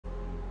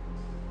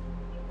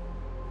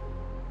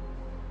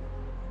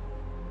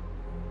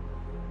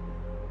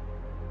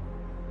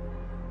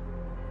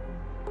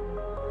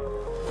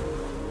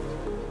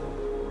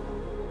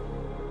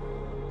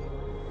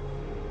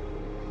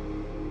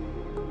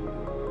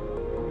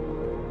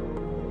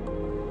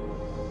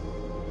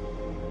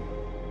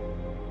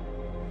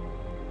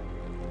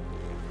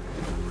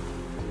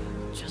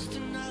Just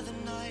another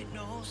night,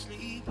 no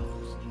sleep,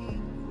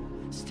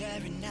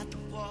 staring at the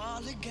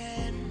wall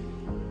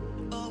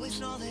again. Always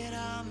know that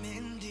I'm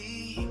in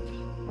deep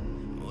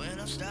when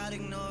I start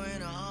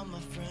ignoring all my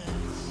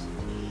friends.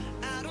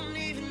 I don't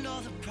even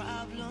know the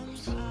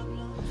problems,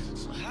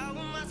 so how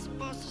am I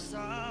supposed to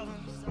solve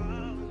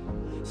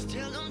them?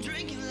 Still I'm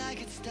drinking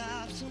like it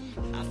stops them.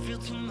 I feel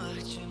too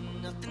much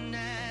and nothing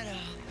at all.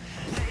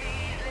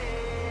 Lately,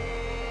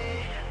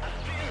 I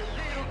feel a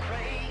little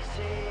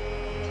crazy.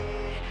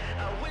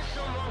 I wish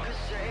someone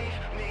could save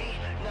me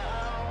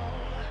now.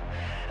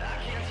 I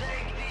can't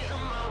take these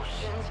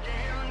emotions,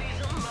 damn these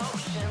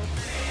emotions.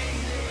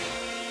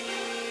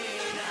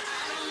 Now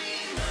I don't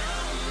even know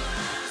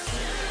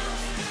myself.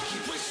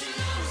 Keep wishing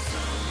I was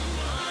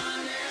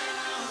someone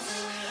else.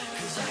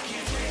 'Cause I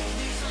can't take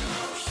these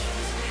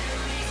emotions, damn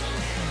these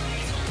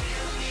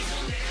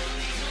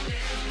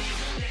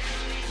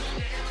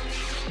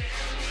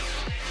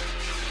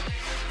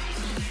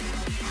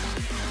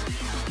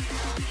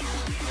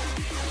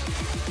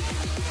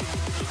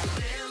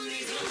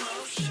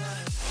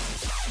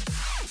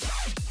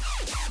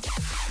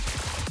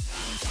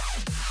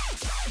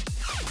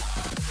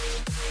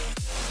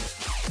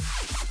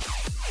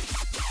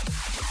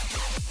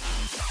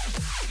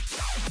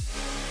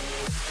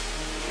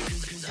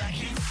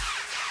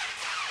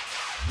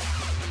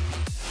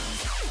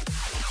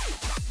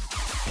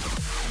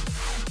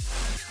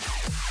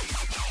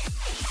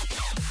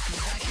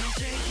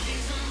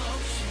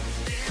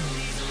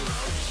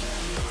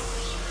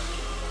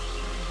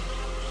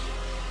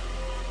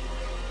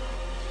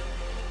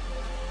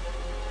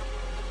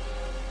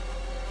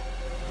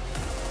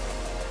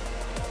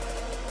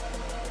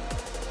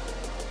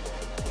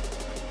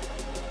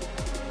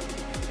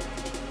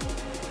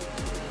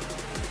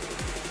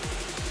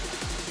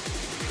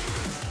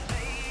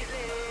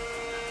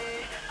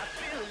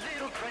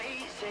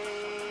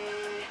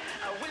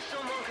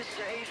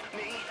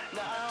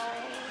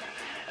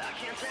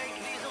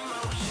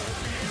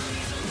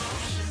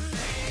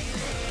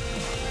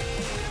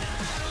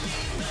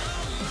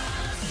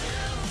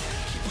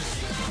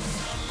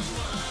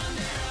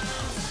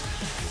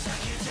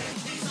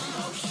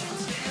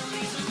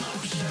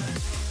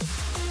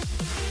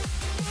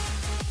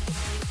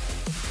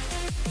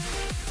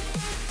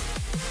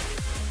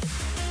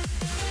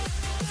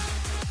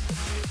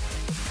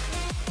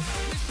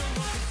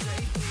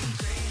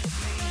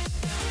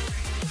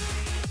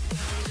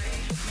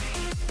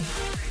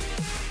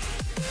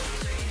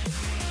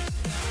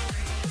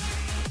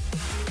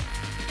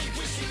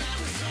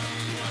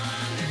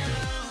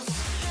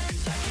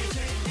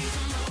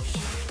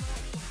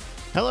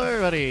Hello,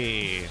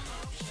 everybody.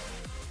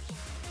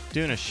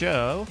 Doing a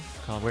show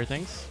called Weird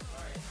Things.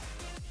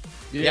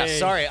 Yeah,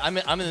 sorry, I'm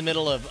in the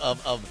middle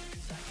of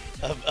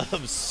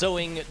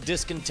sowing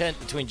discontent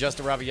between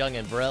Justin Robert Young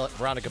and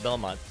Veronica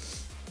Belmont.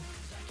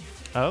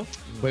 Oh,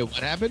 wait, what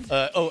happened?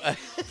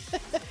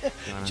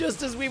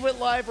 Just as we went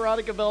live,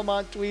 Veronica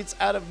Belmont tweets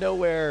out of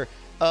nowhere,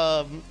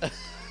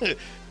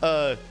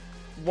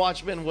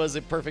 Watchmen was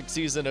a perfect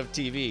season of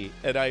TV,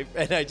 and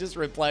I just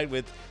replied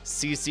with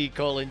CC :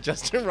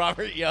 Justin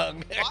Robert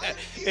Young. Why are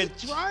you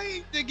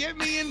trying to get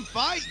me in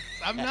fights?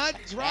 I'm not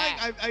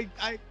trying.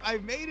 I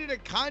made it a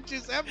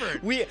conscious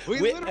effort. We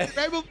literally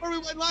right before we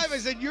went live, I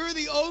said you're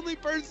the only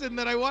person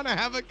that I want to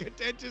have a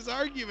contentious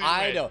argument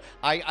with. Know.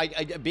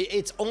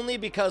 It's only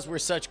because we're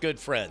such good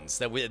friends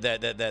that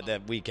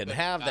we can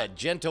have that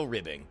gentle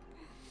ribbing.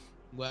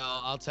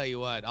 Well, I'll tell you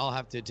what. I'll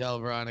have to tell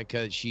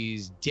Veronica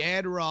she's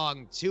dead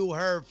wrong to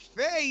her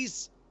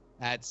face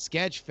at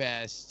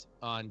Sketchfest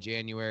on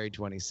January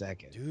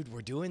 22nd. Dude,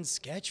 we're doing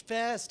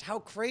Sketchfest. How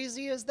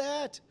crazy is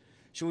that?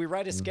 Should we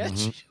write a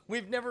sketch?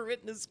 We've never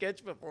written a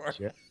sketch before.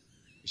 Yeah.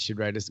 We should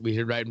write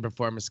and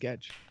perform a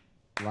sketch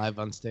live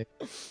on stage.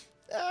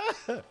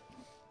 Oh,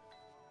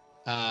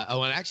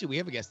 and actually, we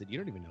have a guest that you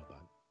don't even know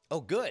about.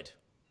 Oh, good.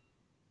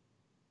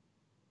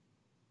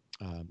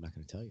 I'm not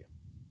going to tell you.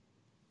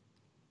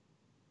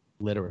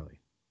 Literally.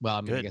 Well,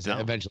 I mean, I guess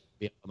eventually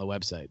it'll be on the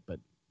website, but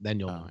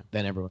then you'll know.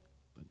 Then everyone.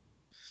 But.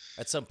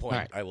 At some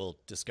point, I will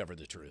discover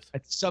the truth.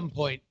 At some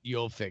point,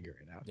 you'll figure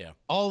it out. Yeah.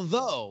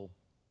 Although,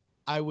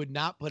 I would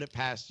not put it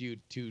past you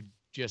to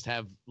just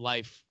have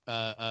life.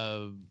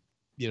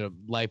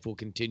 Life will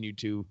continue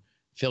to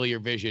fill your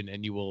vision,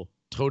 and you will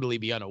totally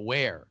be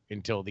unaware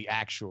until the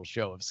actual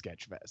show of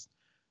Sketchfest.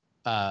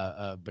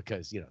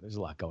 Because there's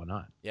a lot going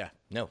on. Yeah,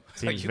 no,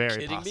 seems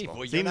very possible.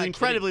 Well, seems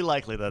incredibly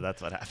likely that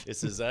that's what happened.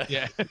 This is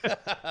yeah.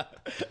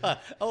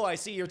 Oh, I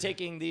see. You're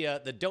taking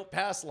the don't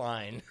pass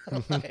line,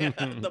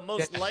 the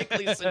most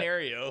likely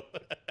scenario.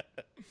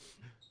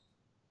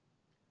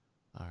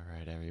 All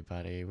right,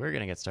 everybody, we're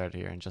gonna get started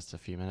here in just a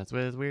few minutes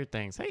with Weird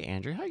Things. Hey,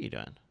 Andrew, how you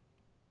doing?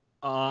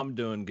 I'm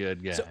doing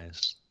good, guys.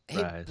 So,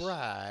 Hey,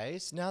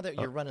 Bryce, now that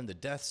you're running the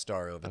Death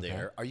Star over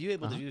there, are you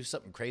able to do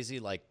something crazy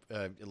like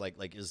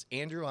is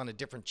Andrew on a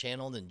different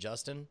channel than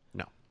Justin?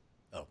 No.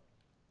 Oh.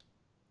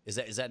 Is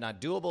that not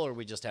doable, or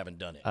we just haven't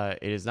done it?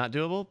 It is not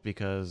doable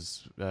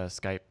because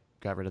Skype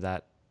got rid of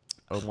that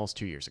almost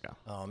 2 years ago.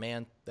 Oh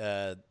man,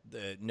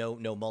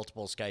 no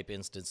multiple Skype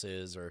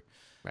instances or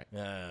right.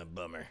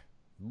 Bummer.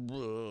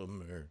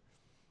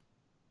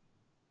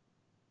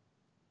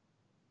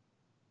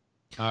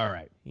 All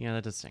right. Yeah,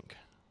 that does stink.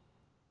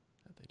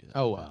 They do that.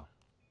 Oh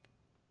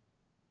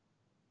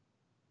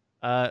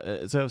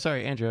well. So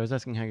sorry, Andrew. I was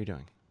asking how you're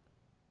doing.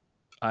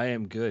 I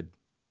am good.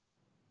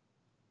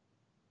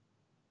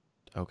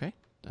 Okay.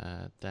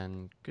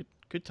 Then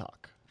good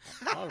talk.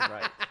 All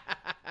right.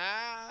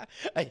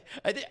 I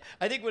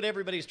think what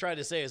everybody's trying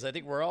to say is I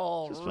think we're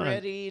all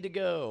ready to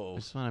go. I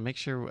just want to make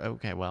sure.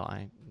 Okay. Well,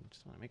 I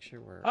just want to make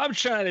sure we're. I'm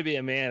trying to be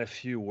a man of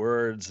few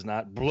words,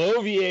 not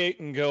bloviate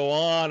and go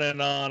on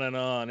and on and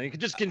on. And you can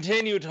just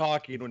continue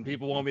talking when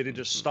people want me to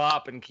just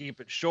stop and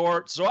keep it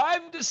short. So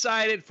I've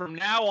decided from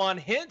now on,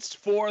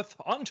 henceforth,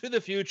 onto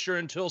the future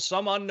until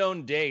some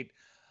unknown date,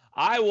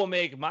 I will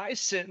make my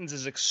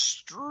sentences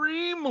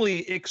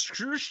extremely,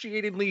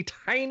 excruciatingly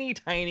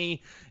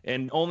tiny,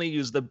 and only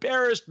use the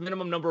barest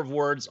minimum number of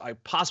words I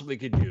possibly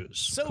could use.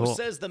 So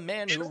says the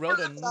man who wrote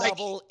a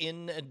novel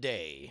in a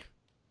day.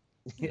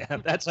 Yeah,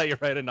 that's how you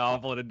write a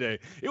novel in a day.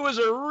 It was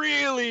a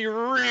really,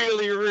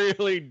 really,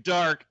 really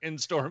dark and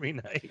stormy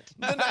night.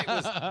 The night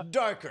was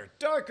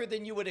darker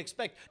than you would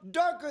expect,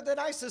 darker than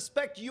I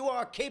suspect you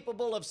are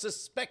capable of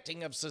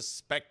suspecting.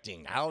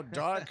 How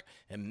dark?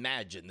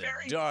 Imagine the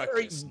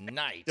darkest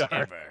night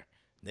ever.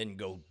 Then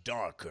go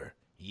darker,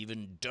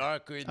 even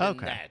darker than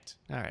that.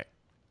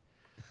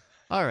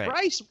 All right.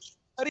 Bryce,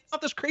 letting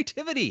off this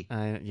creativity.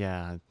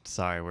 Yeah,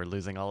 sorry, we're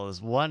losing all of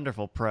this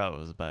wonderful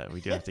prose, but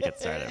we do have to get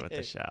started with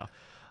the show.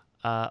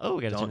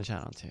 We got to turn the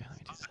channel too. Let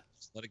me do that.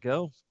 Just let it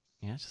go.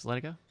 Yeah, just let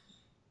it go,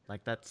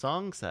 like that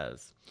song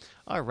says.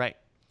 All right.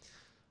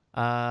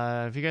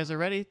 If you guys are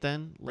ready,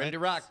 then ready to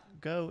rock.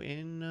 Go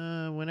in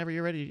whenever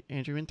you're ready,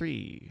 Andrew. In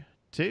 3,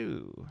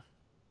 2.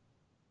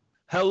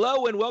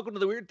 Hello and welcome to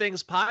the Weird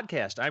Things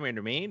podcast. I'm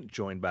Andrew Main,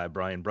 joined by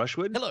Brian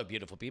Brushwood. Hello,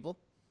 beautiful people.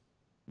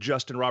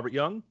 Justin Robert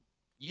Young.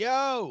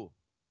 Yo.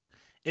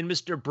 And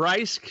Mr.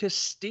 Bryce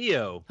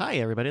Castillo. Hi,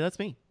 everybody. That's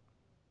me.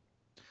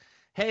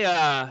 Hey,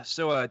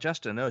 so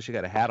Justin, notice you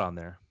got a hat on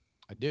there.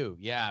 I do.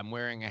 Yeah, I'm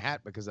wearing a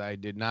hat because I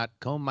did not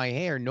comb my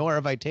hair, nor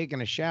have I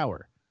taken a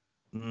shower.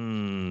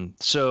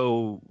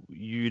 So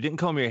you didn't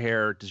comb your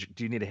hair. Do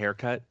you need a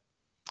haircut?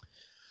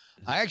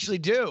 I actually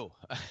do.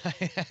 I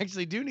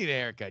actually do need a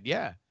haircut.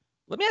 Yeah.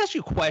 Let me ask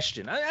you a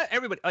question.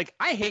 Everybody,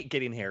 I hate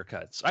getting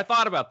haircuts. I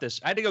thought about this.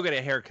 I had to go get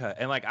a haircut,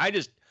 and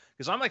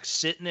because I'm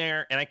sitting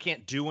there and I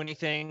can't do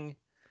anything.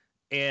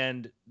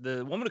 And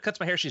the woman who cuts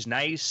my hair, she's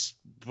nice,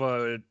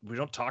 but we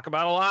don't talk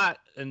about it a lot.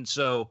 And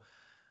so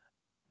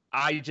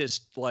I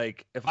just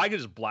if I could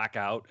just black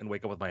out and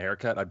wake up with my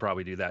haircut, I'd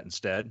probably do that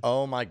instead.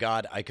 Oh my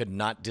God, I could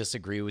not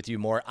disagree with you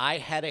more. I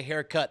had a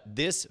haircut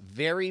this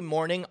very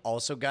morning,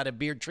 also got a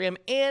beard trim,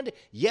 and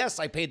yes,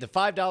 I paid the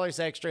 $5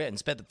 extra and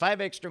spent the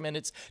 5 extra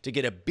minutes to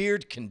get a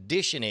beard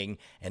conditioning,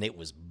 and it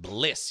was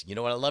bliss. You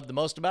know what I love the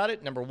most about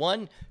it? Number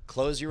one,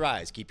 close your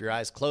eyes. Keep your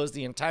eyes closed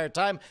the entire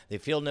time. They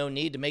feel no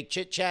need to make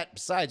chit chat.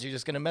 Besides, you're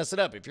just going to mess it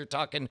up. If you're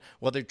talking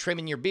while they're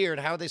trimming your beard,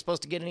 how are they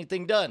supposed to get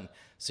anything done?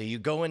 So you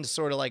go into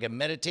sort of like a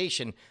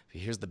meditation.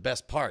 Here's the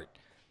best part.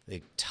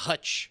 They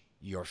touch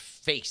your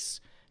face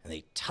and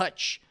they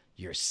touch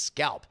your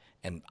scalp.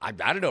 And I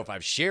don't know if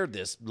I've shared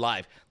this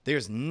live.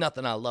 There's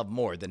nothing I love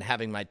more than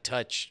having my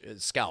touch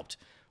scalped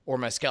or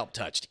my scalp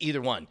touched. Either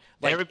one.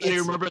 Everybody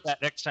remember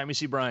that next time you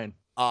see Brian.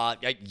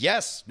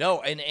 Yes, no,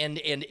 and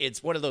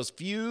it's one of those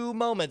few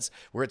moments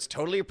where it's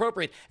totally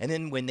appropriate. And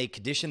then when they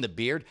condition the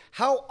beard,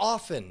 how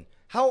often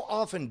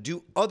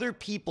do other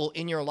people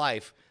in your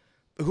life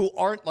who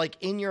aren't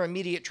in your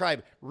immediate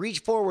tribe reach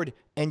forward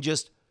and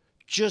just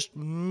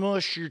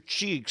mush your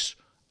cheeks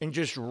and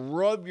just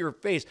rub your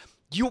face?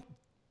 You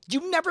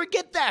never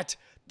get that.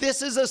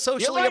 This is a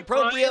socially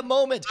appropriate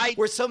moment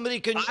where somebody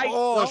can,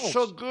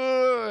 so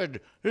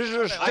good. This is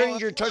a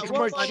stranger touching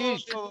my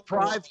cheeks.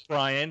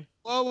 Brian.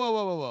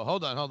 Whoa.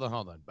 Hold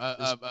on.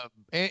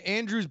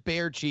 Andrew's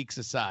bare cheeks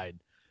aside,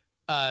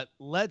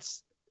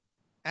 let's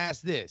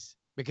ask this,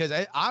 because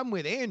I'm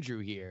with Andrew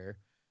here,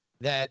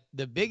 that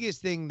the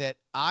biggest thing that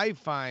I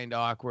find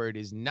awkward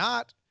is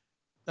not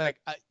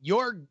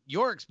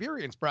your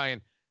experience,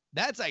 Brian.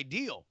 That's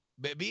ideal.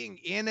 But being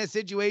in a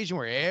situation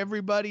where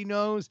everybody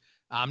knows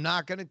I'm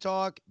not going to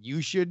talk,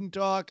 you shouldn't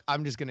talk,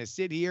 I'm just going to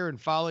sit here and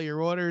follow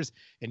your orders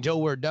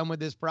until we're done with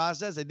this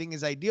process, I think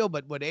is ideal.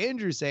 But what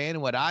Andrew's saying,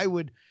 and what I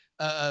would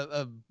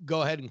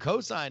go ahead and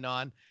co-sign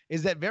on,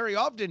 is that very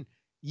often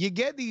you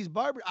get these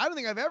barbers. I don't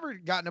think I've ever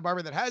gotten a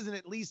barber that hasn't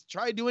at least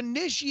tried to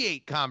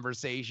initiate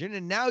conversation.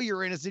 And now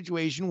you're in a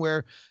situation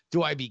where,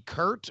 do I be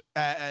curt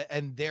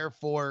and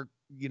therefore,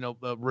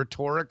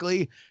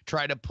 rhetorically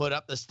try to put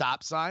up the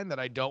stop sign that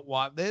I don't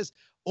want this?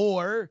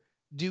 Or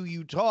do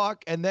you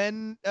talk and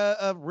then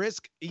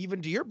risk,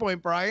 even to your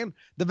point, Brian,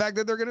 the fact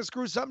that they're going to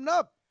screw something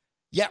up?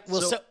 Yeah.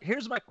 Well, so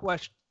here's my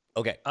question.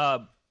 Okay.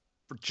 For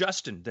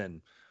Justin,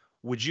 then,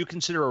 would you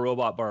consider a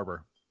robot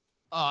barber?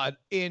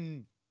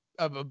 In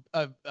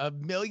a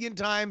million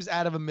times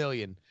out of a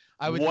million.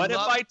 I would. What if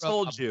I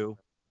told you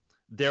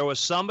there was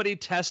somebody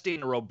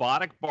testing a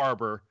robotic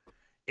barber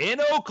in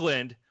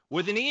Oakland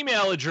with an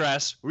email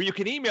address where you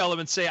can email them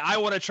and say, I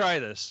want to try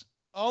this?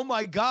 Oh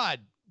my God.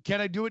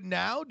 Can I do it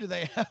now? Do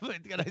they have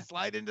it? Can I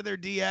slide into their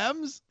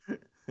DMs?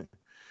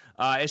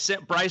 I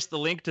sent Bryce the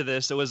link to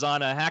this. It was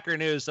on Hacker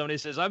News. Somebody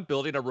says, I'm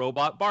building a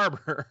robot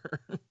barber.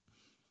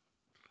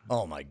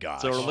 Oh my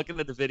gosh. So we're looking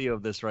at the video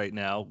of this right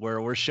now where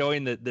we're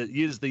showing that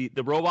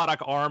the robotic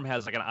arm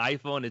has like an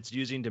iPhone it's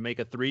using to make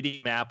a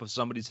 3D map of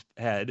somebody's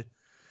head.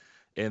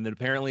 And then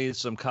apparently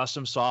some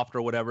custom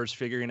software or whatever is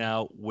figuring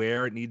out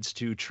where it needs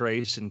to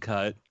trace and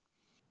cut.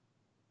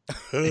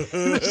 This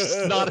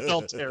is not at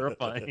all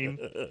terrifying.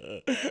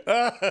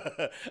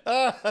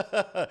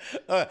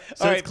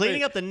 It's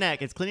cleaning up the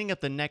neck. It's cleaning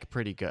up the neck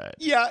pretty good.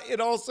 Yeah,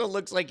 it also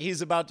looks like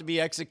he's about to be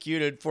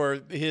executed for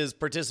his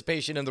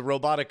participation in the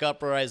robotic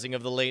uprising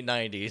of the late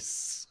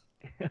 90s.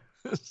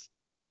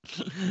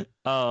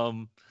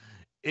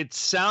 It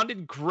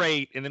sounded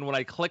great, and then when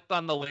I clicked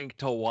on the link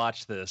to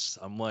watch this,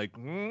 I'm like,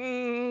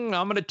 I'm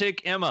gonna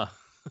take Emma,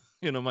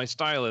 my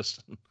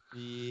stylist.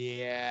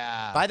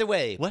 Yeah. By the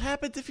way, what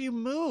happens if you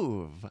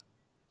move?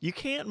 You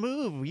can't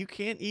move. You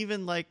can't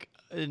even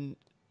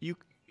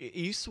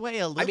you sway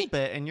a little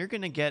bit, and you're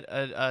gonna get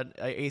a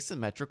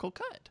asymmetrical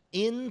cut.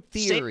 In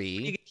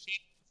theory,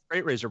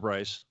 straight razor,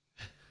 Bryce.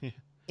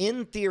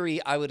 In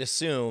theory, I would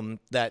assume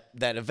that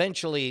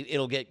eventually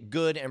it'll get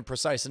good and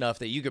precise enough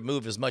that you could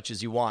move as much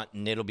as you want,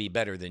 and it'll be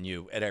better than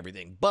you at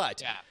everything.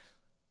 But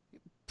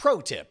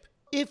pro tip.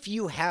 If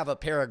you have a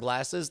pair of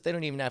glasses, they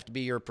don't even have to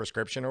be your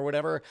prescription or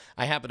whatever.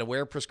 I happen to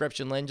wear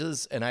prescription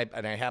lenses, and I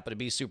happen to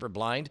be super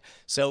blind.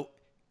 So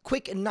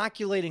quick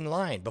inoculating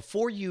line.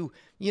 Before you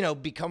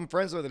become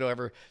friends with it or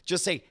whatever,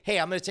 just say, hey,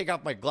 I'm going to take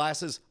off my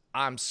glasses.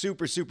 I'm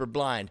super, super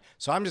blind.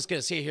 So I'm just going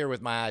to sit here with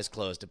my eyes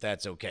closed if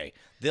that's okay.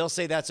 They'll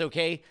say that's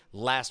okay.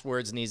 Last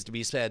words needs to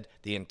be said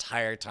the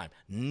entire time.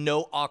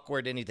 No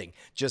awkward anything.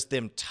 Just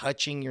them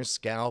touching your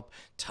scalp,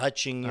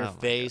 touching your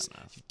face,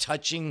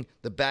 touching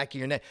the back of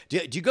your neck.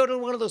 Do you go to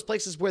one of those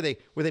places where they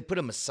put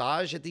a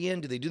massage at the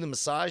end? Do they do the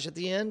massage at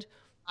the end?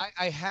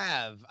 I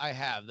have.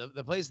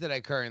 The place that I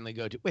currently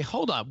go to. Wait,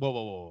 hold on.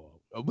 Whoa.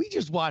 We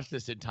just watched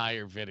this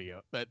entire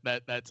video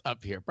that's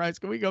up here. Bryce,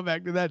 can we go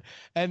back to that?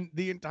 And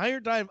the entire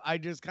time I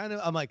just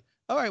I'm like,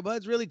 all right, well,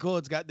 it's really cool.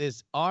 It's got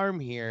this arm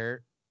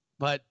here,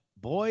 but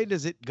boy,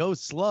 does it go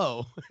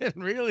slow. It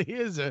really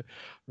is a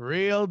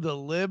real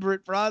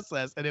deliberate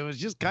process. And it was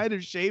just kind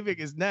of shaving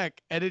his neck,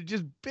 and it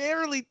just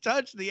barely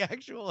touched the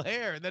actual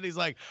hair. And then he's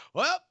like,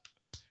 well,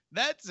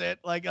 that's it.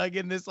 Like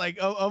in this,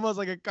 almost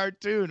like a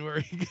cartoon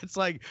where he gets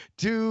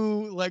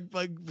two like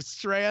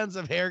strands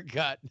of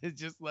haircut.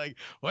 It's just like,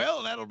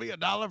 well, that'll be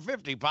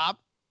 $1.50, Pop.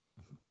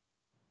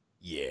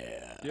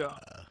 Yeah.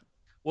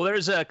 Well,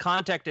 there's a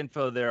contact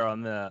info there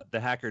on the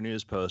Hacker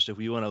News post. If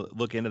you want to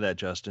look into that,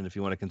 Justin, if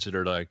you want to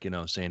consider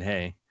saying,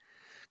 hey,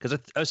 because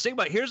I was thinking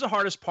about, here's the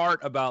hardest part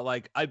about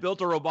I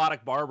built a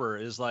robotic barber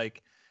is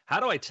how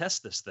do I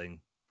test this thing?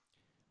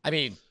 I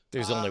mean,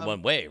 there's only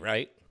one way,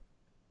 right?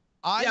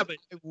 But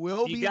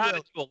you got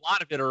to do a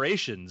lot of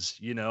iterations.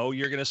 You're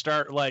going to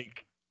start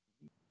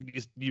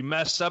you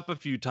mess up a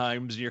few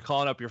times. And you're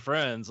calling up your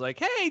friends hey, do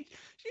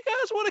you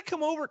guys want to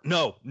come over?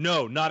 No,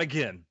 not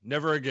again.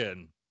 Never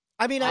again.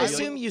 I mean, I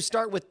assume you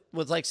start with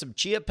some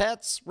chia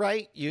pets,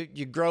 right?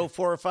 You grow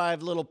 4 or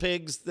 5 little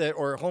pigs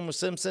or Homer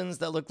Simpsons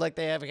that look like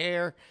they have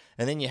hair,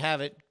 and then you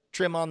have it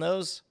trim on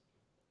those.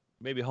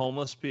 Maybe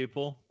homeless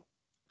people.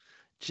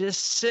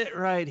 Just sit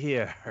right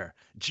here.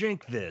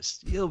 Drink this.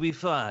 You'll be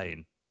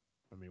fine.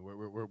 I mean,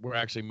 we're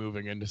actually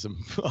moving into some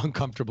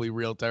uncomfortably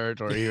real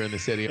territory here in the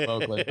city of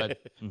Oakland.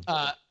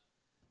 But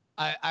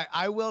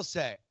I will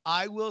say,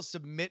 I will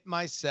submit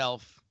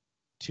myself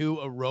to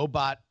a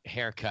robot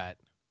haircut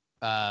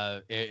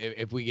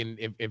if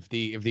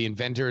the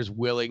inventor is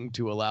willing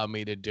to allow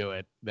me to do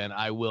it. Then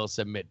I will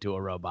submit to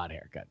a robot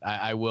haircut.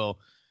 I will.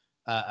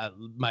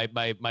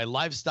 My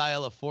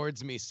lifestyle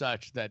affords me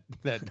such that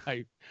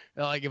I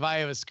if I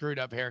have a screwed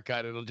up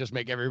haircut, it'll just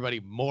make everybody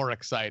more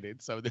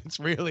excited. So it's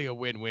really a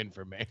win-win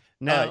for me.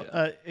 Now,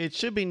 it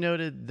should be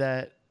noted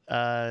that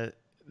I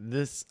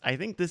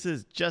think this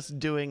is just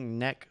doing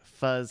neck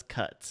fuzz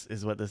cuts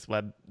is what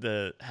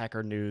the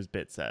Hacker News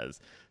bit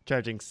says.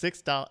 Charging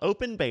 $6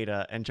 open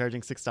beta and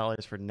charging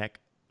 $6 for neck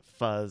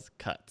fuzz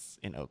cuts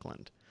in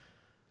Oakland.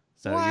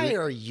 So why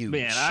are you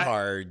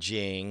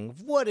charging?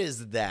 What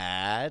is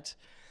that?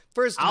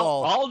 First of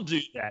all, I'll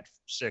do that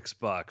for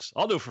 $6.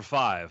 I'll do it for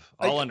 $5.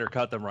 I'll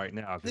undercut them right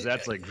now because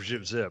that's like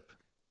zip.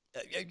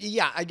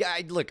 Yeah,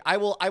 look, I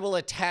will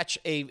attach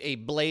a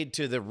blade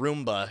to the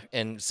Roomba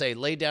and say,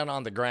 lay down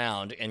on the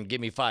ground and give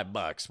me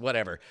 $5,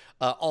 whatever.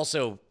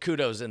 Also,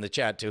 kudos in the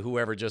chat to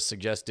whoever just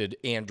suggested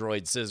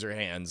Android Scissor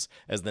Hands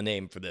as the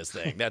name for this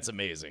thing. That's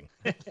amazing.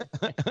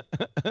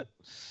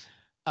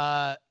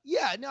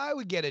 Yeah, no, I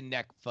would get a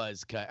neck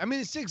fuzz cut. I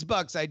mean,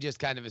 $6 I just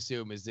kind of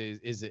assume is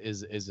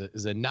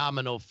a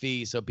nominal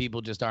fee, so people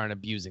just aren't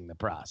abusing the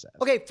process.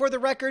 Okay, for the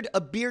record,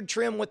 a beard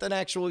trim with an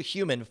actual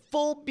human,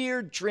 full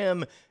beard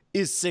trim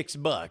is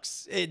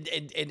 $6. And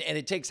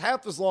it takes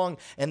half as long,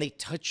 and they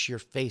touch your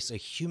face. A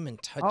human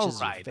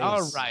touches your face.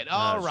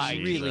 All right.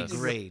 Really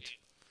great.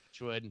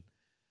 Good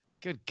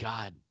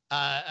God.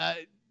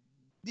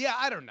 Yeah,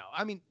 I don't know.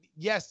 I mean,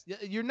 yes,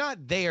 you're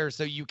not there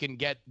so you can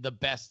get the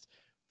best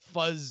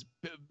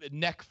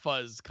neck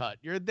fuzz cut.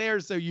 You're there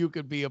so you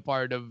could be a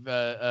part of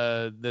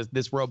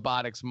this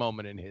robotics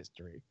moment in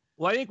history.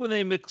 Well, I think when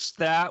they mixed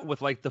that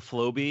with like the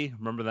Flowbee,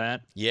 remember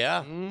that?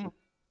 Yeah.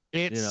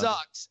 It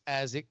sucks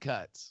as it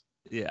cuts.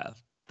 Yeah.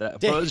 For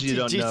those you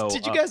don't know.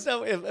 Did you guys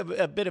know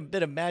a bit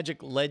of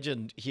magic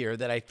legend here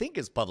that I think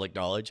is public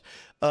knowledge?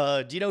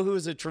 Do you know who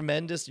is a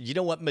tremendous? You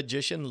know what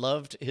magician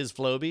loved his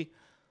Flowbee?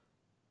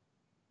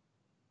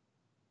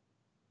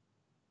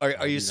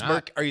 Are you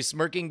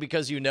smirking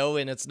because you know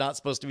and it's not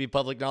supposed to be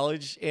public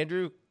knowledge,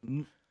 Andrew?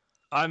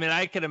 I mean,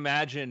 I can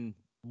imagine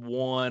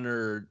one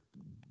or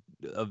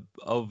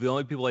of the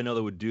only people I know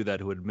that would do that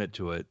who would admit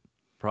to it.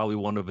 Probably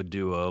one of a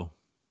duo.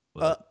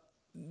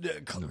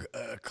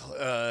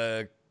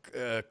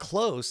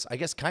 Close, I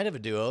guess, kind of a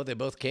duo. They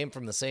both came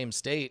from the same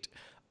state.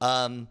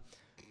 The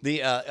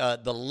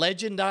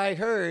legend I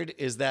heard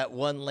is that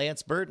one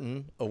Lance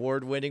Burton,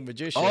 award-winning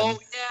magician. Oh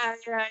yeah.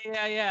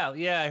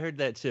 I heard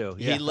that too.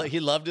 Yeah. He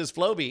loved his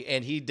Flowbee,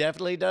 and he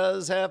definitely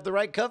does have the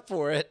right cut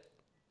for it.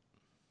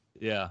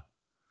 Yeah.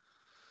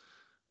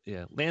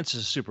 Yeah, Lance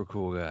is a super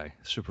cool guy.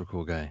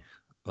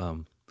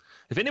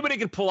 If anybody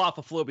could pull off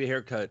a Flowbee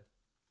haircut,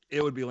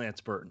 it would be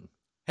Lance Burton.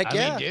 Heck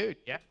yeah, I mean, dude.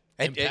 Yeah,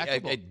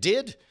 it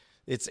did.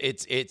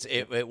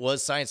 It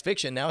was science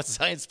fiction. Now it's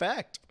science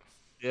fact.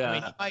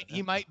 Yeah, I mean,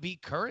 he might be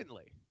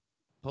currently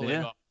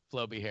pulling off a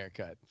Flowbee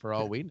haircut for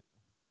all we know.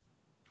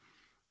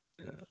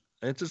 Yeah.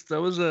 That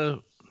was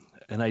an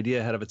idea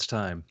ahead of its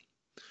time.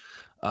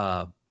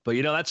 But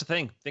that's the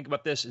thing. Think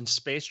about this in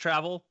space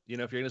travel. If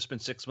you're going to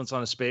spend 6 months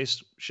on a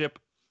spaceship,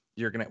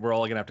 we're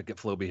all gonna have to get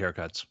Flowbee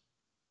haircuts.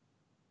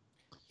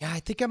 Yeah,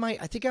 I think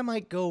I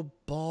might go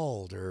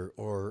bald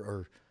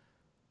or.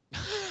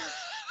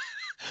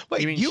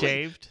 Wait, you mean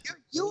shaved?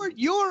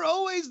 You're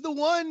always the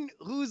one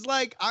who's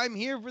like, I'm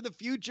here for the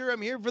future.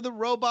 I'm here for the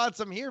robots.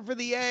 I'm here for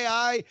the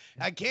AI.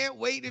 I can't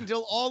wait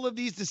until all of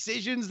these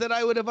decisions that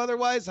I would have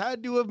otherwise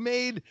had to have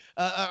made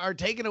are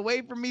taken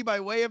away from me by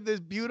way of this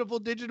beautiful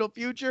digital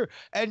future.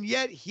 And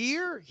yet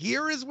here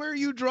is where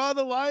you draw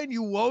the line.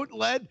 You won't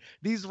let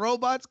these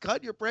robots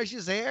cut your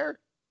precious hair.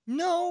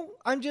 No,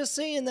 I'm just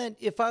saying that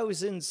if I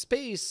was in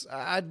space,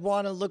 I'd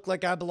want to look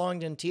like I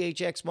belonged in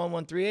THX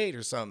 1138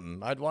 or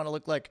something. I'd want to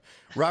look like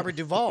Robert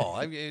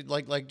Duvall.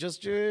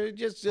 Just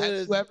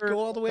go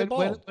all the way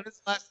bald.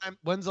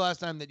 When's the last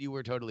time that you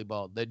were totally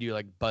bald? That you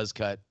like buzz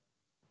cut?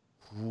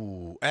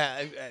 Ooh,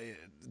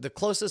 the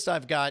closest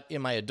I've got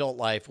in my adult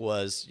life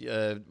was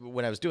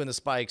when I was doing the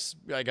spikes.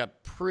 I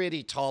got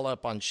pretty tall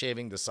up on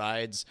shaving the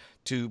sides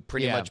to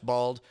pretty much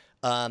bald.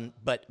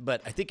 But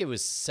I think it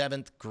was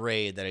 7th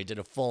grade that I did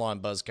a full-on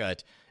buzz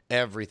cut,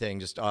 everything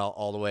just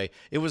all the way.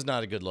 It was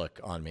not a good look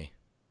on me.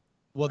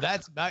 Well,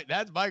 that's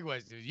my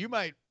question. You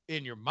might,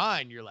 in your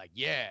mind, you're like,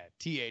 yeah,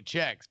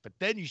 THX, but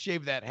then you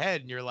shave that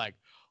head and you're like,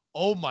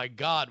 oh my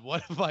God,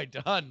 what have I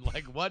done?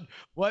 Like, what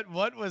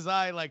was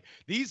I like?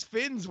 These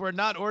fins were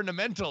not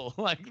ornamental.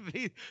 Like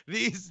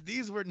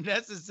these were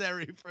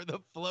necessary for the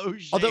flow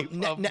shape.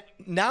 Although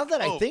now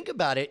that I think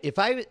about it, if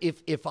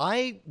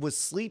I was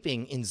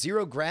sleeping in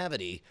zero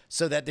gravity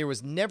so that there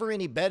was never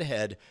any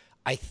bedhead,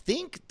 I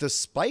think the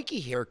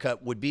spiky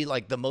haircut would be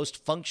like the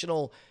most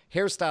functional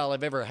hairstyle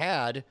I've ever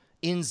had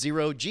in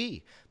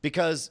 0G,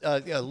 because a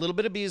little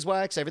bit of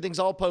beeswax, everything's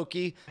all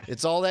pokey.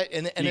 It's all that,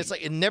 and it's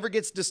like it never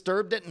gets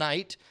disturbed at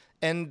night,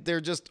 and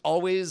they're just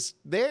always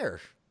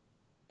there.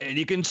 And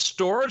you can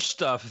store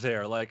stuff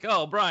there, like,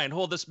 oh, Brian,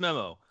 hold this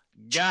memo.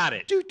 Got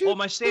it. Hold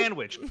my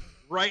sandwich.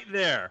 Right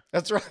there.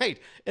 That's right.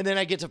 And then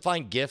I get to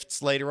find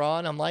gifts later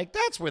on. I'm like,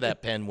 that's where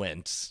that pen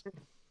went.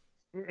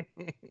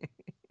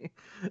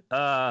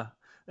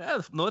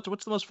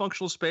 What's the most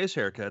functional space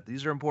haircut?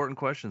 These are important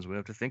questions we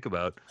have to think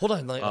about. Hold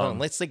on.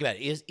 Let's think about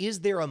it. Is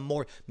there a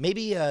more,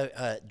 maybe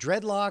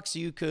dreadlocks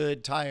you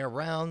could tie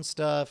around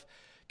stuff?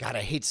 God,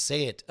 I hate to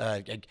say it.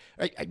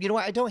 You know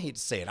what? I don't hate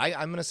to say it. I'm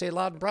going to say it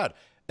loud and proud.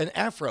 An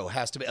afro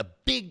has to be, a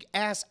big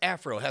ass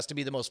afro has to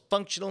be the most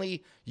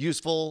functionally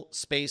useful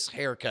space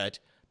haircut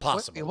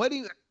possible.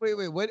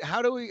 Wait.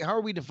 How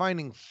are we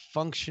defining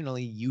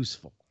functionally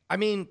useful? I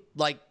mean,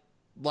 like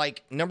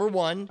Like, number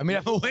one. I mean,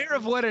 I'm aware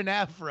of what an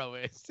afro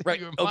is. Right.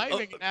 You're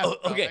miming an afro.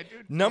 Okay.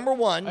 Number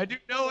one. I do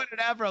know what an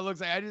afro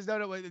looks like. I just don't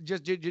know what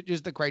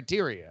just the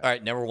criteria. All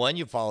right. Number one,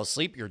 you fall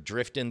asleep. You're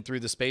drifting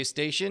through the space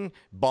station,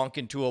 bonk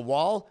into a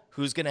wall.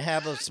 Who's going to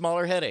have a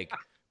smaller headache?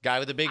 Guy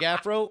with a big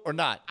afro or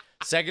not?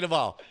 Second of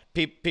all,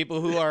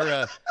 people who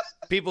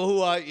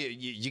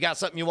you got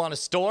something you want to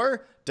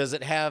store. Does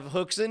it have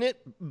hooks in it?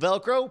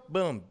 Velcro?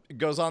 Boom. It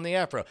goes on the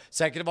afro.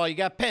 Second of all, you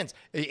got pens.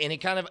 Any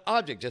kind of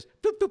object. Just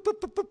boop, boop, boop,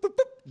 boop, boop, boop,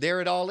 boop.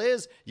 There it all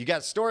is. You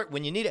got to store it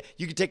when you need it.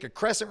 You can take a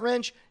crescent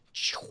wrench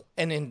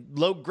and in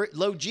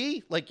low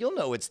G, like you'll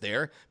know it's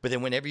there. But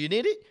then whenever you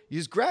need it, you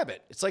just grab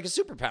it. It's like a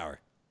superpower.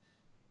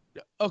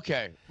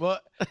 Okay. Well,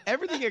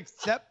 everything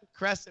except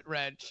crescent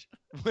wrench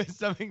was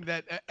something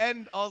that,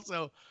 and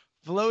also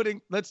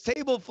floating. Let's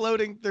table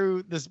floating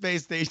through the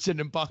space station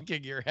and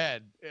bonking your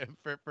head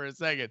for a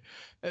second.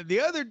 The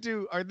other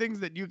two are things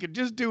that you could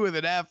just do with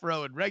an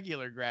afro and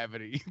regular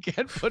gravity. You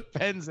can't put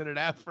pens in an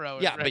afro.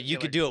 Yeah, but you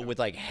could do it with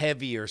like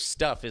heavier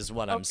stuff, is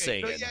what I'm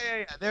saying. So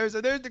yeah. There's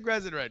the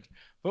crescent wrench.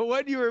 But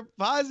what you were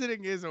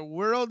positing is a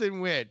world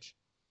in which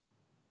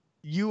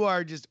you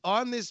are just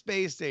on this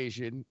space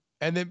station.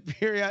 And then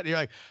periodically you're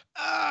like,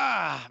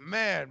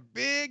 man,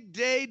 big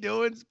day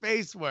doing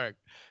space work.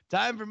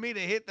 Time for me to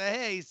hit the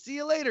hay. See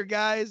you later,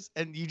 guys.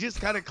 And you just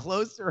kind of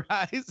close your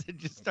eyes and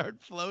just start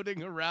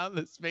floating around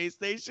the space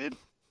station.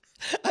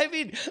 I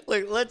mean,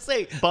 like, let's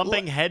say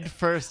bumping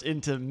headfirst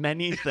into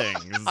many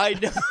things. I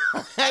know.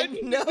 I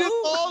know.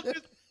 It's all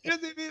just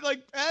it'd be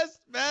like past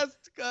the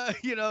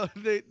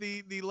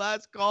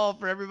last call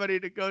for everybody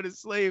to go to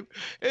sleep.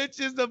 It's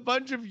just a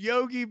bunch of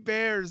Yogi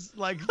Bears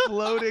like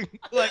floating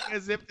like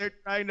as if they're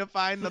trying to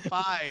find the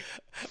pie.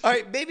 All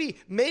right, maybe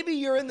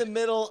you're in the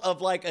middle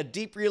of like a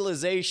deep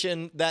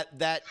realization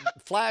that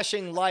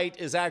flashing light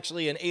is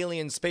actually an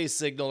alien space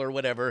signal or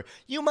whatever.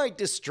 You might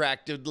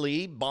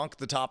distractedly bonk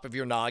the top of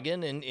your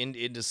noggin and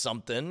into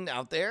something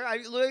out there.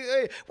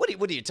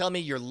 What do you tell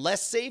me? You're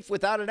less safe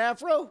without an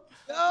afro?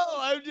 No,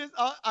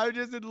 I'm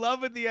just in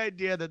love with the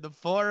idea that the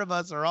four of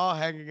us are all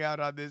hanging out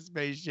on this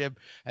spaceship,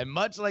 and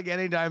much like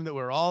any time that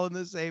we're all in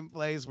the same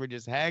place, we're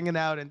just hanging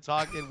out and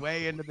talking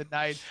way into the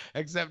night,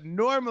 except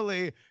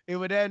normally it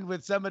would end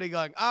with somebody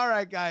going, all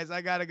right, guys,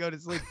 I got to go to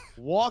sleep,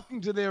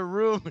 walking to their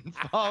room and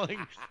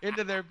falling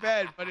into their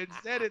bed. But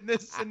instead, in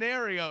this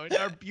scenario, in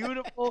our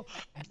beautiful,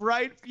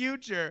 bright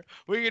future,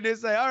 we can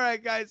just say, all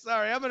right, guys,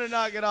 sorry, I'm going to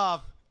knock it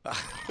off.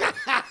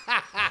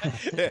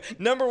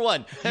 Number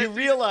one,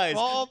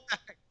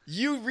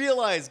 you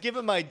realize,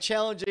 given my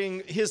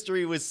challenging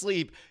history with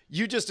sleep,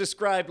 you just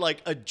described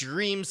like a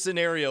dream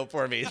scenario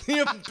for me. The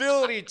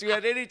ability to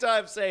at any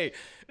time say,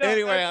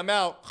 anyway, I'm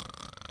out.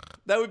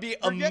 That would be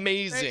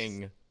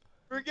amazing.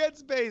 Forget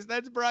space.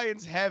 That's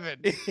Brian's heaven.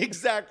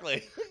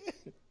 Exactly.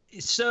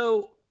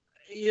 So,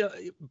 you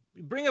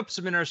bring up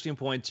some interesting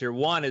points here.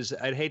 One is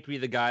I'd hate to be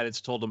the guy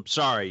that's told them,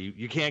 sorry,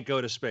 you can't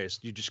go to space.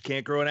 You just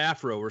can't grow an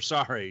afro. We're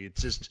sorry.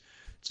 It's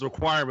a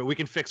requirement. We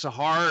can fix a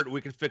heart.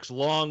 We can fix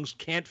lungs.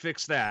 Can't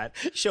fix that.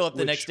 Show up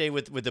the next day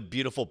with a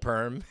beautiful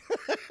perm.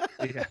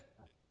 Yeah.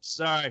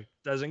 Sorry.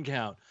 Doesn't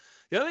count.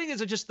 The other thing is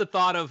just the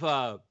thought of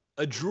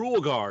a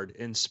drool guard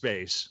in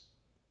space.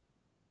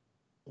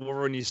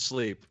 Or when you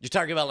sleep. You're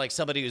talking about like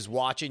somebody who's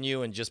watching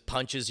you and just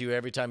punches you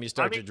every time you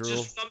start to drool?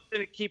 Just something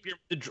to keep your,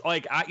 it's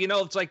like,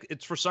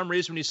 it's for some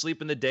reason when you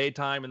sleep in the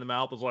daytime and the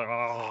mouth is like,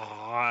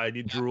 and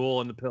you drool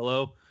on the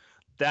pillow.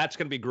 That's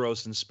going to be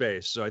gross in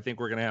space. So I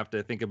think we're going to have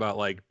to think about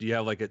like, do you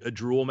have like a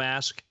drool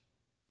mask?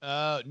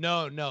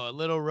 No, a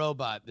little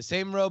robot. The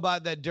same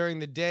robot that during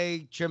the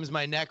day trims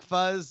my neck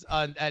fuzz.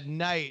 At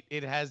night,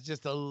 it has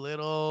just a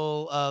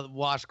little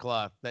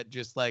washcloth that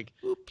just like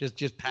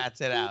just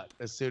pats it out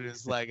as soon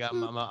as like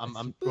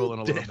I'm drooling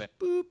a little bit.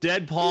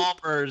 Dead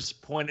Palmers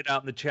pointed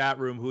out in the chat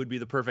room who would be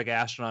the perfect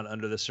astronaut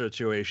under this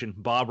situation.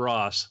 Bob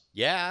Ross.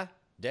 Yeah,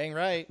 dang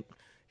right.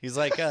 He's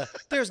like,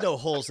 there's no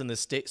holes in the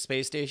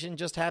space station,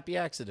 just happy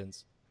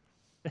accidents.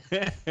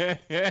 We're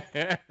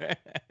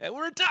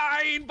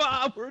dying,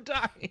 Bob. We're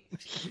dying.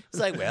 It's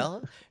like,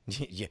 well,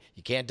 you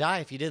can't die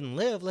if you didn't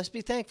live. Let's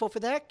be thankful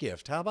for that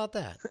gift. How about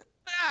that?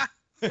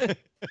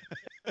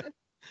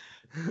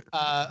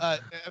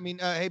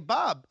 Hey,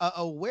 Bob,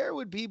 where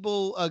would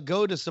people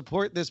go to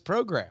support this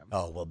program?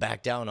 Oh, well,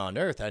 back down on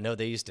Earth, I know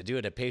they used to do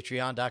it at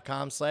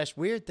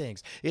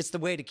patreon.com/weirdthings. It's the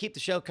way to keep the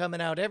show coming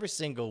out every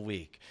single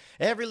week.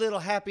 Every little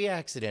happy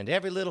accident,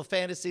 every little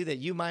fantasy that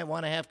you might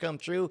want to have come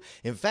true.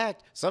 In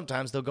fact,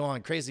 sometimes they'll go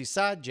on crazy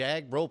side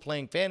jag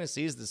role-playing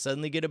fantasies that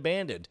suddenly get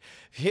abandoned.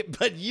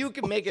 But you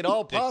can make it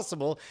all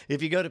possible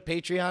if you go to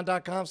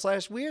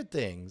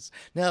patreon.com/weirdthings.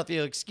 Now, if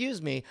you'll excuse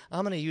me,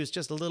 I'm going to use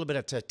just a little bit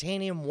of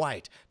titanium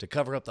white to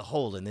cover up the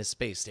hole in this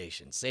space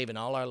station, saving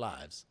all our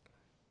lives.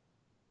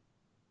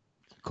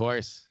 Of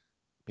course.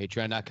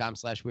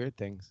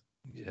 Patreon.com/weirdthings.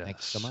 Yes.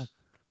 Thanks so much.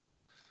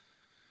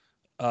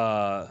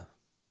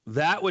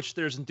 That which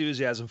there's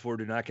enthusiasm for,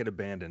 do not get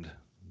abandoned.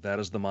 That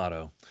is the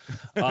motto.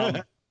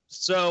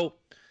 So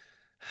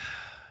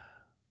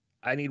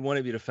I need one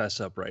of you to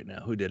fess up right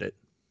now. Who did it?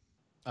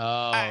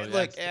 Oh,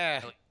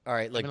 All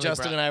right. Look, Definitely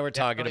Justin and I were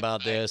talking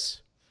about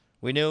this.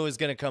 We knew it was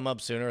going to come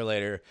up sooner or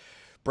later.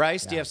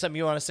 Bryce, do you have something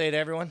you want to say to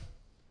everyone?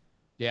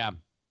 Yeah.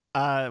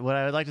 What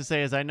I would like to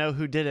say is I know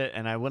who did it,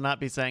 and I will not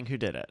be saying who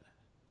did it.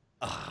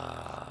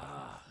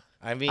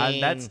 I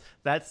mean,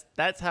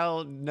 that's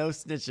how no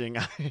snitching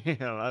I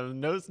am. I'm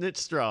no snitch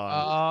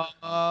strong.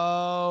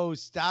 Oh,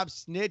 stop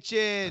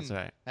snitching. That's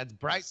right. That's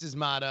Bryce's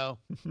motto.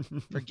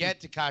 Forget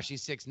Tekashi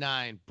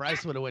 6ix9ine.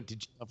 Bryce would have went to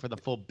jail for the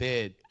full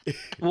bid.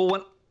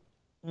 Well,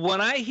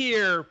 when I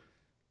hear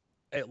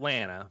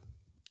Atlanta,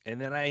 and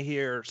then I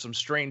hear some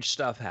strange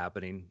stuff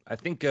happening, I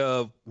think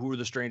of who are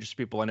the strangest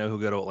people I know who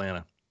go to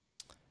Atlanta.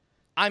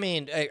 I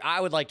mean, I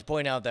would like to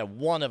point out that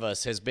one of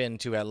us has been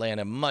to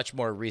Atlanta much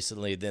more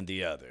recently than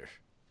the other.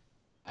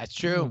 That's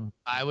true.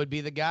 I would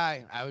be the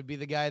guy. I would be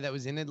the guy that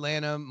was in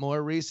Atlanta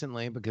more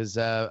recently because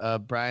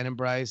Brian and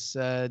Bryce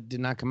did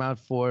not come out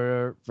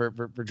for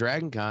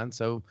Dragon Con.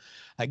 So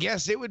I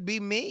guess it would be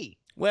me.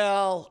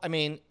 Well, I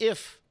mean,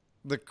 if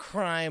the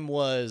crime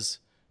was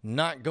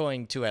not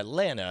going to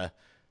Atlanta,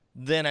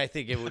 then I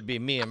think it would be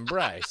me and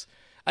Bryce.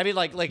 I mean,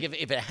 like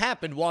if it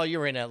happened while you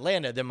were in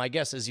Atlanta, then my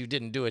guess is you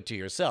didn't do it to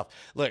yourself.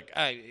 Look,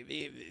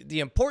 the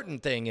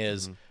important thing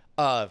is,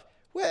 well,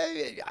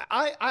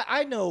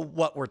 I know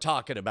what we're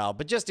talking about,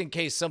 but just in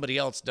case somebody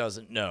else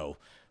doesn't know,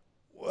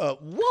 what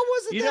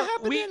was it that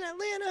happened in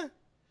Atlanta?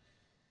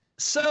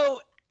 So,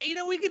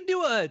 we could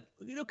do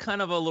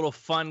kind of a little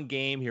fun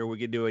game here. We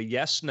could do a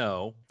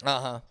yes/no.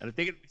 And I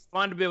think it'd be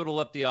fun to be able to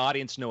let the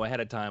audience know ahead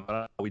of time. I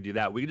don't know how we do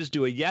that. We could just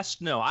do a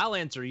yes/no. I'll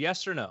answer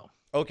yes or no.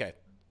 Okay.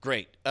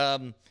 Great.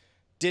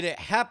 Did it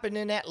happen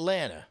in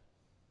Atlanta?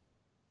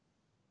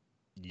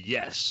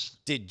 Yes.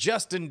 Did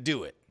Justin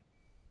do it?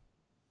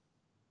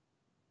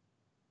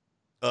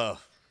 I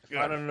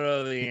don't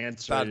know the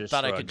answer.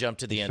 Thought I could jump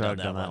to the end on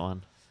that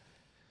one.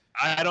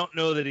 I don't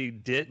know that he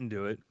didn't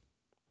do it.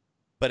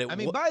 But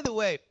by the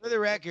way, for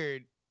the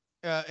record,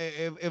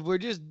 if we're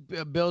just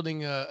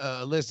building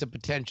a list of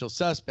potential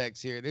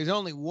suspects here, there's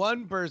only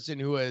one person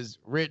who has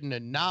written a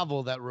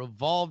novel that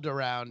revolved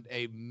around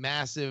a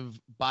massive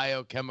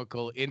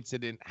biochemical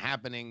incident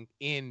happening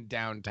in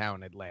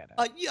downtown Atlanta.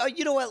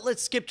 You know what?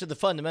 Let's skip to the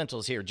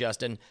fundamentals here,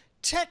 Justin.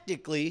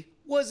 Technically,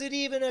 was it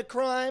even a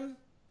crime?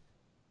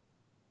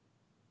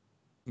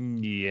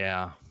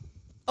 Yeah.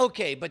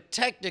 Okay, but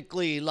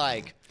technically,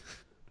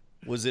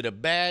 was it a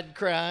bad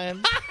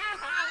crime?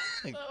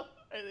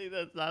 I think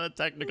that's not a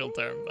technical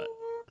term, but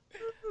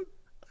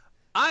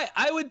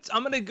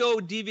I'm gonna go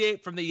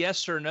deviate from the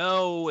yes or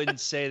no and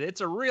say that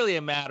it's really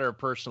a matter of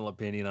personal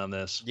opinion on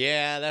this.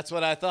 Yeah, that's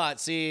what I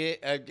thought. See,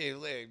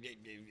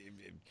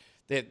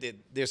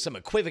 there's some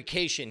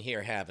equivocation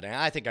here happening.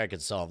 I think I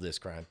could solve this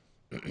crime.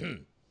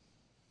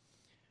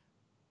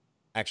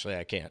 Actually,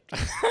 I can't.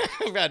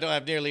 I don't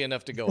have nearly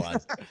enough to go on.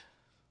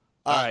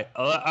 All right,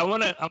 I'm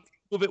gonna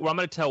move it where I'm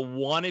gonna tell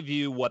one of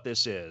you what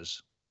this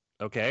is.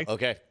 Okay.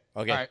 Okay.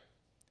 All right.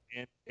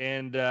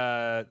 And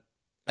I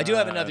do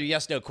have another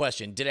yes/no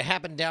question. Did it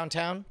happen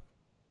downtown?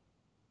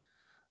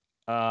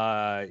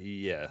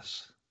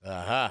 Yes.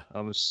 Downtown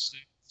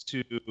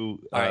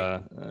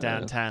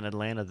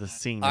Atlanta, the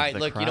scene. All of right, the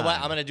look, crime. you know what?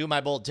 I'm gonna do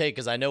my bold take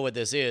because I know what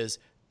this is.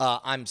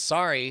 I'm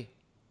sorry.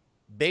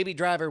 Baby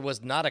Driver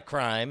was not a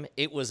crime.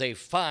 It was a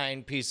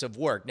fine piece of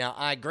work. Now,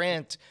 I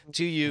grant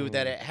to you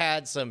that it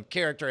had some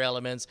character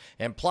elements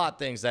and plot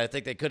things that I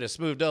think they could have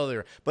smoothed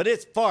over, but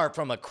it's far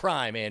from a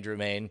crime, Andrew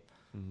Main.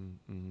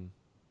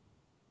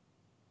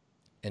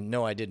 And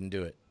no, I didn't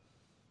do it.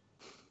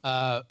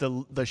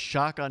 The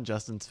shock on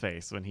Justin's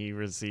face when he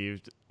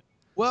received.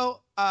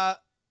 Well,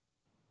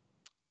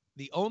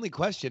 the only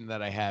question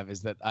that I have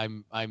is that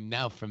I'm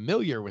now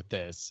familiar with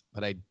this,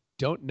 but I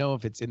don't know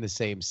if it's in the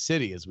same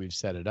city as we've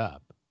set it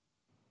up.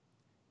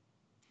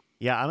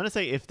 Yeah, I'm gonna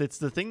say if it's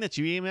the thing that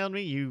you emailed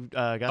me, you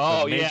got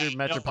the major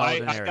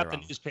metropolitan area I got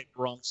wrong. the newspaper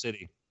wrong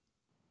city.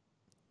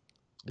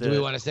 Do we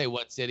want to say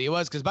what city it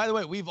was? Because, by the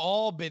way, we've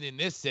all been in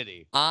this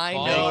city. I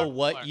know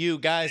what you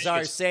guys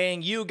are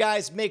saying. You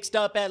guys mixed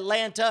up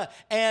Atlanta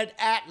and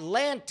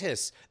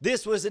Atlantis.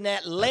 This was an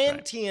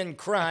Atlantean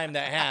crime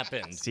that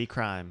happened. See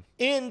crime.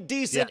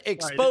 Indecent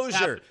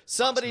exposure.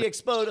 Somebody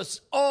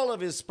exposed all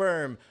of his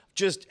sperm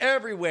just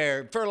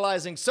everywhere,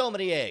 fertilizing so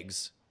many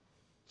eggs.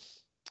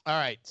 All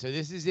right, so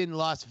this is in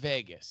Las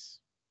Vegas.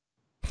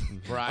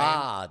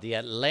 Brian. The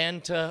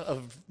Atlanta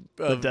of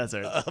the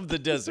desert. Of the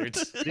desert.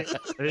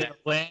 The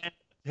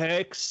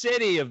Atlantic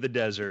City of the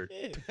desert.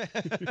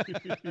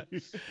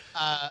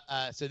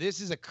 So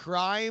this is a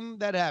crime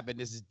that happened.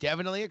 This is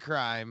definitely a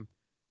crime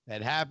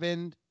that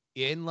happened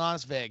in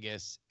Las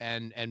Vegas.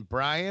 And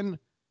Brian,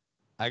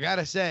 I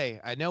gotta say,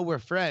 I know we're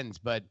friends,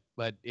 but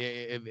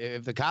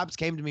if the cops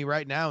came to me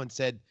right now and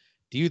said,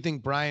 "Do you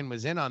think Brian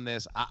was in on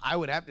this?" I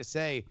would have to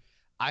say,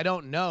 I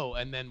don't know,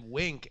 and then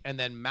wink and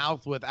then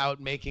mouth without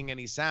making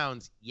any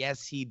sounds.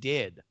 Yes, he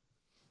did.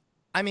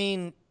 I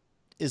mean,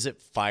 is it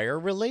fire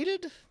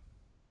related?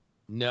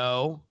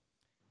 No.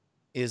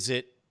 Is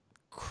it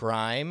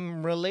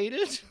crime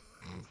related?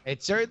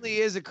 It certainly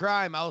is a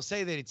crime. I'll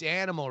say that it's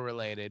animal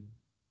related.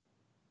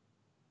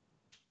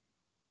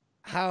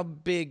 How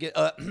big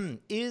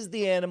is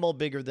the animal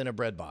bigger than a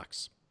bread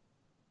box?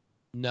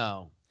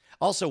 No.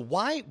 Also,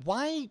 why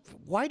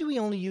do we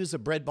only use a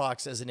bread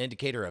box as an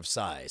indicator of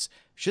size?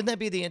 Shouldn't that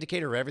be the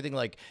indicator of everything?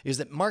 Like, is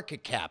it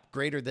market cap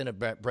greater than a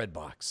bread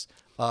box?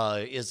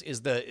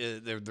 Is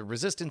the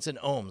resistance in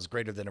ohms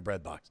greater than a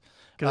bread box?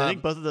 Because I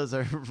think both of those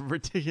are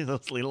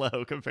ridiculously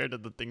low compared to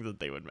the things that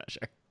they would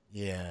measure.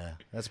 Yeah,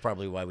 that's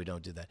probably why we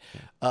don't do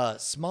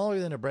that. Smaller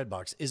than a bread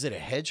box. Is it a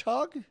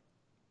hedgehog?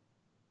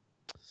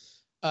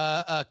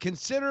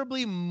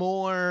 Considerably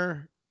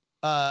more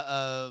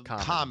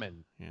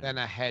common than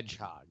a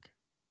hedgehog.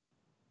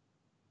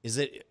 Is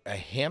it a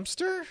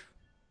hamster?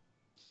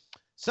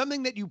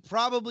 Something that you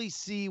probably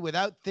see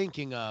without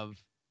thinking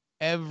of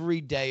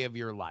every day of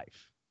your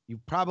life.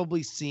 You've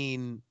probably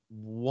seen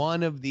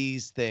one of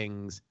these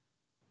things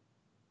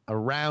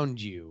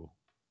around you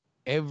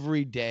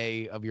every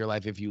day of your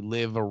life if you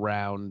live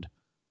around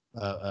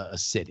a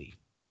city.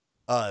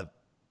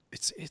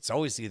 It's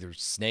always either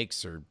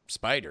snakes or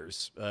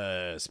spiders.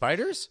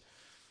 Spiders?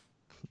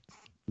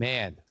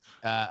 Man,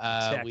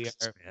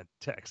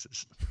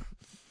 Texas.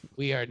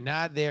 We are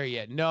not there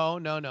yet. No,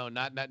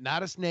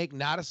 not a snake,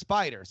 not a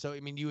spider. So I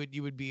mean, you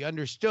would be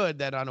understood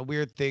that on a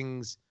weird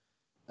things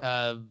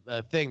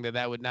thing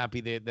that would not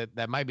be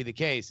that might be the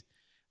case.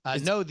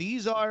 No,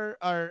 these are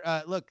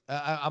look.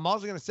 I'm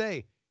also going to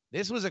say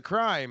this was a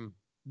crime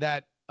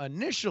that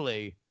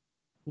initially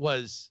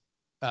was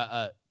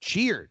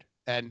cheered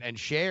and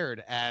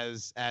shared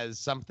as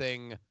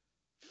something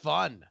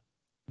fun.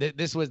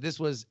 This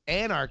was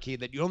anarchy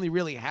that you only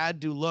really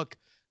had to look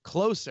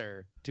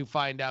closer to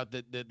find out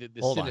the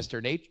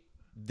sinister nature.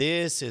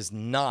 This is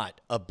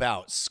not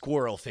about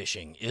squirrel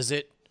fishing, is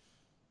it?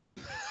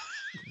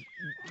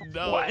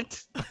 No.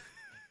 What?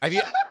 Have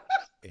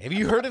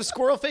you heard of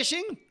squirrel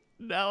fishing?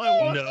 Now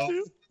I want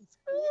to.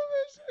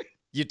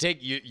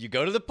 You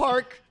go to the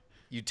park,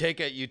 you take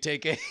a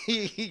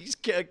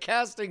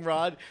casting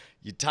rod,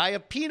 you tie a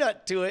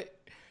peanut to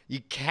it,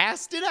 you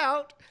cast it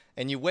out,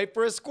 and you wait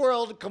for a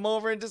squirrel to come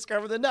over and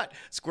discover the nut.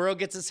 Squirrel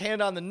gets his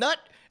hand on the nut,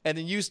 and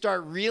then you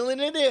start reeling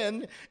it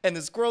in, and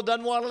the squirrel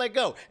doesn't want to let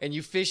go, and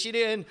you fish it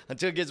in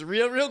until it gets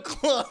real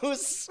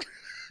close.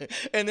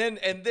 And then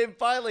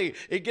finally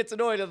it gets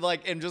annoyed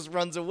and just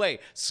runs away.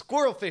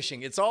 Squirrel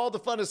fishing. It's all the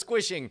fun of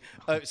squishing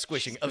of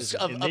fishing.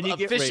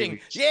 Rabies.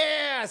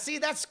 Yeah, see,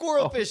 that's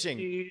squirrel fishing.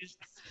 Geez.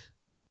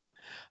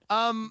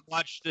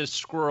 Watch this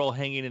squirrel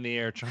hanging in the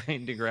air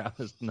trying to grab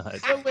his nut.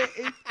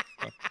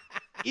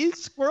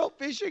 Is squirrel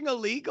fishing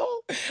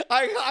illegal?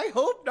 I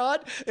hope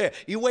not.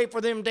 You wait for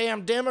them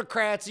damn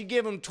Democrats. You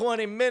give them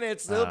 20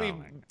 minutes, they'll be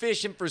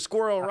fishing for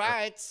squirrel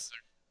rights.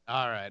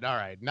 All right.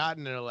 Not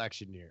in an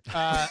election year.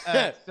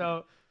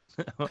 So,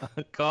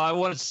 I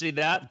want to see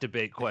that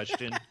debate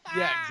question.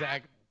 Yeah,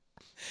 exactly.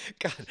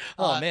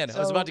 God, man, I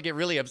was about to get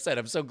really upset.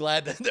 I'm so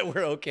glad that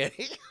we're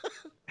okay.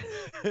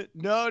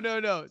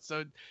 No.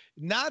 So,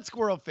 not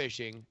squirrel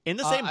fishing. In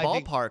the same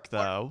ballpark,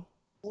 though.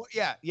 Well,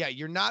 yeah.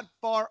 You're not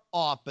far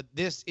off, but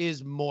this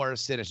is more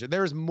sinister.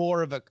 There is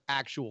more of an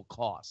actual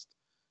cost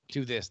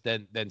to this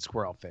than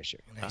squirrel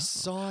fishing. I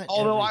saw it.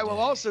 Although I will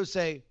also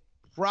say,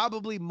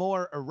 probably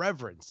more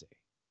irreverency.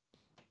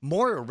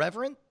 More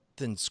irreverent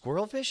than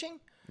squirrel fishing?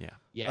 Yeah.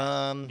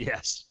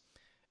 Yes.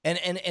 And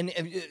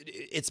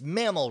it's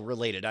mammal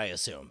related, I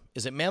assume.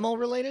 Is it mammal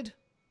related?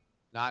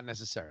 Not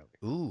necessarily.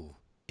 Ooh,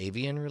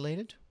 avian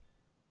related?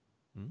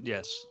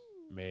 Yes.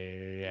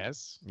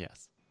 Yes.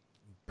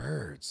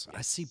 Birds.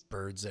 I see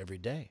birds every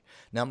day.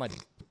 Now my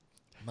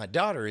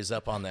daughter is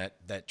up on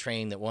that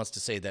train that wants to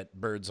say that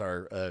birds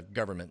are a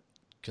government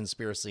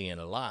conspiracy and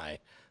a lie,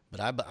 but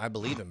I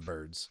believe in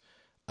birds.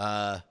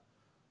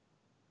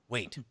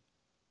 Wait,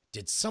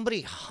 did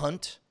somebody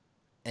hunt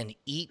and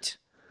eat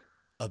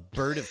a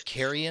bird of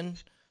carrion?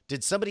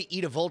 Did somebody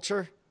eat a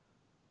vulture?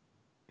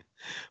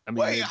 I mean,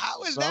 wait,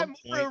 how is that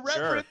more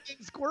irreverent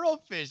than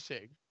squirrel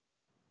fishing?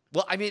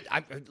 Well, I mean,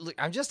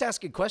 I'm just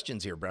asking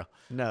questions here, bro.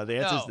 No, the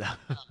answer is no.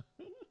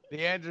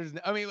 The answer is,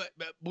 I mean,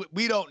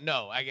 we don't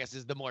know, I guess,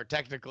 is the more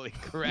technically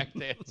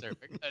correct answer,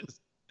 because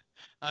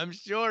I'm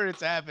sure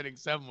it's happening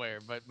somewhere,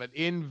 but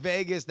in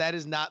Vegas, that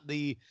is not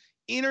the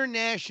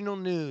international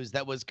news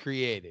that was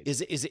created.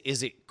 Is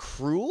it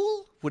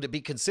cruel? Would it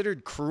be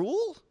considered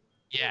cruel?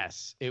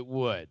 Yes, it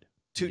would.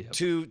 To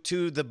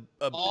the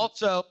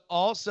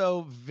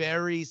also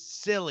very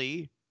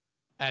silly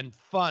and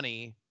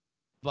funny,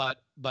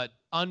 but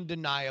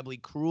undeniably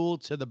cruel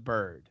to the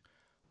bird.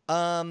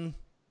 And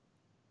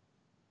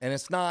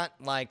it's not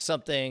like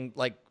something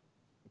like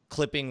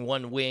clipping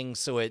one wing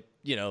so it,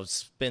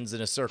 spins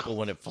in a circle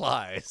when it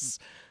flies.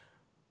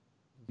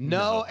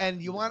 No,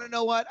 and you want to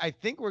know what? I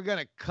think we're going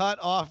to cut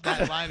off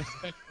that line of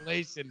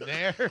speculation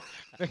there,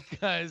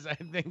 because I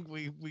think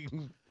we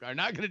are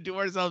not going to do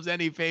ourselves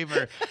any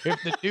favor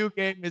if the new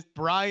game is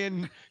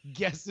Brian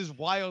guesses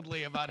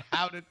wildly about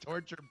how to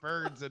torture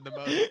birds in the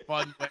most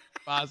fun way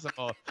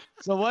possible.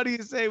 So what do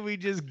you say we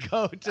just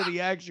go to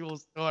the actual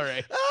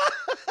story?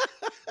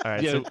 All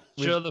right, yeah, so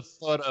show the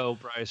photo,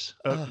 Bryce.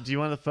 do you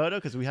want the photo?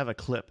 Because we have a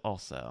clip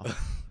also.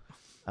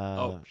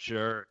 Oh,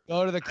 sure.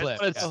 Go to the clip.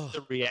 It's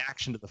the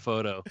reaction to the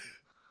photo.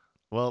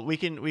 Well,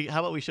 how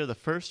about we show the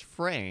first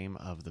frame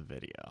of the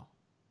video?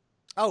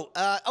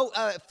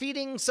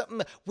 Feeding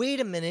something. Wait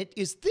a minute.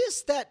 Is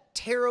this that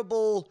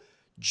terrible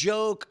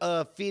joke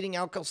of feeding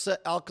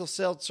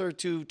Alka-Seltzer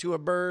to a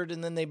bird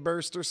and then they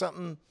burst or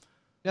something?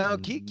 No,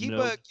 keep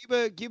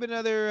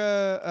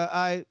another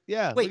eye.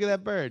 Yeah, Wait, look at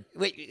that bird.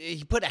 Wait,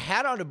 he put a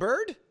hat on a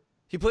bird?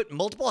 He put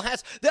multiple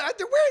hats? They're wearing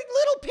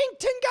little pink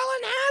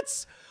 10-gallon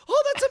hats.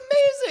 Oh, that's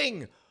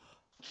amazing.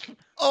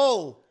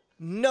 Oh,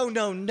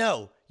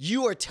 no.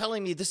 You are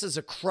telling me this is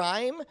a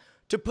crime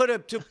to put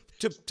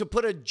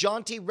a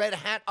jaunty red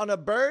hat on a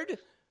bird?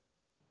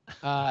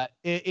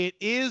 It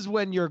is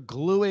when you're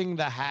gluing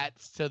the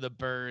hats to the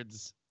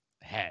birds'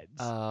 heads.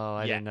 Oh,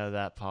 I didn't know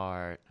that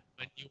part.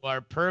 When you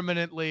are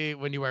permanently,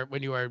 you're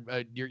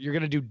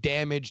going to do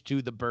damage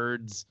to the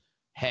birds'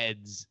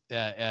 heads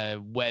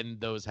when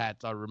those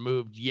hats are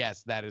removed.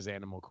 Yes, that is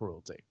animal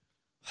cruelty.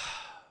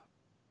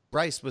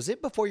 Bryce, was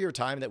it before your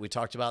time that we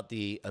talked about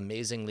the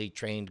amazingly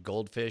trained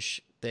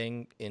goldfish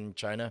thing in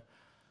China?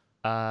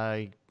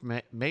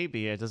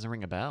 Maybe. It doesn't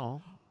ring a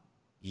bell.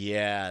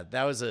 Yeah,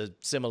 that was a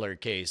similar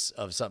case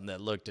of something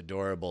that looked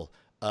adorable.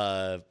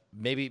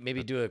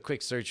 Maybe do a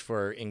quick search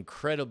for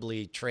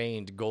incredibly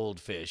trained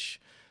goldfish,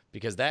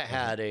 because that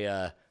had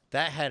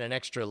an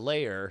extra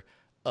layer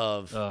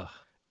of,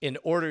 in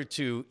order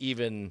to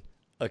even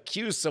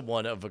accuse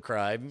someone of a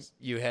crime,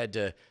 you had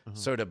to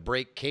sort of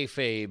break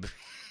kayfabe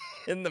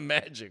in the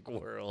magic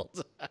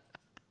world.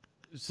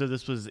 So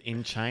this was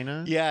in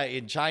China? Yeah,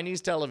 in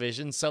Chinese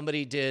television,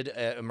 somebody did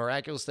a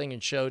miraculous thing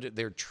and showed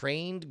their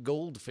trained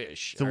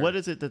goldfish. So what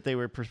is it that they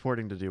were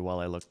purporting to do while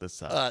I looked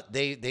this up?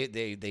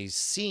 They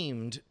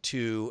seemed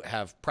to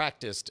have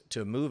practiced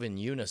to move in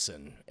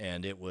unison,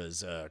 and it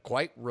was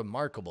quite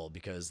remarkable,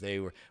 because they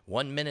were,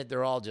 1 minute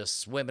they're all just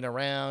swimming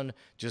around,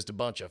 just a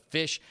bunch of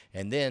fish,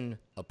 and then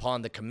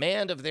upon the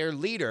command of their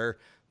leader,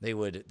 they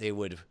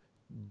would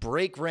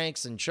break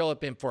ranks and show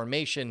up in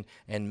formation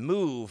and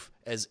move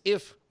as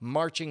if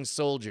marching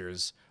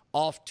soldiers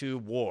off to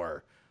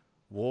war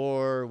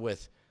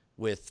with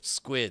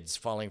squids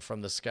falling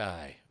from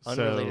the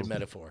unrelated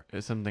metaphor.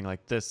 It's something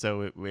like this.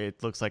 So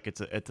it looks like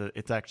it's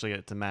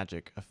a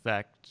magic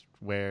effect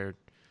where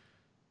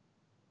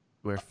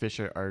fish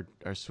are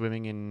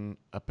swimming in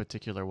a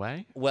particular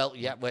way. Well,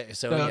 yeah.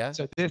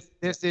 So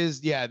this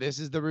is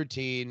the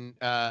routine.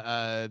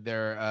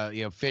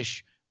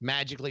 Fish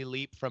magically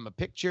leap from a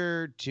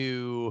picture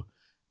to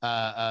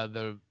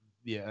an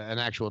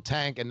actual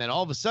tank, and then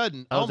all of a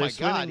sudden,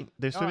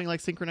 they're swimming like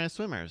synchronized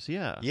swimmers.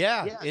 Yeah.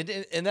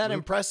 Isn't that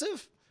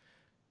impressive?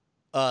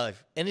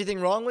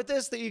 Anything wrong with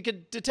this that you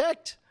could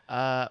detect?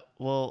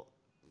 Well,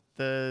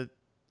 it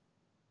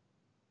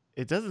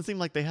doesn't seem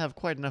like they have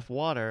quite enough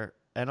water,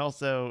 and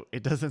also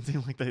it doesn't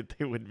seem like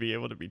they would be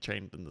able to be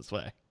trained in this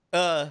way.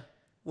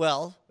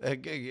 Well, do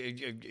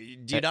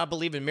you not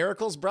believe in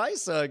miracles,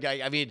 Bryce? We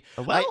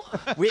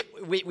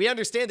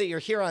understand that you're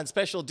here on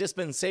special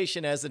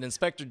dispensation as an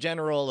inspector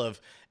general of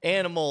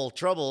animal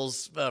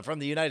troubles from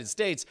the United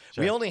States.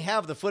 Sure. We only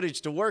have the footage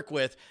to work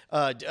with.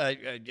 Do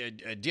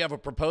you have a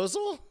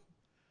proposal?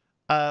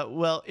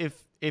 Well,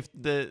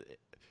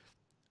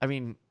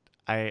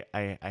 I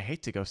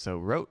hate to go so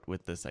rote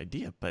with this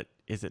idea, but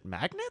is it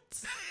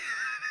magnets?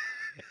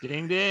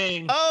 Ding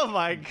ding! Oh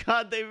my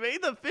God! They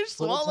made the fish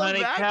swallow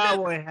magnets. Little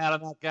cowboy hat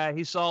on that guy.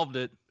 He solved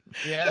it.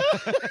 Yeah.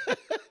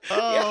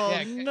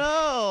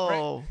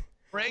 No!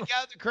 Break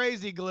out the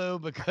crazy glue,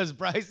 because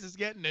Bryce is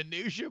getting a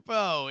new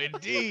chapeau.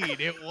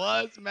 Indeed, it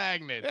was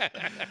magnets.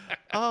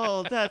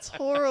 Oh, that's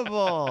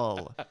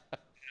horrible!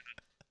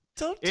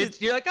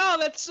 You're like, oh,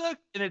 that's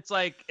and it's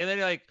like, and then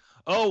you're like,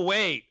 oh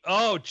wait,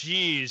 oh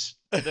geez,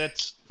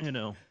 that's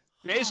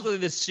Basically,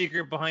 the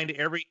secret behind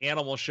every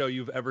animal show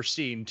you've ever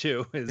seen,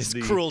 too, is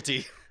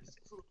cruelty.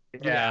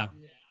 Yeah.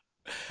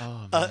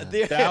 Oh,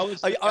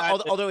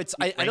 although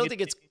I don't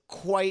think it's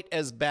quite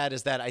as bad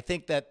as that. I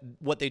think that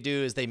what they do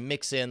is they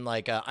mix in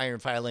like iron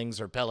filings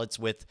or pellets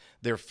with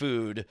their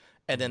food,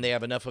 and then they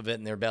have enough of it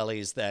in their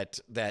bellies that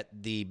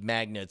the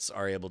magnets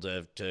are able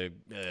to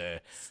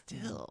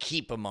still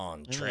keep them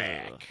on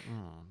track.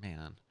 Oh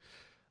man.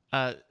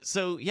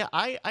 So yeah,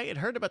 I had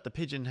heard about the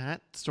pigeon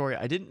hat story.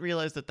 I didn't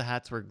realize that the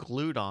hats were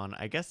glued on.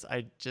 I guess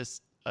I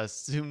just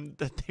assumed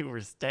that they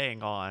were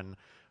staying on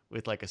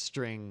with like a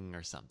string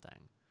or something.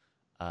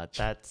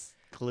 That's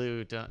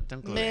glue. Don't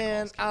glue.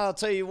 Man, I'll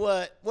tell you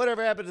what.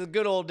 Whatever happened to the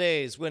good old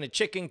days when a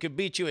chicken could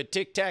beat you at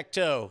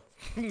tic-tac-toe?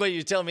 Will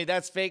you tell me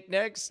that's fake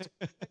next?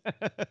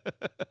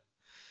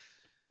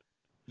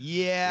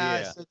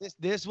 Yeah. So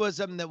this was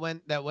something that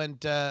went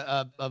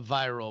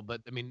viral,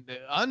 but I mean,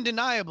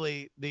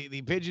 undeniably,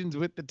 the pigeons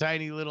with the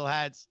tiny little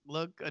hats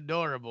look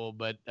adorable.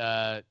 But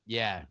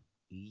yeah,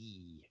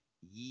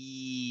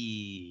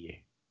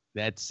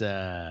 that's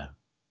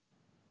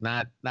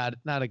not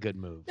a good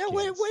move. Now,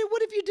 what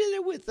if you did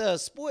it with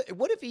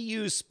what if you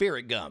used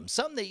spirit gum,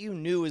 something that you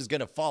knew is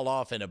gonna fall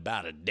off in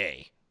about a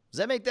day? Does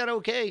that make that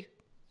okay?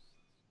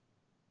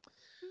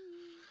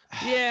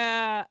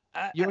 Yeah,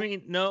 I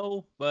mean,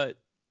 no, but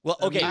Well,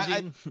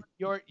 okay.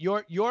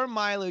 Your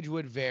mileage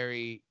would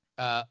vary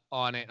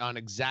on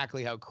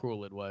exactly how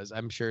cruel it was.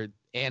 I'm sure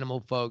animal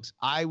folks,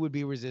 I would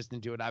be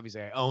resistant to it.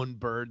 Obviously, I own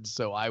birds,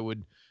 so I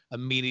would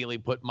immediately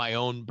put my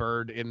own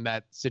bird in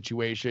that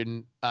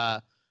situation.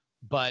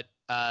 But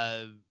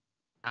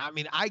I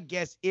mean, I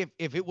guess if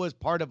it was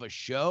part of a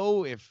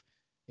show, if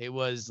it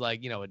was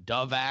like, a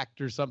dove act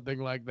or something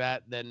like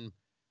that, then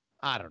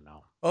I don't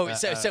know. Oh,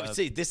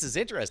 see, this is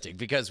interesting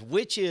because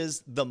which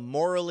is the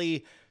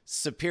morally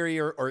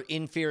superior or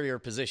inferior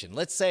position?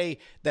 Let's say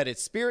that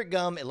it's spirit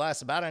gum. It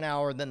lasts about an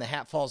hour, then the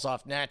hat falls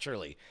off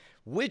naturally.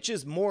 Which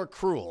is more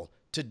cruel,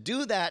 to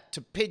do that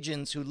to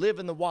pigeons who live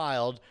in the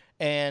wild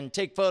and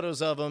take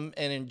photos of them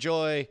and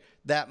enjoy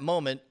that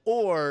moment,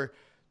 or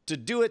to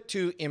do it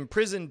to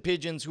imprisoned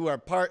pigeons who are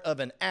part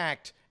of an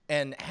act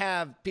and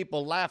have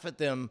people laugh at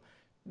them,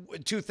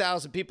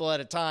 2,000 people at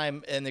a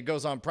time, and it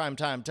goes on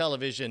primetime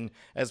television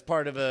as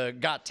part of a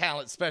Got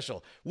Talent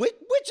special. Which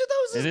of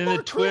those is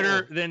more cruel?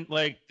 And then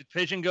Twitter, the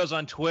pigeon goes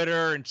on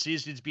Twitter and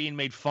sees he's being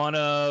made fun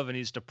of, and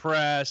he's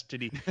depressed,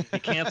 and he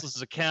cancels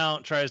his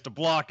account, tries to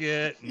block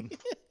it. And...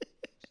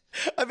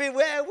 I mean,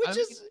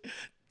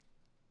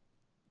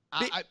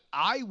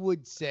 I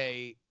would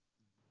say,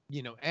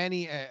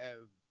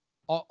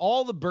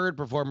 all the bird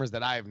performers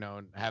that I've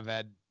known have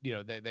had,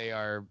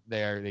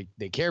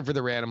 they care for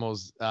their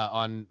animals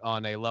on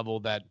a level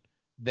that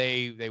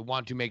they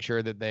want to make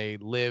sure that they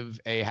live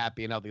a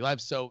happy and healthy life.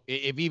 So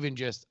if even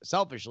just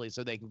selfishly,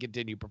 so they can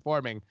continue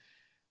performing,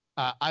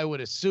 I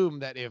would assume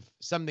that if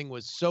something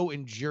was so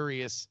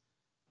injurious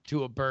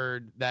to a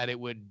bird that it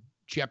would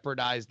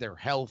jeopardize their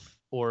health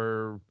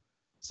or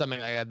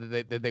something like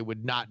that they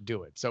would not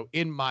do it. So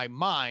in my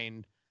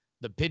mind,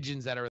 the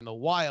pigeons that are in the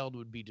wild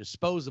would be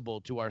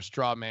disposable to our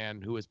straw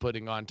man who is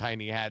putting on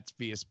tiny hats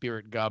via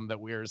spirit gum that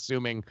we're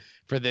assuming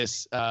for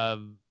this,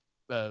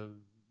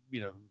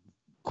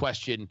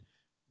 question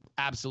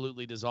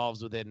absolutely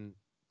dissolves within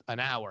an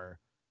hour.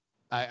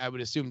 I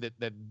would assume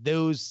that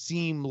those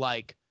seem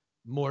like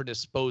more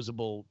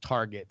disposable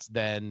targets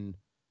than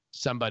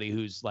somebody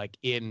who's like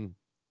in,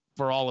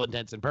 for all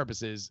intents and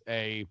purposes,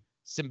 a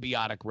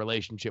symbiotic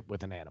relationship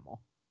with an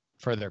animal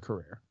for their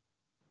career.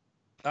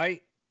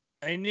 I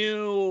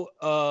knew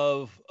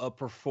of a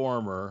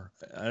performer,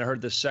 and I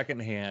heard this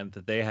secondhand,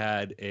 that they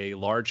had a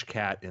large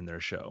cat in their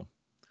show.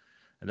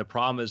 And the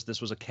problem is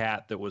this was a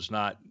cat that was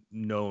not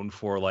known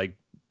for like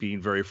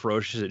being very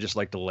ferocious. It just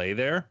liked to lay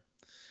there.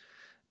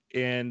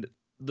 And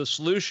the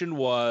solution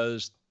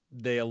was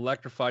they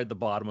electrified the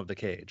bottom of the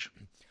cage.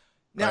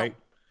 Now, right?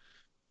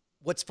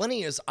 What's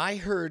funny is I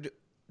heard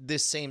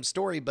this same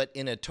story, but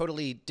in a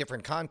totally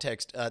different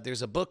context.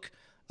 There's a book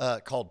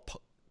called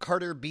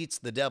Carter Beats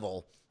the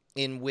Devil,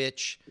 in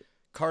which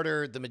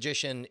Carter, the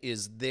magician,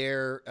 is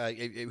there,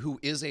 who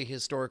is a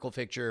historical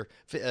figure.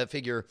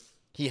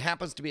 He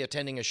happens to be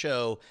attending a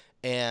show,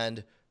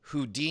 and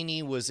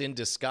Houdini was in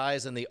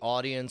disguise in the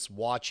audience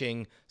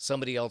watching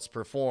somebody else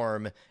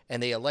perform,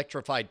 and they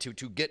electrified to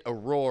get a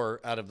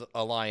roar out of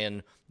a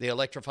lion. They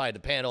electrified the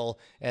panel,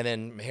 and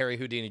then Harry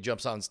Houdini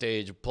jumps on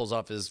stage, pulls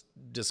off his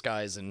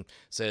disguise, and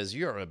says,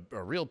 "You're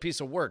a real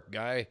piece of work,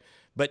 guy."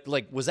 But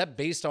like, was that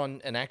based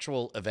on an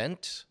actual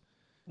event?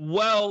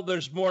 Well,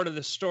 there's more to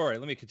the story.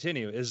 Let me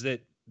continue. Is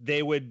that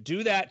they would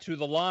do that to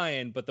the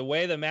lion, but the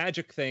way the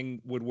magic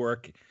thing would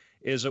work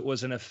is it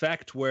was an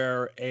effect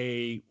where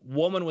a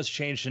woman was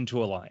changed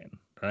into a lion,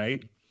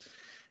 right?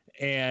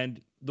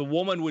 And the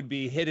woman would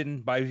be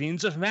hidden by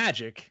means of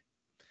magic,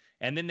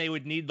 and then they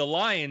would need the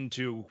lion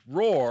to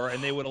roar,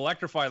 and they would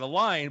electrify the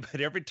lion,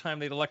 but every time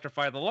they'd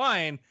electrify the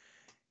lion,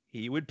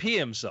 he would pee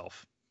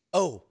himself.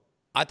 Oh,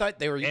 I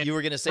thought you were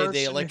going to say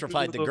they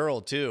electrified the girl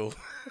too.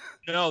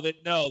 No,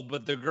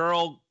 but the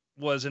girl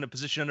was in a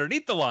position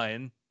underneath the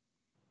lion.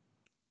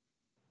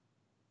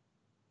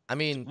 I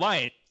mean,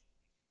 lion.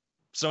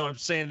 So I'm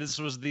saying this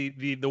was the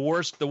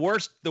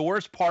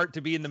worst part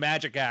to be in the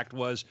magic act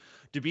was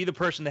to be the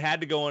person that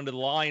had to go into the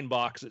lion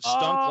box that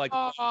stunk like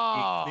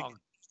on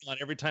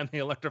every time they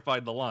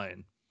electrified the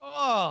lion.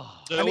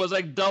 Oh, so it was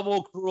like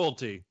double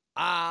cruelty.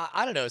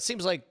 I don't know. It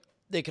seems like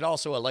they could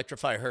also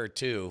electrify her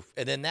too,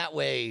 and then that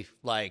way,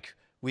 like,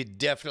 we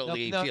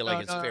definitely feel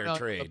like it's fair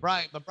trade.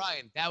 But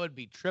Brian, that would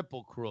be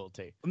triple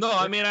cruelty. No,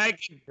 I mean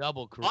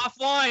double cruelty.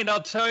 Offline,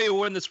 I'll tell you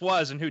when this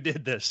was and who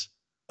did this.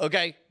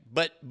 Okay,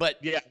 but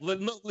yeah,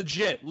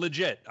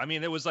 legit. I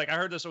mean, it was like I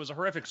heard this. It was a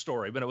horrific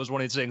story, but it was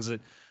one of these things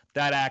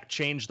that act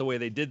changed the way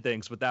they did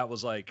things. But that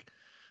was,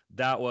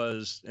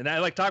 and I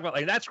like talk about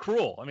like that's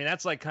cruel. I mean,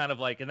 that's like kind of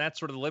like, and that's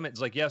sort of the limit.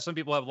 It's like, yeah, some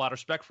people have a lot of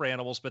respect for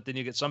animals, but then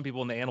you get some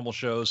people in the animal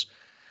shows,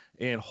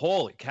 and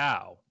holy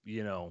cow,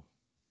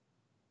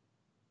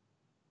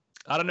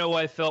 I don't know who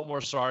I felt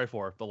more sorry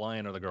for, the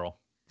lion or the girl.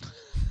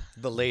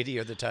 The lady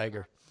or the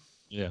tiger.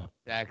 Yeah.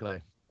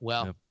 Exactly.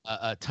 Well,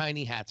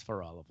 tiny hats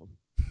for all of them.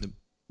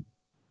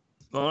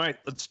 All right,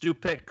 let's do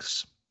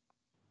picks.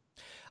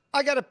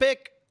 I got a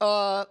pick.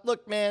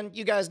 Look, man,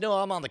 you guys know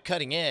I'm on the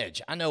cutting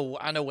edge. I know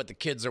what the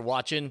kids are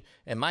watching,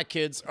 and my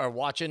kids are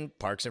watching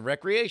Parks and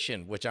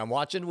Recreation, which I'm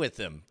watching with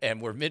them.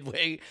 And we're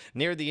midway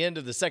near the end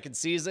of the second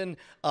season.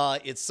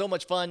 It's so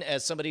much fun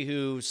as somebody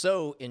who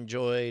so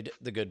enjoyed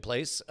The Good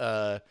Place.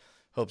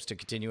 Hopes to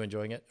continue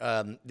enjoying it.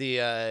 To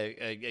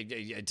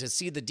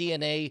see the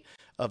DNA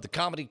of the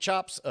comedy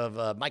chops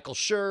of Michael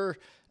Schur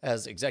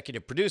as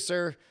executive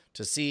producer,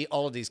 to see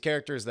all of these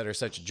characters that are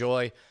such a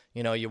joy.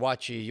 You know, you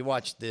watch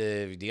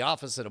the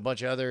Office and a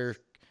bunch of other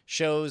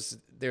shows.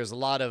 There's a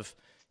lot of,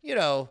 you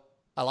know,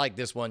 I like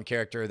this one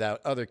character, that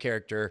other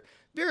character.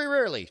 Very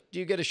rarely do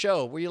you get a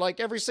show where you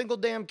like every single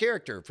damn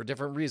character for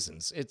different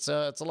reasons. It's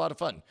a lot of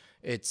fun.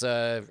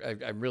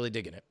 I'm really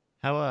digging it.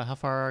 How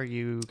far are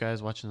you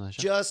guys watching the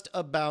show? Just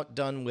about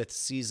done with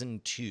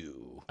season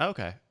 2.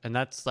 Okay, and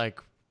that's like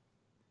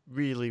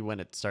really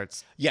when it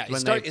starts. Yeah,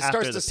 it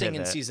starts to sing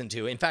in pivot. season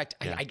 2. In fact,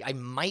 yeah. I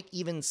might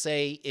even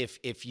say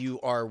if you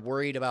are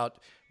worried about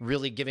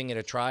really giving it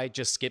a try,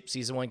 just skip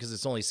season 1 because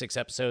it's only 6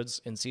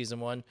 episodes in season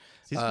 1.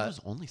 Season 1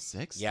 was only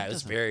 6. Yeah, it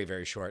was very,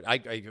 very short.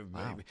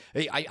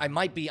 I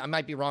might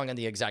be wrong on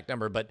the exact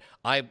number, but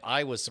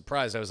I was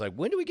surprised. I was like,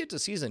 when do we get to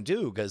season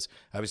 2? Because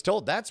I was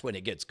told that's when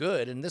it gets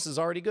good, and this is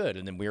already good,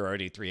 and then we're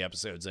already 3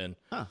 episodes in.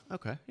 Huh.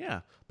 Okay.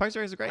 Yeah. Parks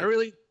and Rec is great.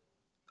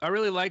 I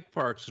really liked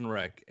Parks and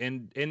Rec,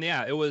 and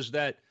yeah, it was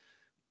that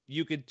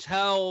you could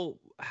tell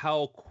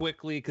how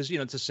quickly, because you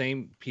know it's the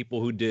same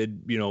people who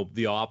did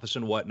The Office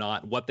and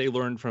whatnot, what they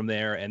learned from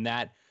there, and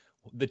that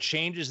the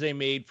changes they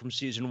made from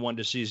season 1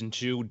 to season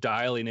 2,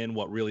 dialing in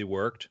what really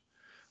worked,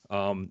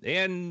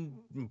 and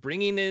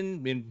bringing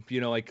in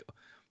like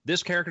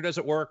this character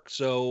doesn't work,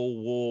 so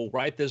we'll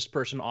write this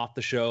person off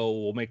the show,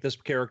 we'll make this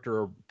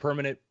character a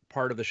permanent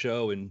part of the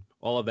show, and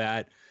all of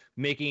that.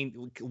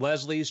 Making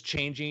Leslie's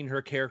changing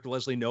her character.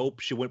 Leslie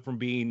Knope, she went from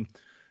being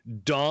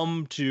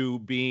dumb to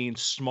being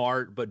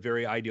smart but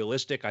very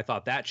idealistic. I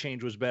thought that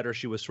change was better.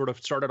 She was sort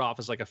of started off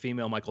as like a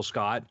female Michael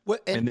Scott,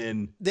 and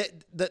then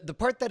the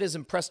part that has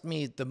impressed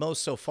me the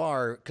most so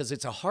far, because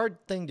it's a hard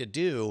thing to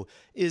do,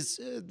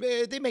 is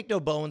they make no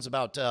bones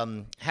about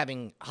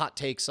having hot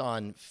takes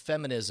on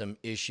feminism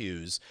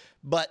issues,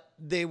 but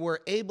they were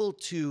able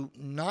to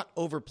not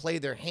overplay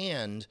their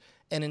hand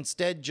and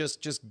instead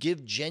just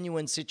give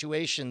genuine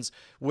situations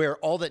where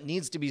all that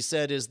needs to be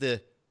said is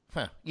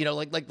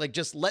like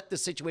just let the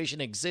situation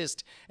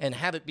exist and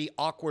have it be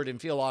awkward and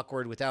feel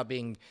awkward without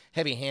being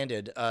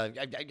heavy-handed.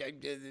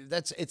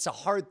 It's a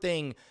hard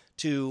thing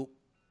to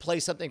play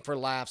something for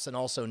laughs and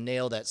also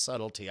nail that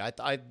subtlety.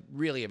 I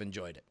really have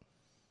enjoyed it.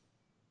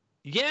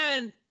 Yeah,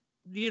 and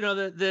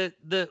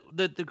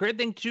the great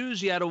thing too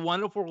is you had a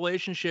wonderful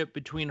relationship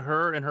between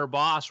her and her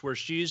boss, where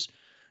she's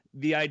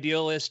the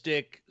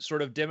idealistic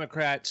sort of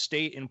Democrat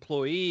state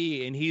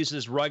employee, and he's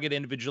this rugged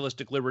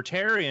individualistic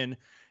libertarian,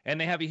 and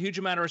they have a huge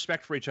amount of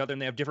respect for each other,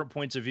 and they have different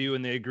points of view,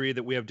 and they agree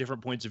that we have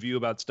different points of view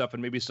about stuff,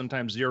 and maybe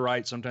sometimes you're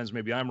right, sometimes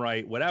maybe I'm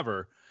right,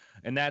 whatever.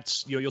 And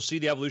that's, you'll see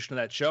the evolution of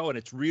that show, and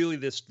it's really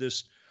this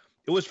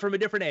it was from a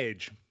different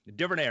age, a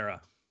different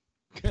era.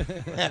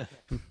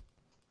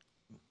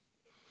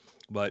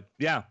 But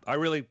yeah, I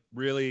really,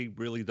 really,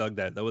 really dug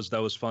that. That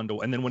was fun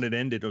to, and then when it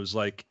ended, it was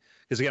like,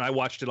 because again, I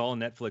watched it all on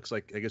Netflix,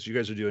 like I guess you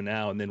guys are doing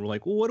now, and then we're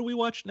like, well, what do we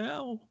watch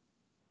now?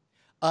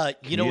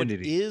 You know what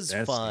is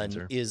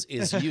fun is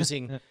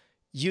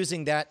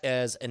using that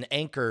as an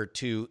anchor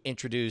to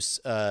introduce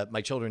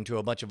my children to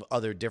a bunch of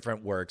other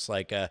different works,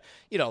 like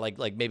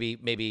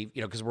maybe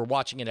because we're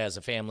watching it as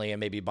a family, and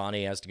maybe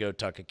Bonnie has to go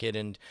tuck a kid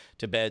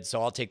into bed,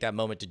 so I'll take that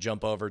moment to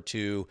jump over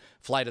to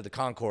Flight of the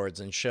Conchords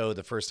and show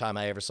the first time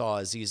I ever saw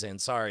Aziz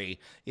Ansari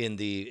in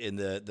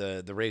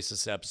the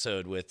racist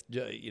episode with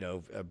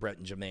Brett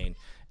and Jermaine,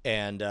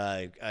 and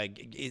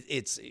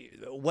it's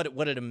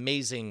what an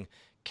amazing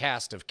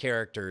cast of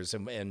characters,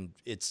 and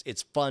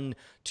it's fun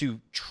to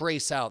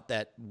trace out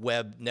that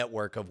web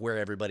network of where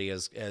everybody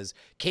has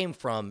came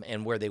from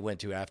and where they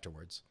went to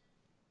afterwards.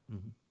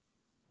 Mm-hmm.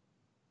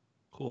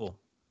 Cool.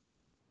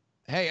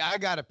 Hey, I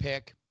got a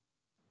pick.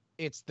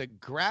 It's the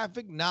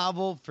graphic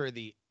novel for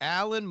the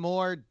Alan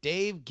Moore,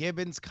 Dave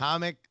Gibbons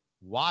comic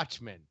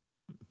Watchmen.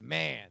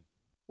 Man,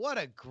 what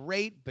a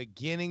great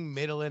beginning,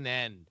 middle, and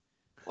end.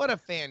 What a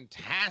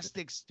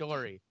fantastic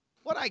story.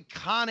 What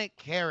iconic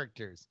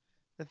characters.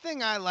 The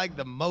thing I like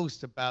the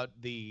most about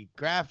the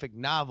graphic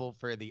novel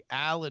for the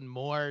Alan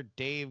Moore,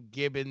 Dave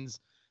Gibbons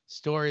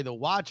story, The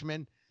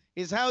Watchmen,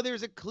 is how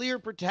there's a clear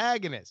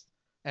protagonist,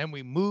 and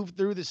we move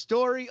through the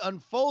story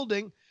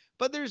unfolding,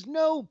 but there's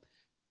no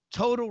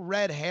total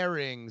red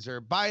herrings, or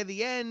by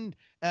the end,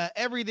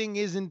 everything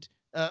isn't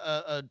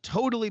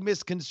totally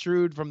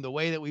misconstrued from the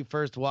way that we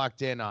first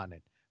walked in on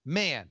it.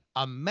 Man,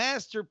 a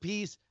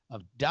masterpiece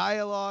of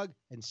dialogue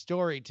and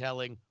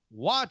storytelling.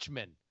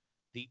 Watchmen.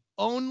 The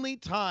only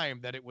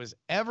time that it was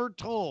ever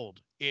told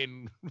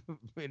in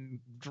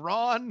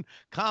drawn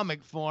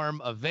comic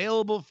form,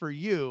 available for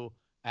you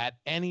at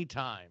any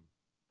time.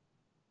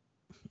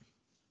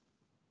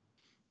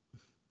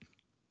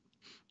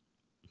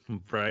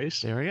 Bryce?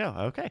 There we go.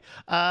 Okay.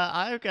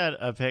 I've got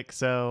a pick.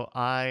 So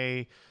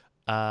I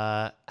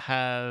I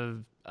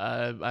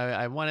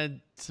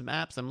wanted some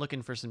apps. I'm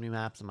looking for some new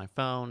apps on my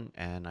phone,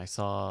 and I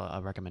saw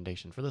a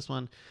recommendation for this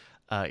one.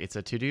 It's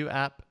a to-do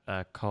app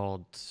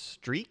called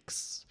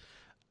Streaks,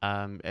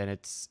 and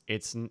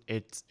it's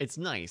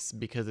nice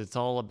because it's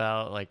all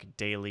about like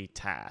daily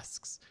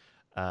tasks.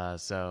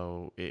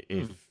 So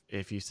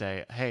if you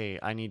say, hey,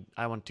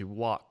 I want to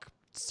walk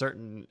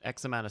certain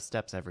X amount of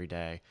steps every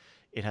day,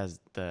 it has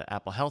the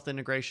Apple Health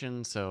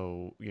integration.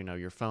 So,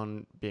 your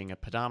phone being a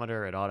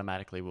pedometer, it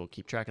automatically will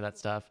keep track of that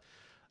stuff.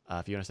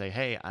 If you want to say,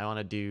 hey, I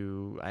need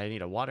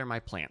to water my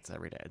plants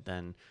every day,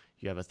 then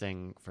you have a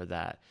thing for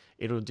that.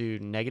 It'll do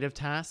negative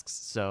tasks.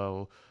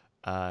 So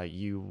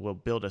you will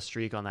build a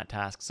streak on that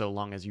task so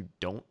long as you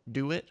don't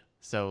do it.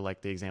 So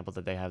like the example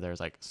that they have there is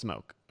like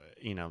smoke.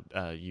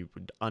 You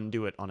would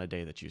undo it on a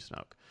day that you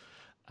smoke.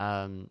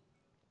 I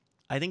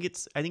think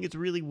it's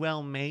really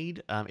well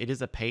made. It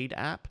is a paid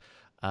app.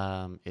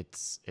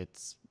 It's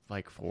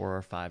like $4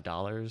 or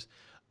 $5.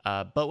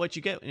 But what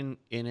you get in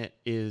it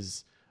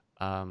is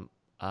a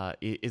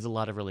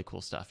lot of really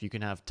cool stuff. You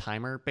can have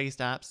timer-based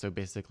apps, so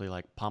basically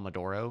like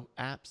Pomodoro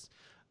apps.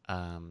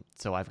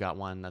 So I've got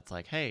one that's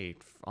like, hey,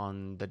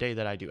 on the day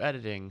that I do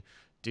editing,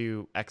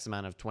 do X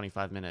amount of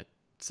 25-minute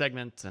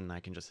segments, and I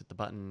can just hit the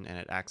button, and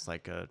it acts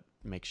like a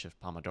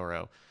makeshift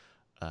Pomodoro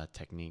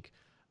technique.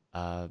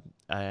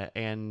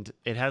 And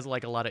it has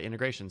like a lot of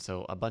integration.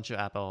 So a bunch of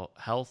Apple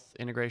Health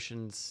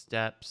integration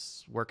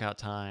steps, workout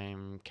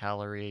time,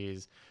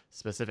 calories,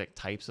 specific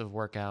types of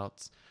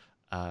workouts.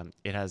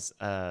 It has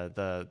I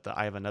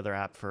have another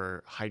app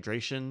for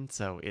hydration.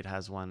 So it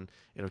has one,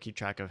 it'll keep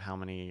track of how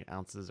many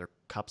ounces or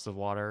cups of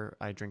water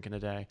I drink in a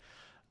day.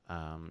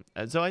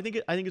 And so I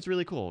think it's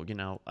really cool.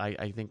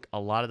 I think a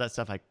lot of that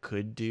stuff I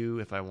could do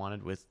if I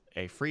wanted with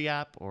a free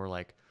app or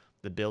like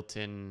the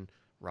built-in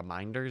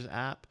reminders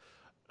app.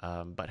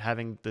 But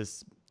having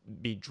this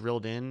be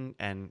drilled in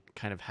and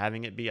kind of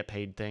having it be a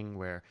paid thing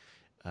where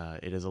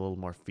it is a little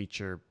more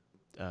feature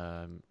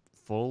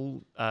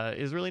full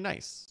is really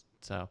nice.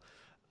 So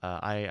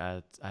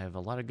I have a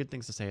lot of good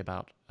things to say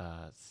about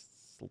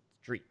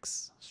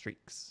Streaks.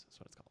 Streaks is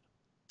what it's called.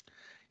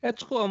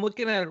 That's cool. I'm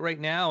looking at it right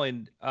now,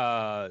 and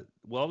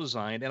well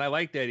designed. And I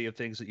like the idea of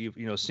things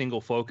that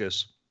single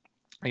focus,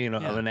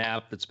 of an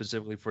app that's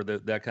specifically for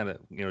that kind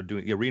of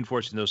doing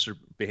reinforcing those sort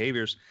of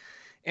behaviors.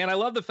 And I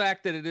love the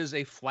fact that it is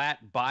a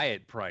flat buy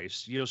it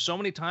price. So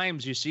many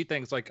times you see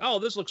things like, oh,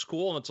 this looks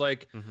cool. And it's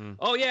like,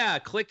 oh, yeah,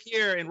 click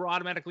here and we're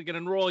automatically going to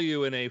enroll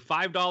you in a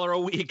 $5 a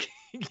week,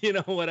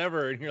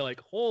 whatever. And you're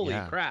like, holy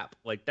crap.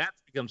 Like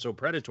that's become so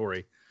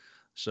predatory.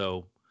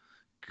 So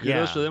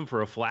kudos to them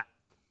for a flat.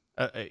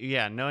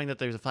 Knowing that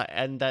there's a flat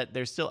and that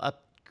they're still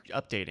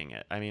updating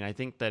it. I mean, I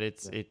think that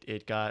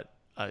it got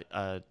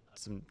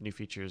some new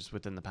features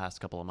within the past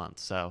couple of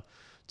months. So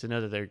to know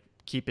that they're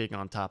keeping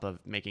on top of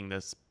making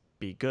this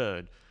be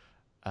good,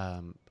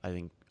 I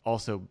think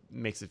also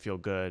makes it feel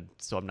good.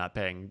 So I'm not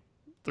paying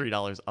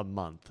 $3 a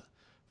month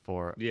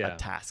for a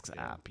tasks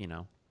app,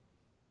 Yeah.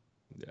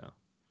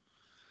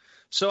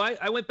 So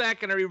I went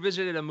back and I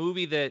revisited a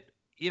movie that,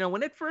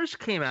 when it first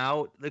came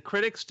out, the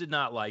critics did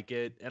not like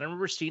it. And I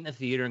remember seeing it in the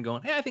theater and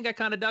going, hey, I think I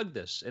kind of dug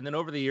this. And then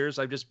over the years,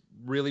 I've just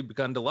really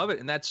begun to love it.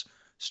 And that's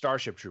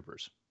Starship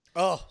Troopers.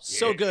 Oh,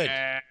 so good.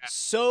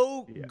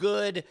 So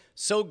good.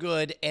 So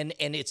good. And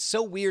it's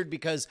so weird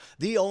because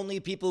the only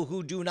people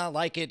who do not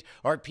like it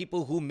are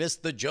people who miss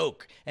the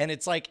joke. And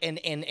it's like, and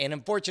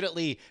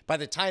unfortunately, by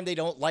the time they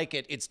don't like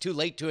it, it's too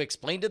late to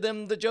explain to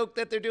them the joke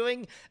that they're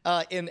doing.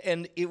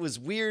 And it was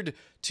weird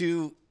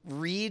to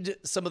read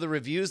some of the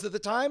reviews at the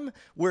time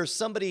where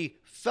somebody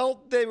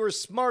felt they were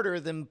smarter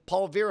than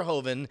Paul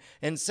Verhoeven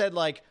and said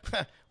like,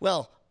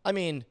 well, I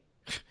mean,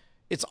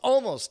 it's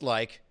almost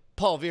like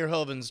Paul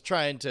Verhoeven's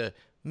trying to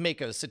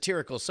make a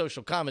satirical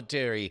social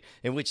commentary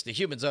in which the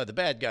humans are the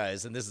bad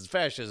guys and this is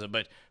fascism,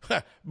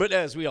 but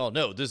as we all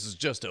know, this is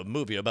just a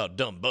movie about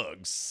dumb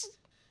bugs.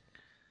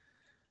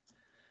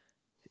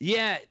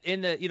 Yeah,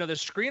 in the the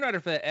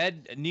screenwriter for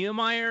Ed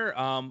Niemeyer,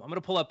 I'm going to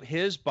pull up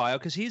his bio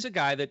because he's a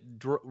guy that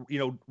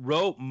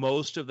wrote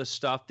most of the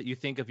stuff that you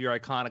think of your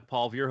iconic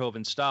Paul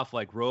Verhoeven stuff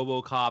like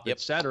RoboCop,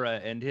 etc.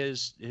 And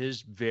his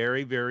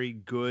very, very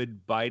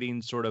good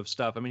biting sort of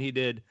stuff. I mean, he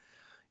did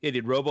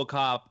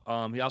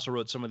RoboCop. He also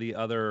wrote some of the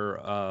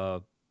other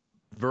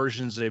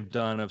versions they've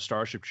done of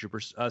Starship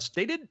Troopers.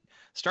 They did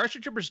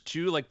Starship Troopers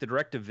 2, like the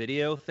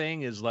direct-to-video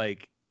thing is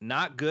like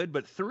not good,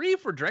 but 3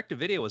 for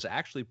direct-to-video was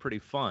actually pretty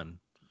fun.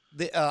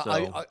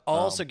 I'll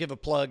also give a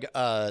plug.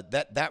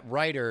 That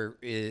writer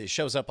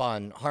shows up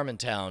on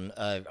Harmontown.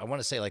 I want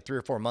to say like 3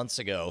 or 4 months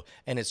ago,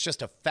 and it's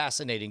just a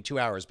fascinating 2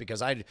 hours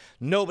because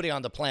nobody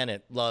on the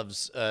planet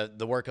loves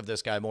the work of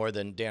this guy more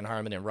than Dan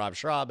Harmon and Rob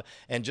Schraub,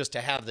 and just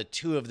to have the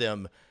two of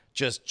them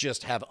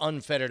just have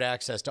unfettered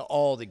access to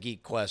all the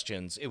geek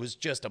questions, it was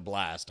just a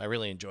blast. I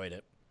really enjoyed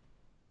it.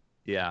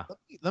 Yeah.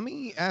 Let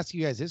me ask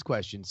you guys this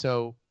question.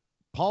 So,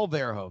 Paul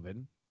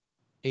Verhoeven.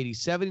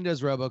 87, he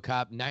does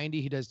RoboCop. 90,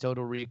 he does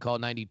Total Recall.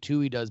 92,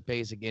 he does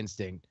Basic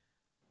Instinct.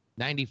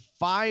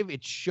 95,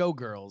 it's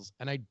Showgirls.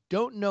 And I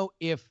don't know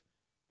if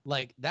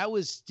like that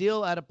was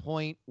still at a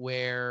point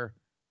where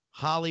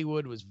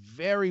Hollywood was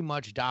very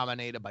much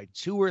dominated by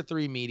 2 or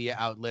 3 media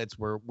outlets.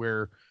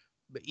 We're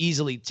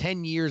easily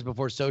 10 years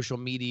before social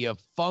media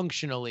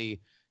functionally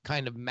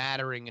kind of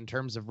mattering in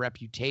terms of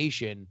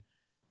reputation.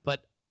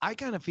 But I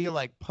kind of feel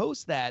like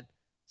post that,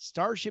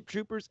 Starship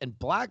Troopers and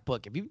Black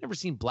Book, if you've never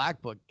seen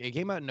Black Book, it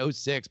came out in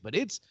 2006, but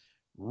it's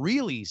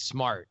really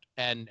smart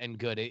and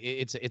good.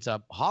 It's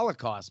a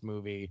Holocaust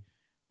movie,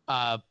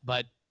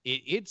 but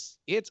it's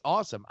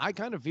awesome. I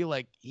kind of feel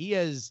like he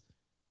has,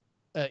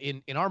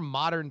 in our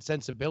modern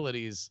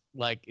sensibilities,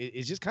 like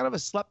is just kind of a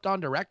slept on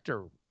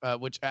director,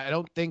 which I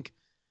don't think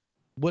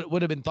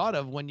would have been thought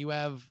of when you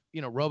have,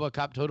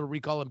 RoboCop, Total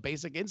Recall, and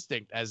Basic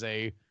Instinct as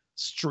a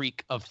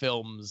streak of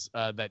films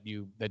that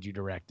you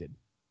directed.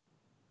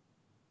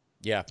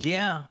 Yeah.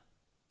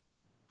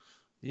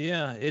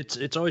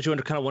 It's always kind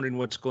of wondering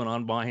what's going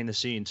on behind the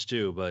scenes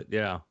too. But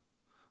yeah,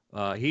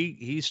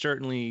 he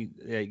certainly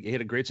he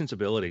had a great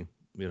sensibility,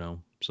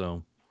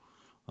 So,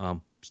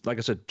 like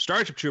I said,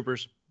 Starship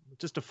Troopers,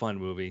 just a fun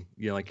movie.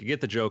 Like you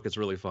get the joke, it's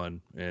really fun.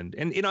 And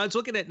I was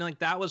looking at like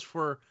that was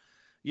for,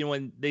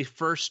 when they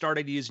first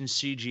started using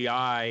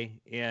CGI,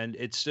 and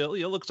it still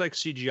looks like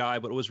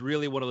CGI, but it was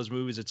really one of those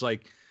movies. It's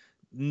like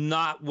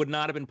would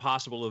not have been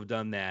possible to have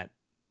done that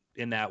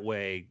in that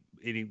way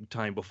any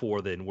time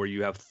before then, where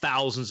you have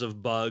thousands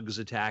of bugs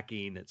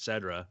attacking,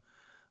 etc.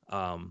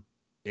 And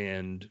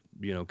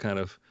kind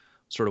of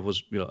sort of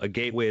was a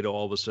gateway to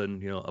all of a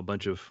sudden a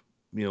bunch of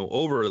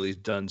overly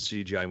done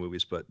CGI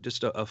movies, but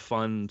just a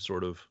fun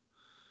sort of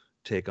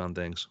take on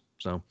things.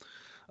 So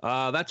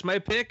that's my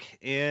pick,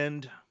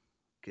 and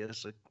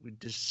guess we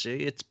just say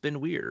it's been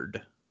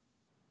weird.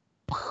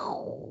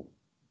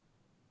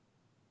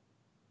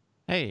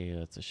 Hey,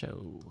 that's a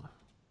show.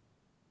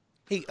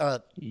 Hey,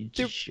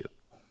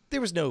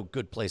 there was no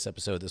Good Place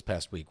episode this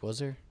past week, was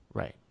there?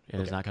 Right. It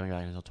is not coming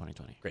back until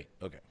 2020. Great.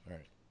 Okay. All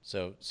right.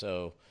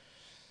 So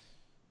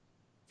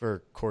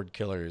for Cord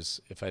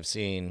Killers, if I've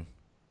seen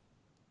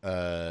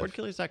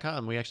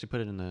cordkillers.com, we actually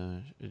put it in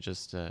the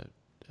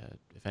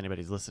if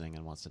anybody's listening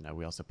and wants to know,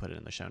 we also put it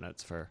in the show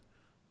notes for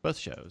both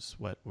shows,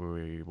 what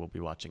we will be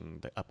watching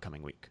the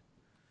upcoming week.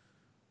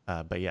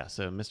 But yeah,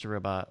 so Mr.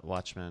 Robot,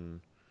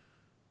 Watchmen,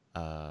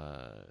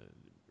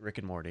 Rick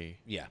and Morty.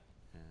 Yeah.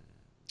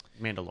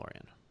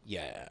 Mandalorian.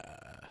 Yeah.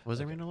 Was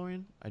there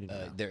Mandalorian? I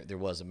didn't know. There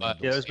was a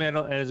Mandalorian. Yeah, there's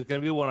Mandalorian. There's going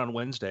to be one on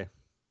Wednesday.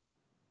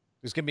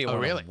 There's going to be one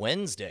on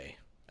Wednesday.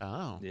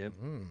 Oh. Yep.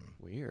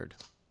 Weird.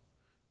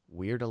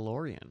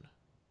 Weirdalorian.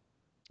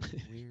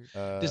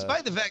 Weird.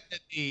 Despite the fact that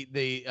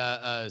the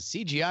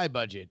CGI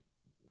budget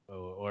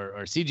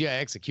or CGI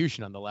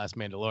execution on the last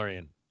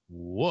Mandalorian,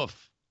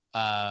 woof.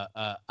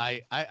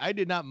 I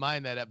did not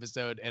mind that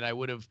episode, and I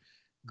would have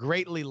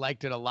greatly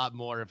liked it a lot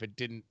more if it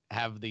didn't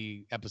have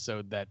the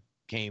episode that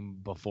came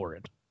before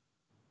it.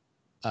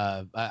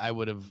 I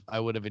would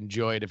have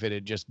enjoyed if it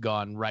had just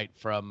gone right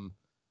from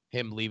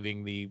him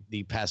leaving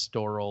the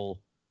pastoral,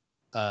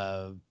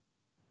 the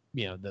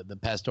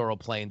pastoral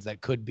planes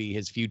that could be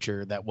his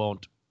future that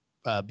won't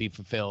be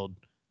fulfilled,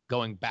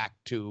 going back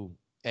to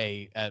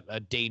a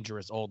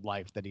dangerous old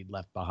life that he'd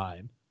left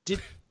behind.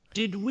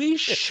 Did we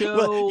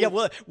show?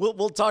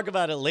 We'll talk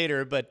about it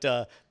later. But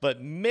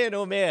man,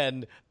 oh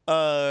man,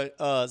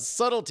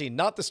 subtlety,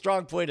 not the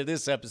strong point of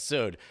this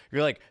episode.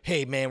 You're like,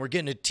 hey man, we're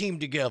getting a team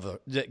together.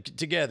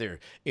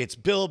 It's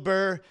Bill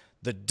Burr,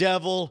 the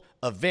devil,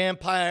 a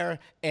vampire,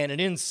 and an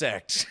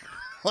insect.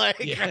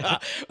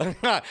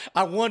 I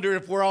wonder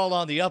if we're all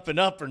on the up and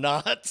up or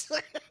not.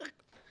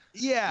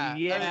 Yeah.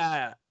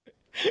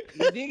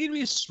 You think he'd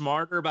be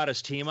smarter about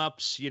his team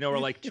ups? Or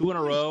like 2 in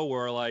a row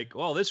where like,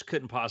 well, this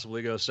couldn't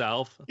possibly go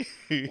south.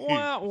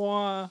 Wah,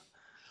 wah.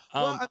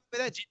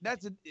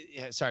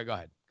 Sorry, go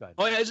ahead.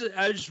 Oh, yeah,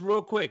 I just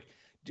real quick.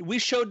 We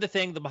showed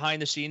the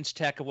behind the scenes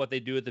tech of what they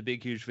do with the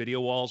big, huge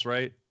video walls,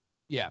 right?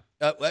 Yeah.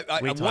 I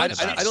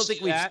don't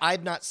think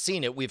I've not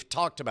seen it. We've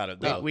talked about it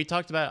though. We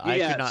talked about it.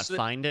 I could not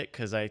find it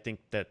because I think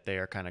that they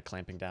are kind of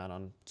clamping down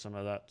on some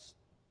of that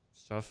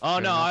stuff. Oh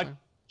no, I'll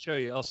show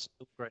you. I'll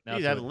look right now.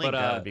 You have a link.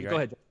 That would be great. Go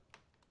ahead.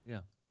 Yeah.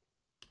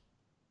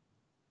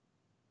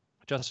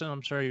 Justin,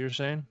 I'm sorry, you were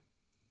saying?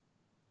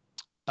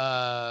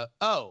 I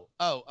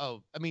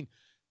mean,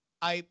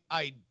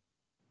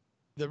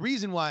 the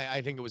reason why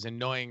I think it was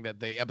annoying that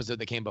the episode